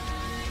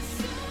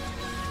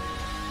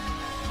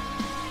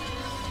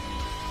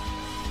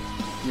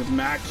 The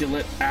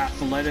immaculate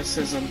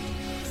athleticism.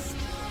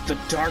 The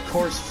Dark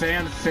Horse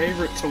fan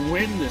favorite to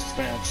win this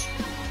match.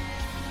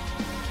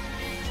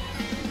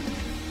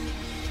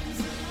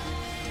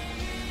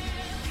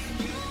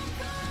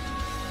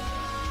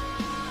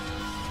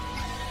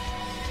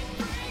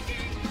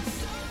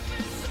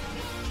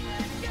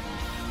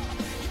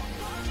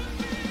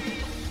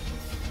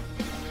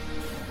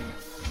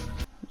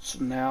 So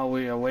now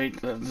we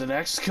await the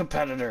next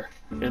competitor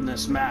in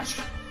this match.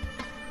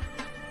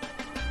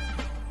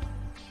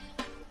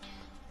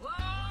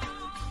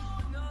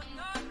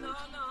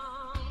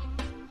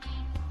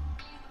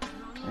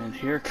 And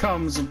here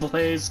comes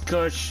Blaze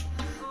Kush,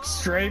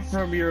 straight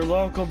from your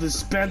local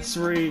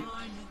dispensary.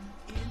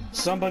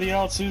 Somebody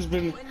else who's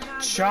been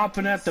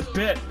chomping at the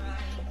bit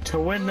to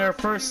win their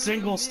first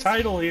singles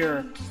title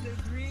here.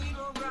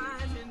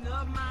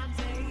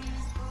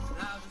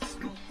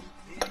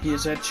 He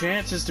has had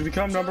chances to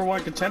become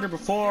 #1 contender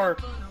before,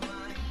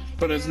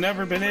 but has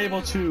never been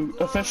able to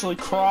officially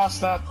cross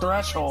that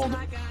threshold.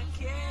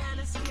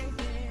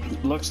 He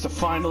looks to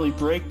finally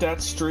break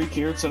that streak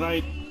here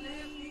tonight.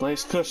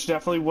 Blaze Kush,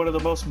 definitely one of the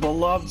most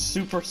beloved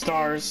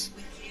superstars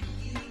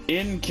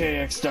in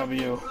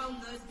KXW.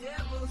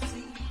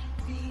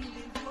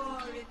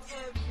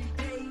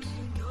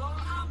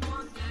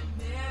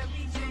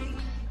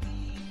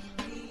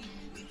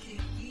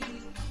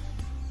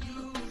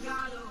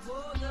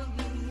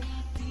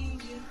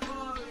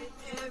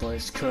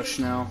 Blaze Kush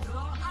now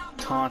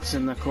taunts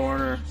in the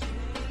corner,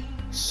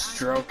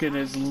 stroking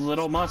his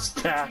little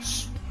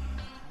mustache.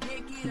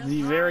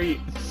 The very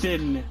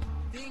thin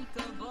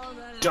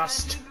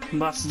dust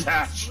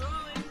mustache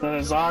that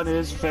is on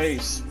his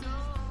face.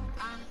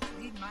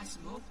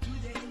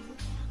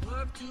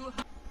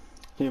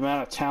 The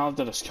amount of talent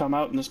that has come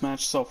out in this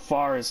match so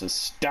far is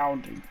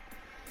astounding.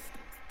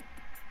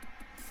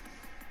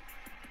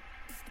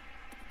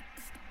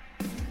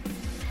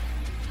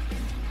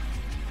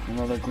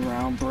 Another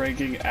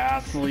groundbreaking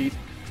athlete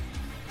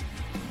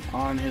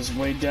on his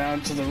way down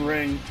to the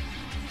ring,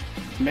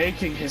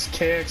 making his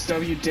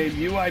KXW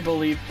debut, I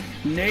believe,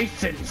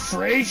 Nathan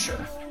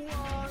Frazier.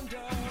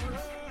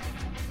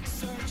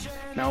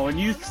 Now, when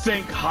you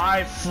think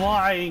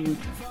high-flying,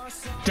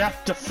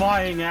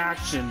 death-defying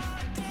action,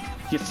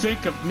 you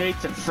think of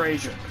Nathan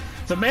Frazier.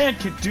 The man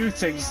can do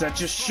things that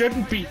just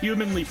shouldn't be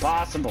humanly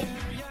possible.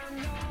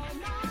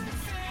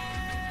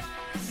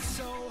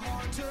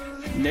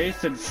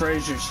 Nathan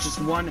Frazier's just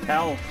one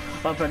hell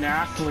of an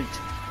athlete.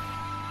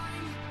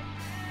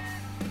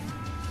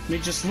 I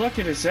mean, just look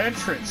at his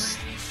entrance,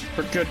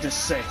 for goodness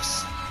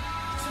sakes.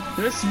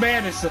 This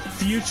man is the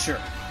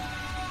future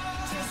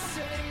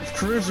of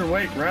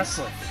cruiserweight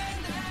wrestling,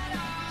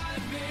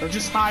 or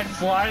just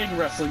high-flying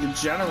wrestling in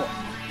general.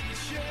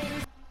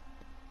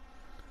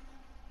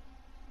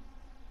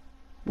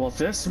 Well,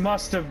 this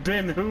must have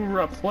been who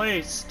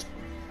replaced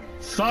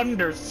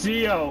Thunder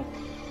Theo.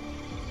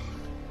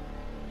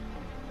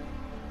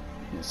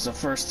 It's the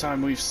first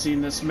time we've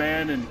seen this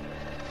man in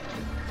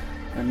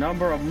a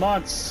number of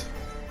months.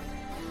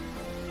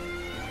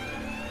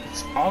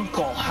 It's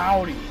Uncle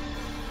Howdy.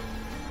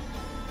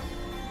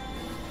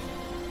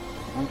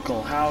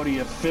 Uncle Howdy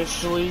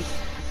officially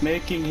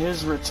making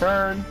his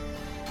return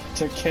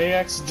to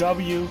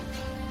KXW,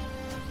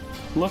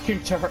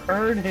 looking to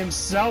earn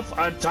himself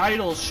a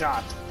title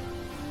shot.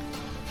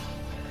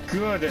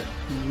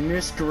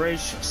 Goodness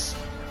gracious.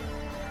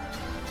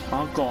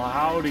 Uncle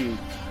Howdy,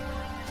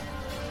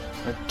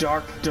 a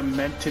dark,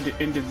 demented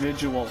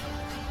individual,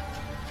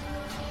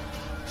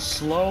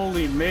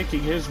 slowly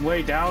making his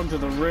way down to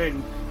the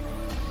ring,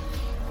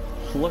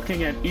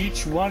 looking at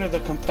each one of the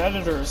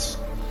competitors,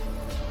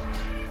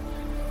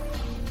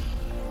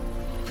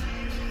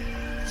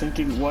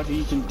 thinking what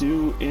he can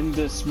do in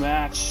this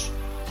match.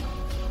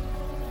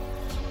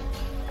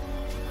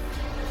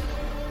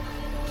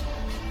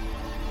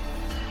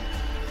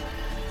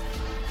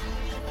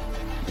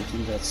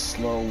 Making that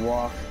slow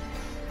walk.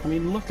 I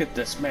mean, look at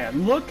this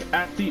man. Look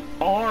at the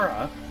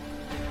aura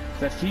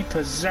that he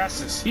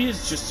possesses. He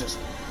is just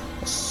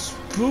a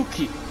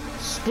spooky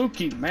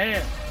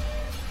man.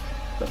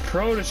 The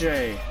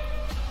protege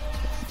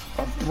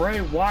of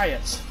Bray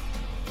Wyatt.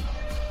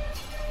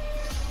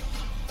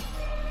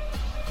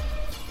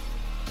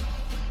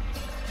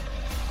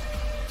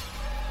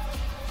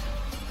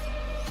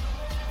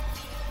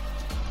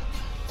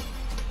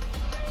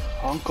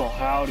 Uncle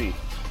Howdy.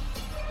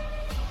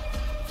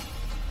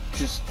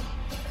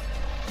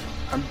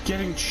 I'm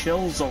getting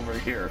chills over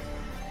here.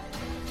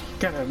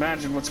 Gotta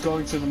imagine what's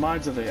going through the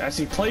minds of it as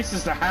he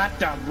places the hat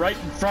down right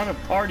in front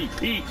of Party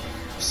Pete.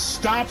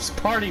 Stops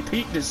Party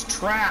Pete in his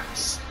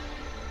tracks.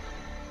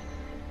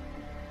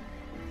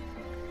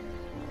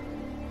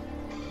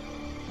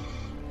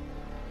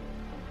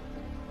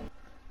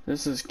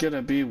 This is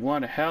gonna be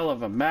one hell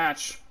of a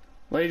match.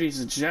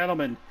 Ladies and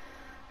gentlemen,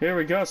 here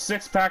we go.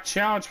 6-pack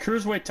challenge,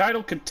 cruiserweight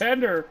title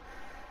contender.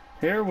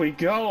 Here we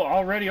go.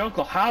 Already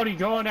Uncle Howdy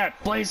going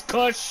at Blaze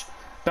Kush.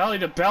 Belly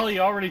to belly,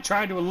 already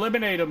trying to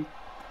eliminate him.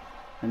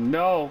 And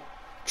no,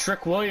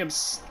 Trick Williams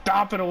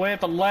stomping away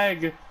at the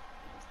leg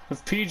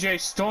of PJ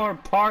Storm.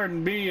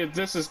 Pardon me if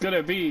this is going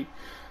to be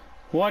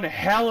one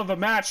hell of a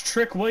match.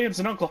 Trick Williams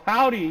and Uncle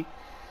Howdy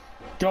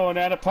going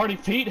at it. Party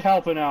Pete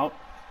helping out.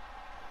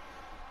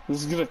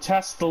 This is going to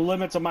test the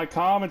limits of my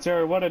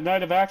commentary. What a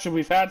night of action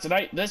we've had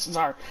tonight. This is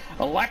our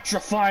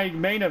electrifying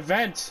main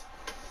event.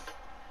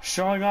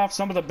 Showing off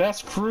some of the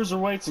best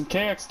cruiserweights in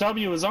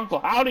KXW is Uncle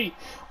Howdy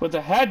with a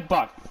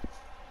headbutt.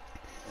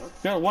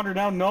 Gotta wonder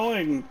now,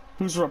 knowing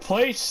who's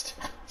replaced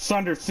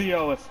Thunder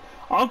Theo, if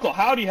Uncle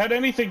Howdy had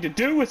anything to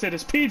do with it,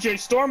 as PJ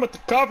Storm with the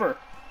cover.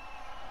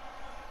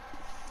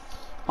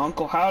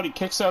 Uncle Howdy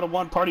kicks out of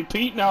one. Party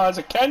Pete now has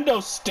a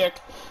kendo stick.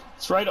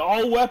 That's right,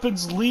 all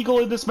weapons legal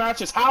in this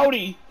match as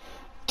Howdy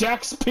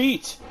decks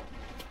Pete.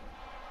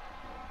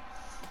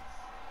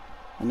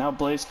 And now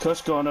Blaze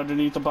Kush going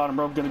underneath the bottom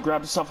rope, going to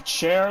grab himself a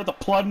chair. The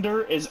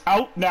plunder is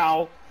out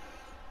now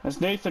as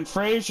Nathan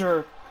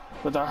Frazier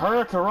with a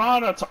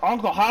Hurricanrana to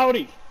Uncle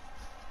Howdy.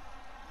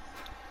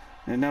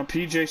 And now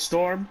PJ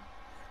Storm,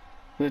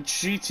 the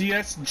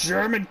GTS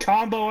German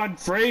combo on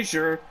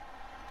Frazier.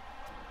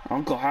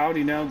 Uncle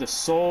Howdy now the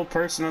sole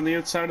person on the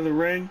outside of the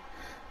ring,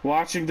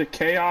 watching the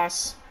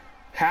chaos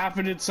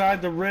happen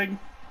inside the ring.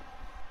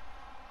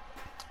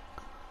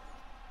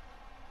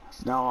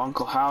 Now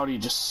Uncle Howdy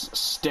just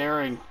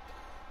staring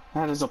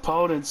at his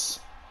opponents.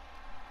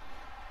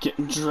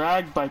 Getting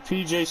dragged by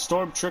PJ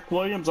Storm. Trick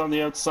Williams on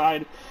the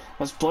outside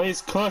as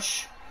Blaze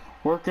Kush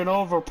working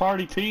over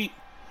Party Pete.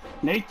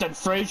 Nathan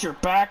Frazier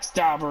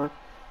backstabber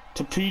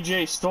to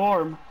PJ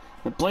Storm.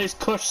 And Blaze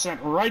Kush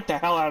sent right the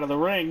hell out of the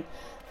ring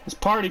as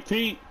Party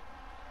Pete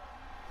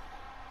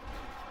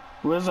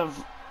with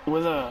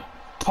a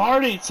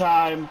party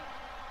time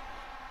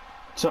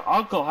to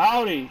Uncle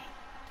Howdy.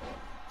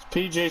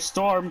 PJ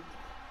Storm,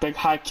 big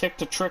high kick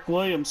to Trick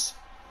Williams.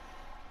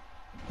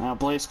 Now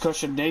Blaze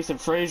Kush and Nathan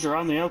Frazier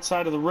on the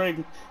outside of the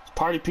ring.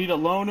 Party Pete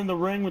alone in the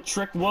ring with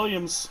Trick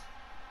Williams.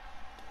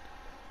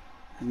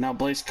 And now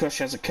Blaze Kush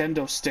has a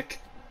kendo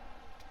stick.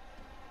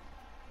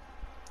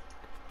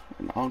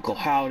 And Uncle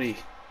Howdy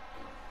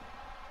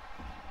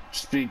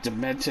just being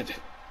demented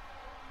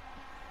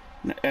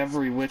in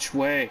every which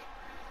way.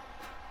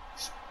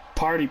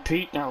 Party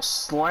Pete now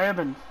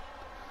slamming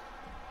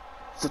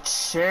the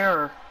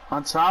chair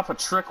on top of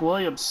Trick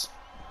Williams.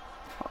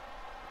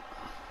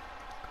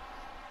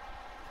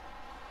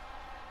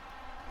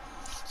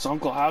 So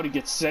Uncle Howdy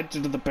gets sent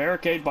into the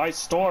barricade by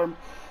Storm.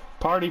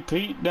 Party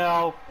Pete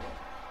now.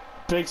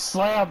 Big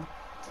slam.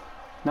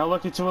 Now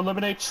looking to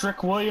eliminate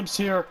Trick Williams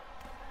here.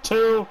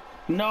 2.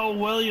 No,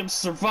 Williams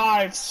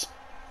survives.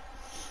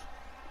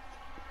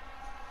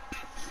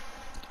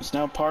 So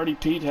now Party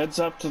Pete heads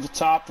up to the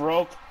top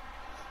rope.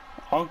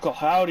 Uncle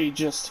Howdy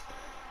just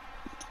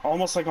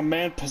almost like a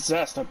man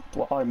possessed.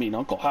 Well, I mean,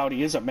 Uncle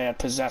Howdy is a man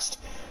possessed.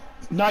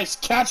 Nice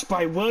catch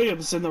by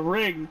Williams in the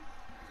ring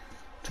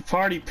to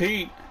Party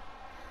Pete.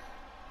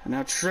 And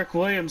now Trick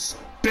Williams,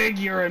 big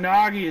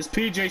Uranagi as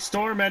PJ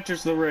Storm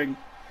enters the ring.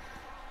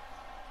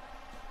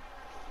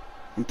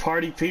 And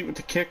Party Pete with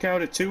the kick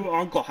out at 2.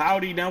 Uncle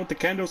Howdy now with the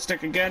kendo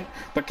stick again,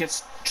 but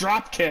gets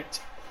drop kicked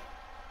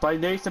by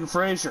Nathan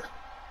Frazier.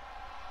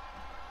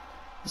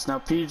 It's now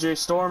PJ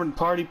Storm and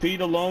Party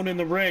Pete alone in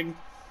the ring.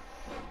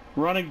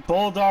 Running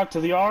Bulldog to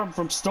the arm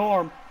from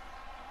Storm.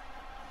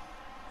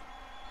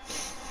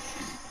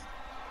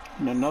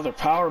 And another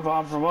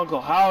powerbomb from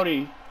Uncle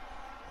Howdy.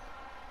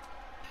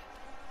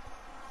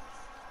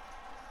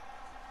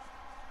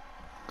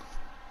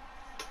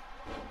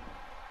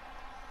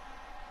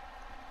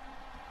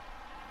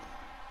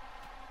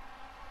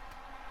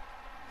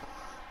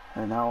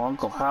 And now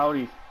Uncle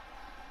Howdy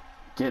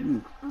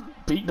getting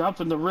beaten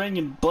up in the ring,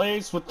 and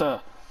Blaze with the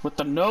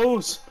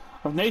nose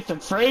of Nathan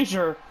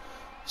Frazier.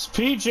 It's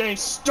PJ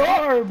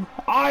Storm,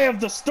 Eye of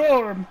the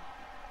Storm,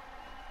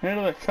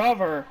 into the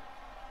cover.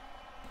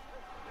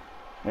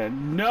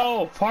 And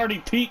no, Party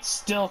Pete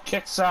still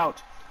kicks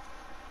out.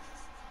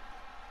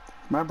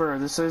 Remember,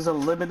 this is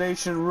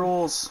elimination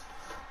rules,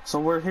 so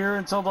we're here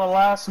until the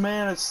last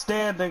man is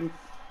standing.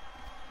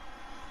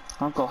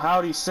 Uncle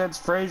Howdy sends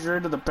Frazier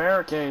into the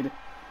barricade.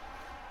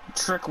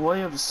 Trick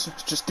Williams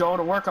just going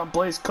to work on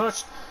Blaze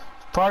Kush.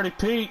 Party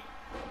Pete.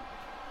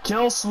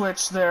 Kill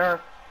switch there.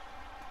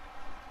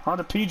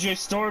 Onto PJ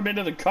Storm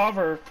into the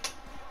cover.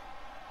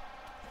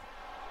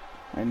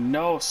 And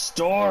no,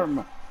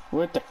 Storm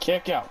with the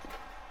kick out.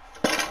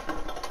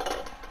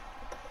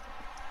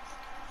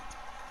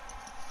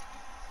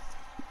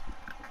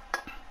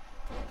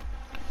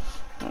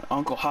 And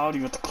Uncle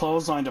Howdy with the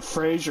clothesline to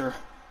Frazier.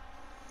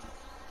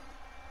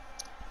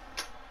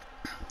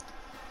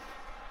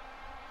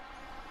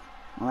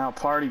 Now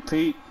Party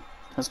Pete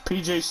has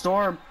PJ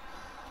Storm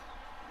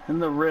in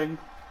the ring.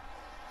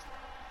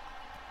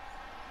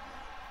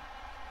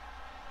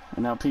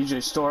 And now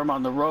PJ Storm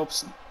on the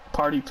ropes.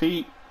 Party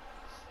Pete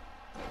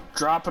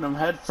dropping him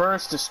head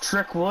first as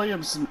Trick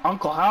Williams and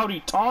Uncle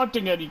Howdy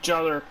taunting at each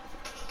other.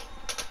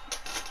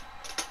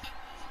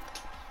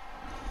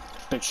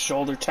 Big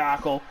shoulder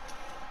tackle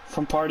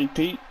from Party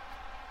Pete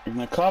in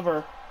the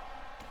cover.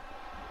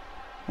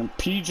 And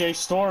PJ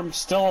Storm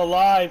still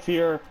alive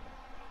here.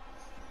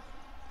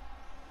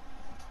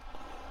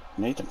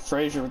 Nathan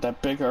Frazier with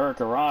that big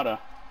hurricanrana.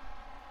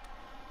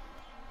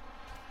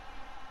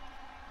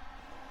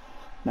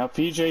 Now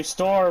PJ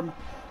Storm,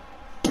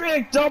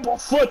 big double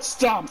foot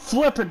stomp,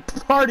 flipping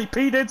Party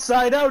Pete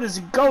inside out as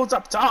he goes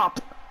up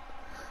top.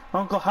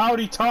 Uncle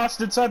Howdy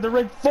tossed inside the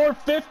ring,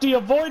 450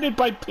 avoided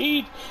by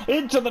Pete,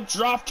 into the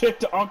drop kick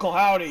to Uncle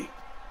Howdy.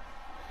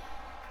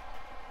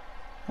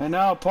 And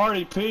now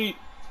Party Pete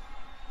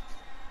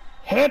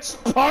hits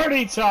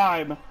Party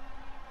Time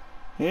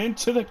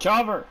into the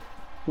cover.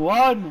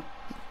 1,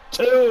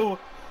 2,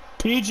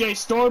 PJ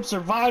Storm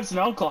survives, and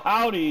Uncle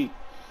Howdy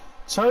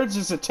turns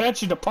his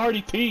attention to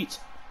Party Pete.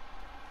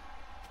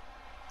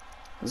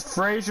 As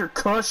Frazier,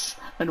 Kush,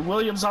 and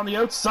Williams on the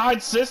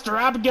outside, Sister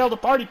Abigail to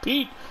Party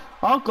Pete.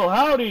 Uncle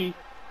Howdy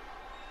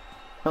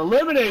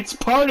eliminates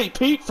Party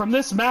Pete from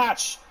this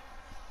match.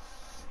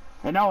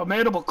 And now a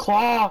mandible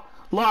claw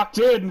locked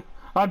in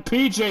on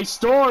PJ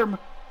Storm.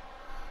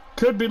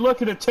 Could be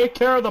looking to take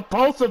care of the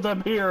both of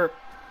them here.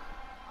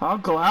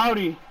 Uncle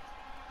Howdy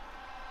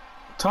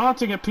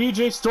taunting at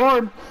PJ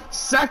Storm.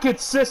 Second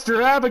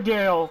Sister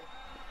Abigail.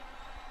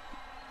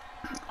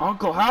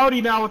 Uncle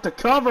Howdy now with the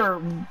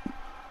cover.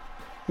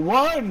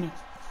 1,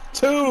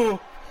 2.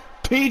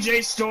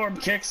 PJ Storm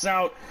kicks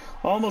out,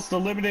 almost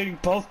eliminating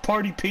both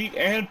Party Pete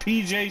and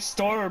PJ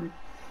Storm.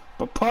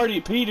 But Party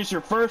Pete is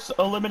your first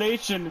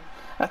elimination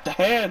at the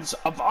hands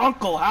of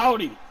Uncle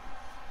Howdy.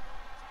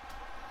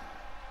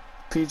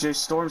 PJ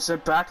Storm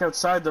sent back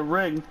outside the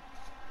ring.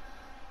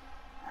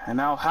 And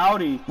now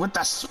Howdy with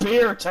the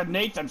spear to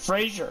Nathan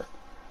Frazier.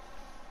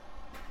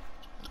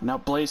 Now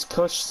Blaze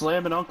Kush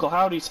slamming Uncle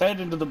Howdy's head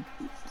into the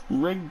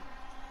ring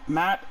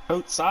mat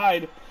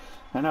outside.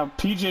 And now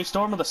PJ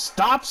Storm with a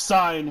stop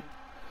sign.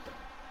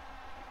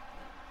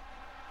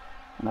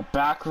 And a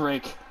back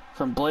rake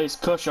from Blaze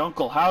Kush.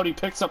 Uncle Howdy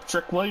picks up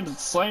Trick Williams and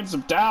slams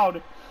him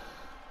down.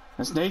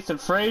 As Nathan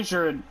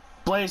Frazier and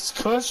Blaze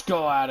Kush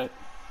go at it.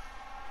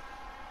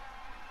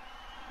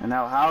 And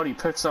now Howdy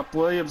picks up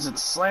Williams and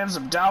slams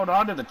him down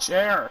onto the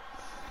chair.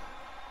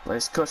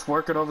 Blaze Kush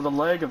working over the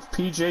leg of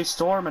PJ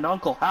Storm, and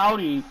Uncle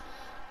Howdy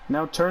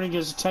now turning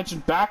his attention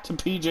back to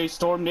PJ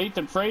Storm.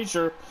 Nathan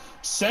Frazier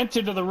sent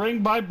into the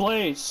ring by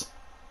Blaze.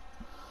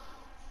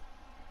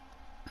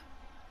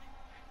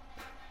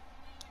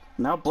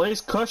 Now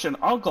Blaze Kush and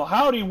Uncle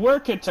Howdy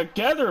working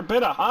together. A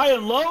bit of high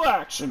and low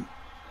action.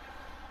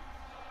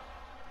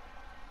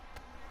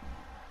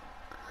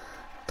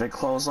 Big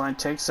clothesline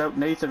takes out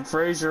Nathan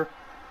Frazier.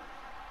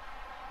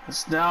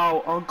 It's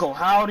now Uncle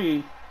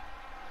Howdy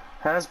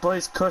has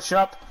Blaze Kush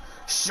up.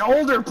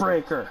 Shoulder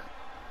breaker.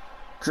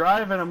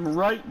 Driving him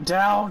right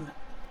down.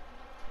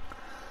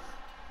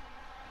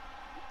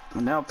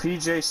 And now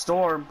PJ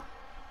Storm.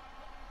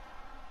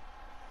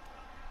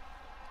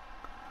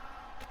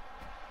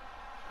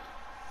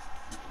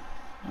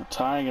 Now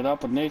tying it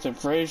up with Nathan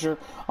Frazier.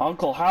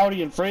 Uncle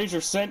Howdy and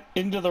Frazier sent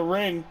into the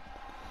ring.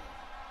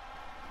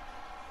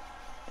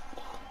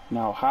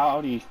 Now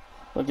Howdy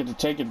looking to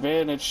take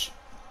advantage.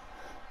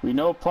 We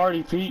know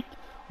Party Pete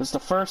was the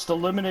first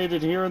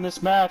eliminated here in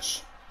this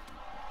match.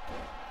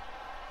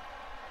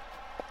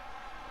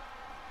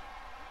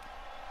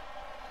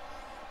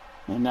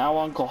 And now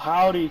Uncle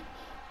Howdy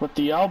with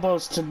the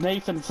elbows to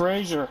Nathan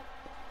Frazier.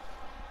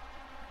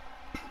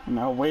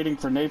 Now waiting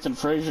for Nathan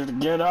Frazier to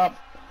get up.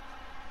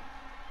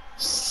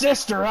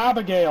 Sister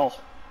Abigail.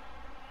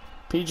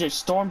 PJ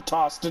Storm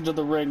tossed into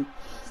the ring.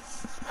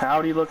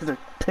 Howdy looking to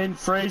pin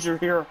Frazier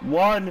here.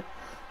 1,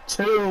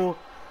 2.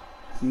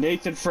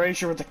 Nathan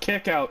Frazier with the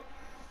kick out.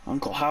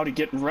 Uncle Howdy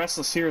getting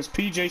restless here as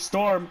PJ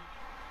Storm.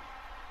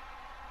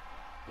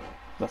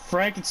 The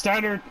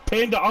Frankensteiner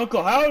pinned to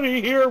Uncle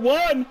Howdy here.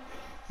 1.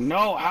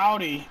 No,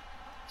 Howdy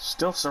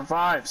still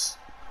survives.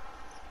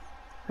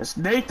 It's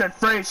Nathan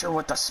Frazier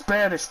with the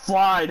Spanish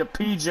fly to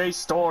PJ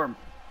Storm.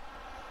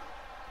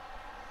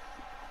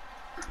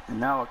 And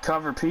now a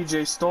cover,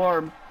 PJ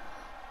Storm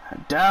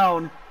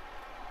down.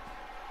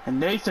 And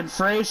Nathan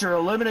Frazier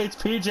eliminates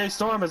PJ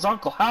Storm as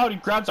Uncle Howdy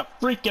grabs a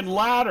freaking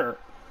ladder.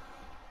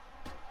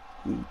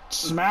 And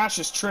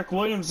smashes Trick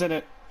Williams in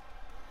it.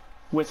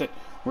 With it.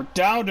 We're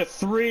down to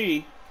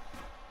 3.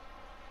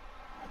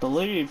 I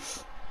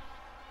believe.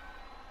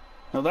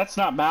 No, that's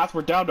not math.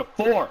 We're down to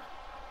 4.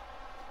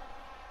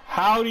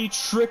 Howdy,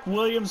 Trick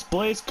Williams,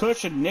 Blaze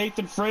Cushion,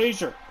 Nathan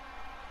Frazier.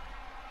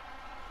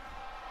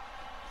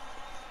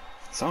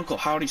 It's Uncle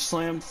Howdy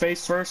slammed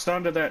face first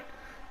onto that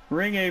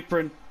ring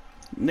apron.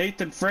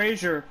 Nathan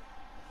Frazier.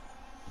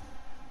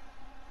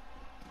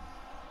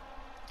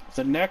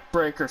 The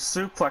neckbreaker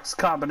suplex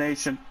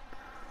combination.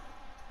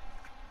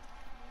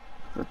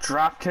 The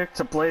drop kick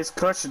to Blaze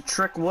Cushion.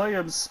 Trick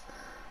Williams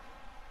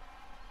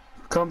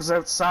comes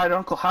outside.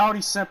 Uncle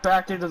Howdy sent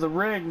back into the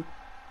ring.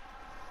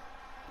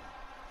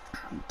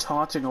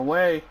 Taunting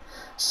away.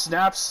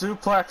 Snap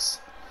suplex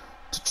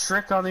to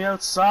Trick on the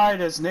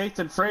outside as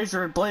Nathan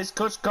Frazier and Blaze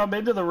Cush come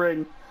into the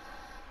ring.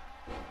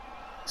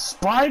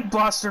 Spine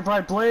buster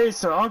by Blaze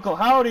to Uncle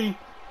Howdy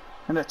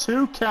and a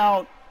 2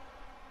 count.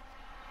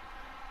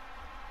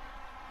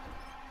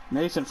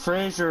 Nathan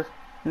Frazier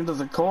into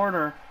the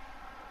corner.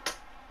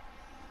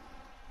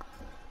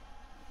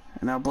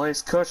 And now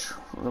Blaze Cush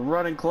with a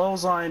running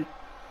clothesline.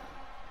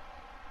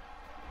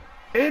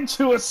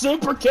 Into a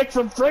super kick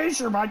from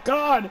Frazier, my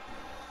God!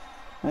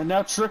 And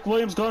now Trick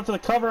Williams going for the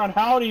cover on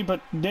Howdy,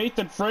 but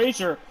Nathan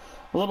Frazier,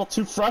 a little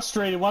too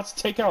frustrated, wants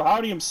to take out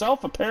Howdy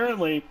himself,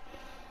 apparently.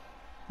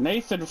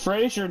 Nathan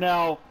Frazier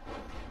now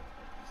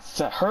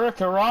to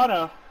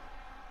Hurricanrana.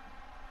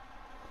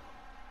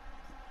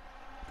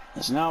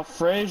 As now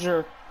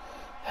Frazier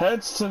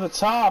heads to the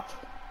top.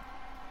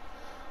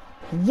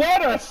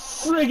 What a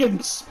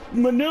friggin'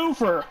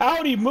 maneuver!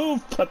 Howdy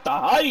moved, but the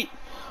height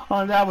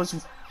on that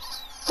was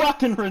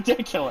fucking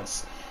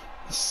ridiculous.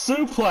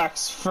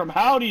 Suplex from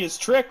Howdy is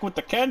Trick with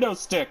the kendo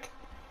stick.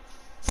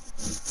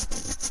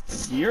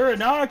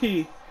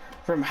 Uranagi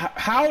from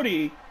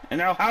Howdy, and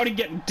now Howdy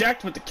getting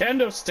decked with the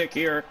kendo stick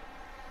here.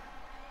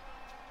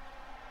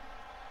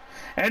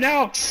 And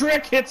now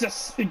Trick gets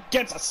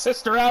a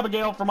Sister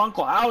Abigail from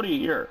Uncle Howdy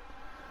here.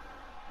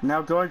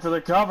 Now going for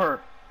the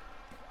cover.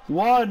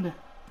 1,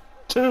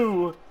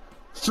 2,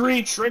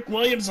 3. Trick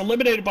Williams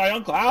eliminated by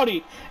Uncle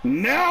Howdy.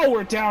 Now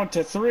we're down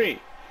to 3.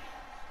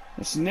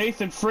 It's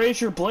Nathan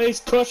Frazier, Blaze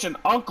Cush, and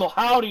Uncle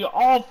Howdy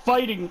all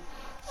fighting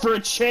for a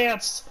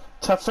chance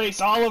to face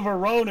Oliver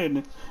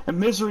Ronan and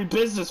Misery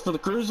Business for the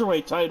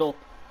Cruiserweight title.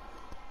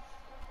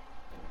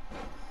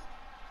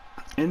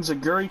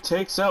 Enziguri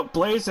takes out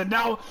Blaze, and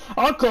now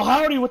Uncle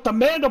Howdy with the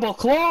mandible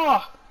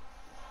claw.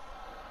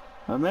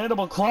 A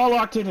mandible claw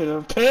locked into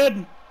a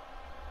pin.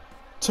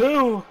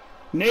 2.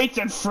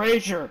 Nathan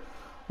Frazier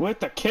with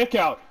the kick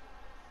out.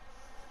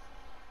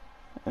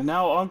 And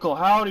now Uncle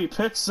Howdy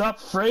picks up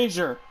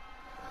Frazier.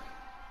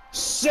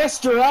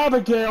 Sister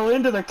Abigail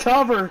into the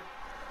cover.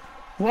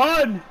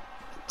 1,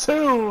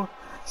 2.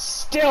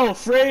 Still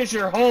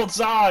Frazier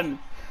holds on.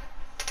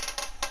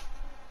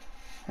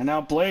 And now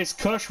Blaze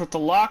Cush with the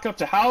lockup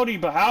to Howdy,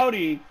 but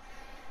Howdy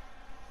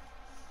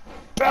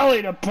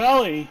belly to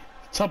belly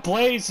to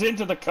Blaze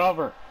into the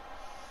cover.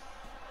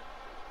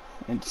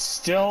 And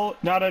still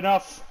not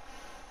enough.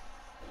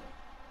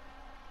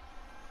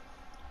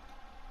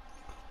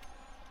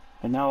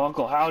 And now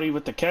Uncle Howdy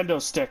with the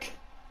kendo stick.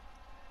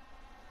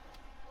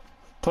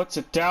 Puts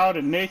it down,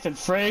 and Nathan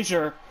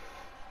Frazier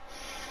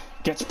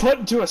gets put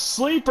into a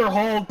sleeper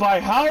hold by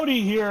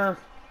Howdy here.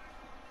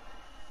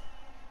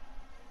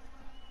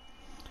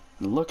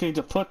 Looking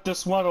to put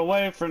this one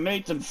away for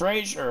Nathan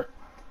Frazier.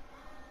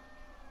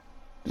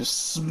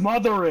 Just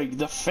smothering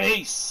the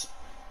face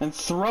and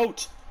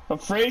throat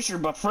of Frazier,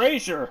 but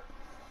Frazier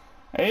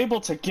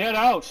able to get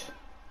out.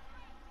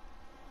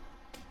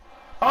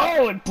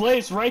 Oh, and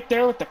Blaze right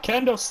there with the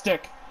kendo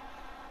stick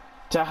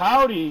to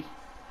Howdy.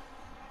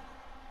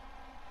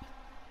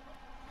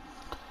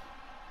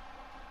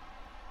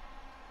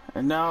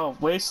 And now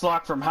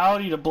waistlock from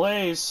Howdy to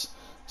Blaze.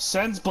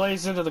 Sends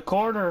Blaze into the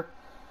corner.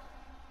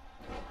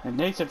 And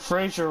Nathan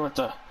Frazier with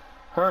the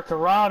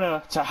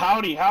Hurricanrana to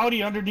Howdy.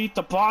 Howdy underneath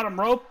the bottom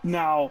rope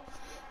now.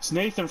 It's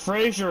Nathan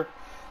Frazier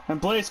and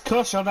Blaze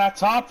Cush on that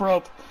top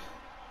rope.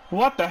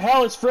 What the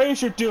hell is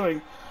Frazier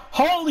doing?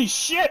 Holy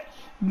shit!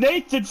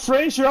 Nathan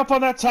Frazier up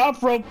on that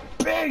top rope.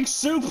 Big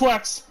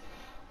suplex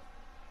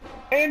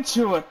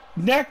into a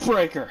neck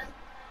breaker.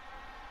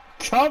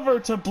 Cover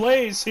to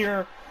Blaze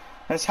here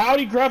as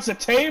Howdy grabs a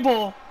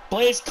table.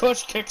 Blaze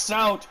Cush kicks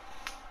out.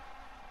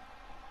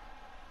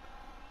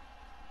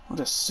 What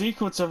a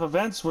sequence of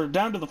events. We're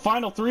down to the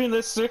final 3 in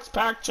this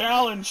 6-pack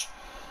challenge.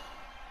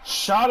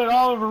 Shot at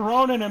Oliver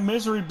Ronan and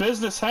Misery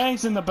Business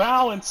hangs in the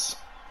balance.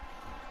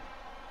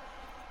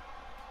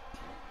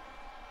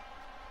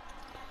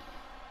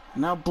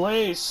 Now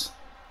Blaze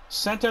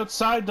sent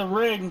outside the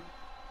ring.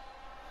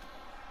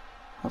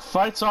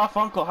 Fights off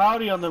Uncle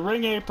Howdy on the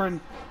ring apron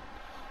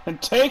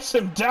and takes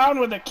him down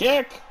with a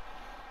kick.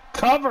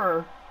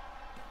 Cover.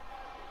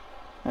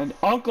 And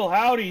Uncle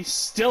Howdy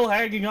still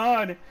hanging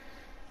on.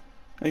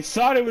 They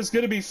thought it was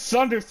going to be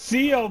Thunder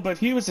Theo, but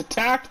he was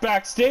attacked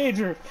backstage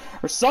or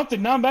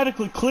something not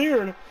medically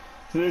cleared.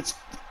 It's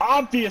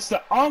obvious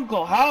that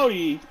Uncle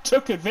Howdy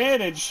took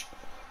advantage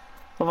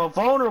of a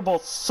vulnerable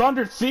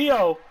Thunder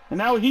Theo, and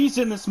now he's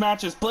in this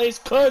match as Blaze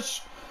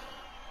Cush.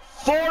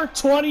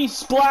 420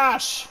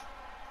 splash.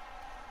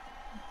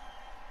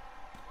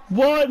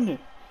 1,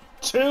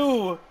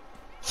 2,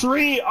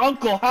 3.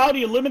 Uncle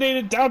Howdy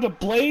eliminated down to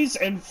Blaze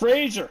and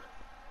Frazier.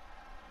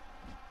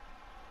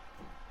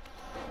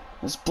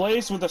 This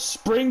Blaze with a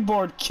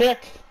springboard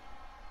kick.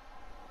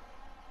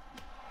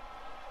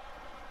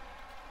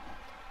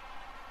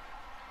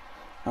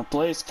 Now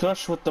Blaze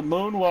Cush with the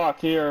moonwalk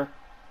here.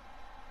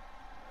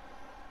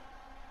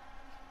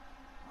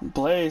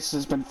 Blaze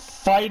has been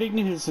fighting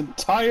his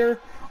entire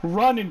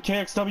run in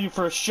KXW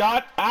for a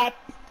shot at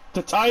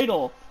the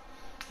title.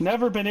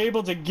 Never been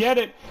able to get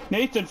it.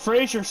 Nathan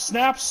Frazier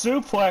snaps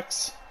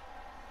suplex.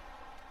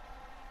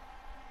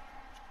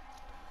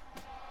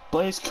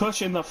 Blaze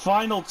Cush in the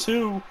final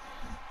 2.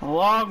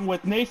 Along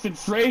with Nathan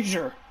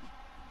Frazier.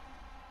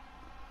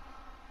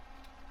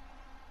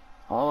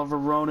 Oliver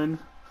Ronan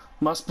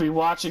must be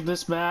watching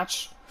this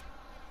match,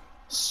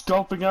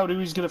 scoping out who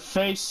he's going to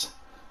face.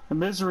 The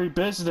Misery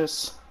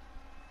Business.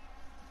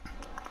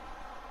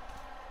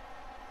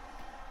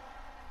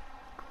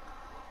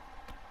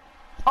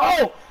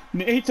 Oh!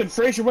 Nathan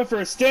Frazier went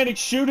for a standing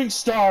shooting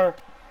star,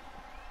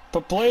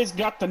 but Blaze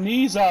got the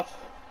knees up.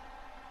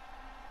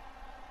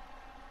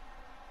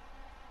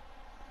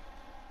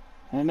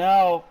 And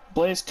now,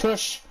 Blaze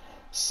Cush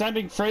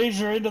sending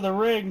Frazier into the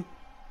ring.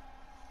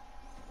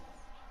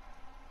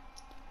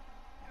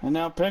 And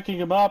now picking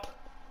him up.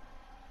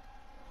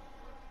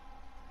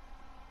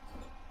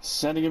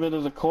 Sending him into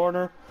the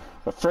corner.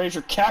 But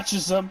Frazier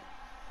catches him.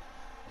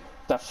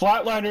 That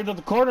flatliner into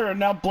the corner, and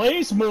now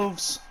Blaze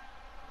moves.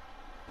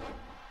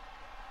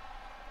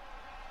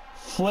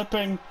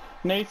 Flipping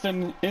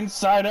Nathan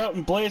inside out,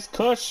 and Blaze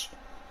Cush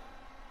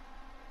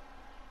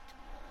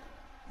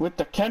with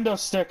the kendo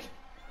stick.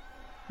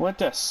 Went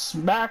to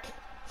smack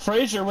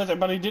Frazier with it,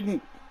 but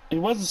he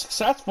wasn't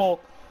successful.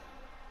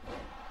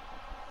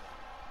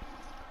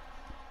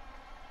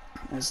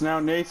 As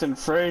now Nathan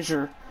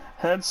Frazier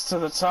heads to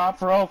the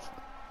top rope.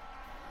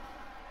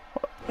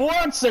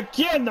 Once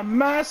again, the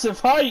massive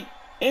height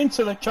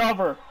into the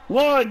cover.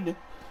 1,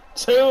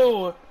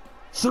 2,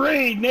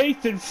 3.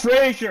 Nathan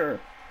Frazier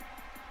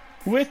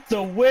with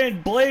the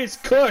win. Blaze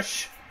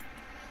Cush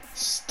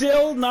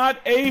still not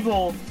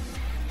able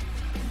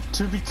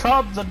to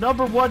become the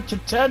 #1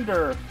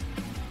 contender.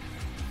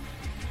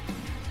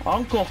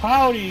 Uncle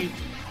Howdy,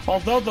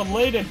 although the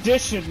late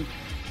addition,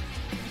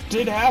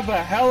 did have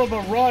a hell of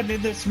a run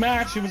in this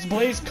match. It was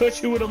Blaze Cush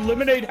who would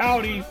eliminate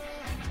Howdy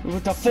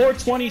with the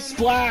 420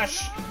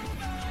 splash.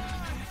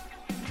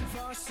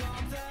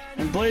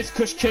 And Blaze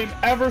Cush came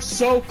ever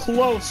so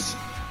close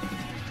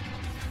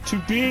to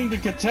being the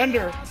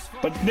contender,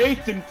 but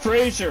Nathan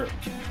Frazier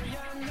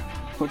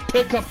would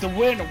pick up the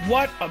win.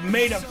 What a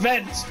main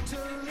event!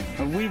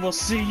 And we will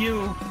see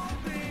you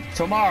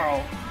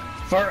tomorrow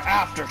for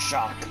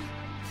Aftershock.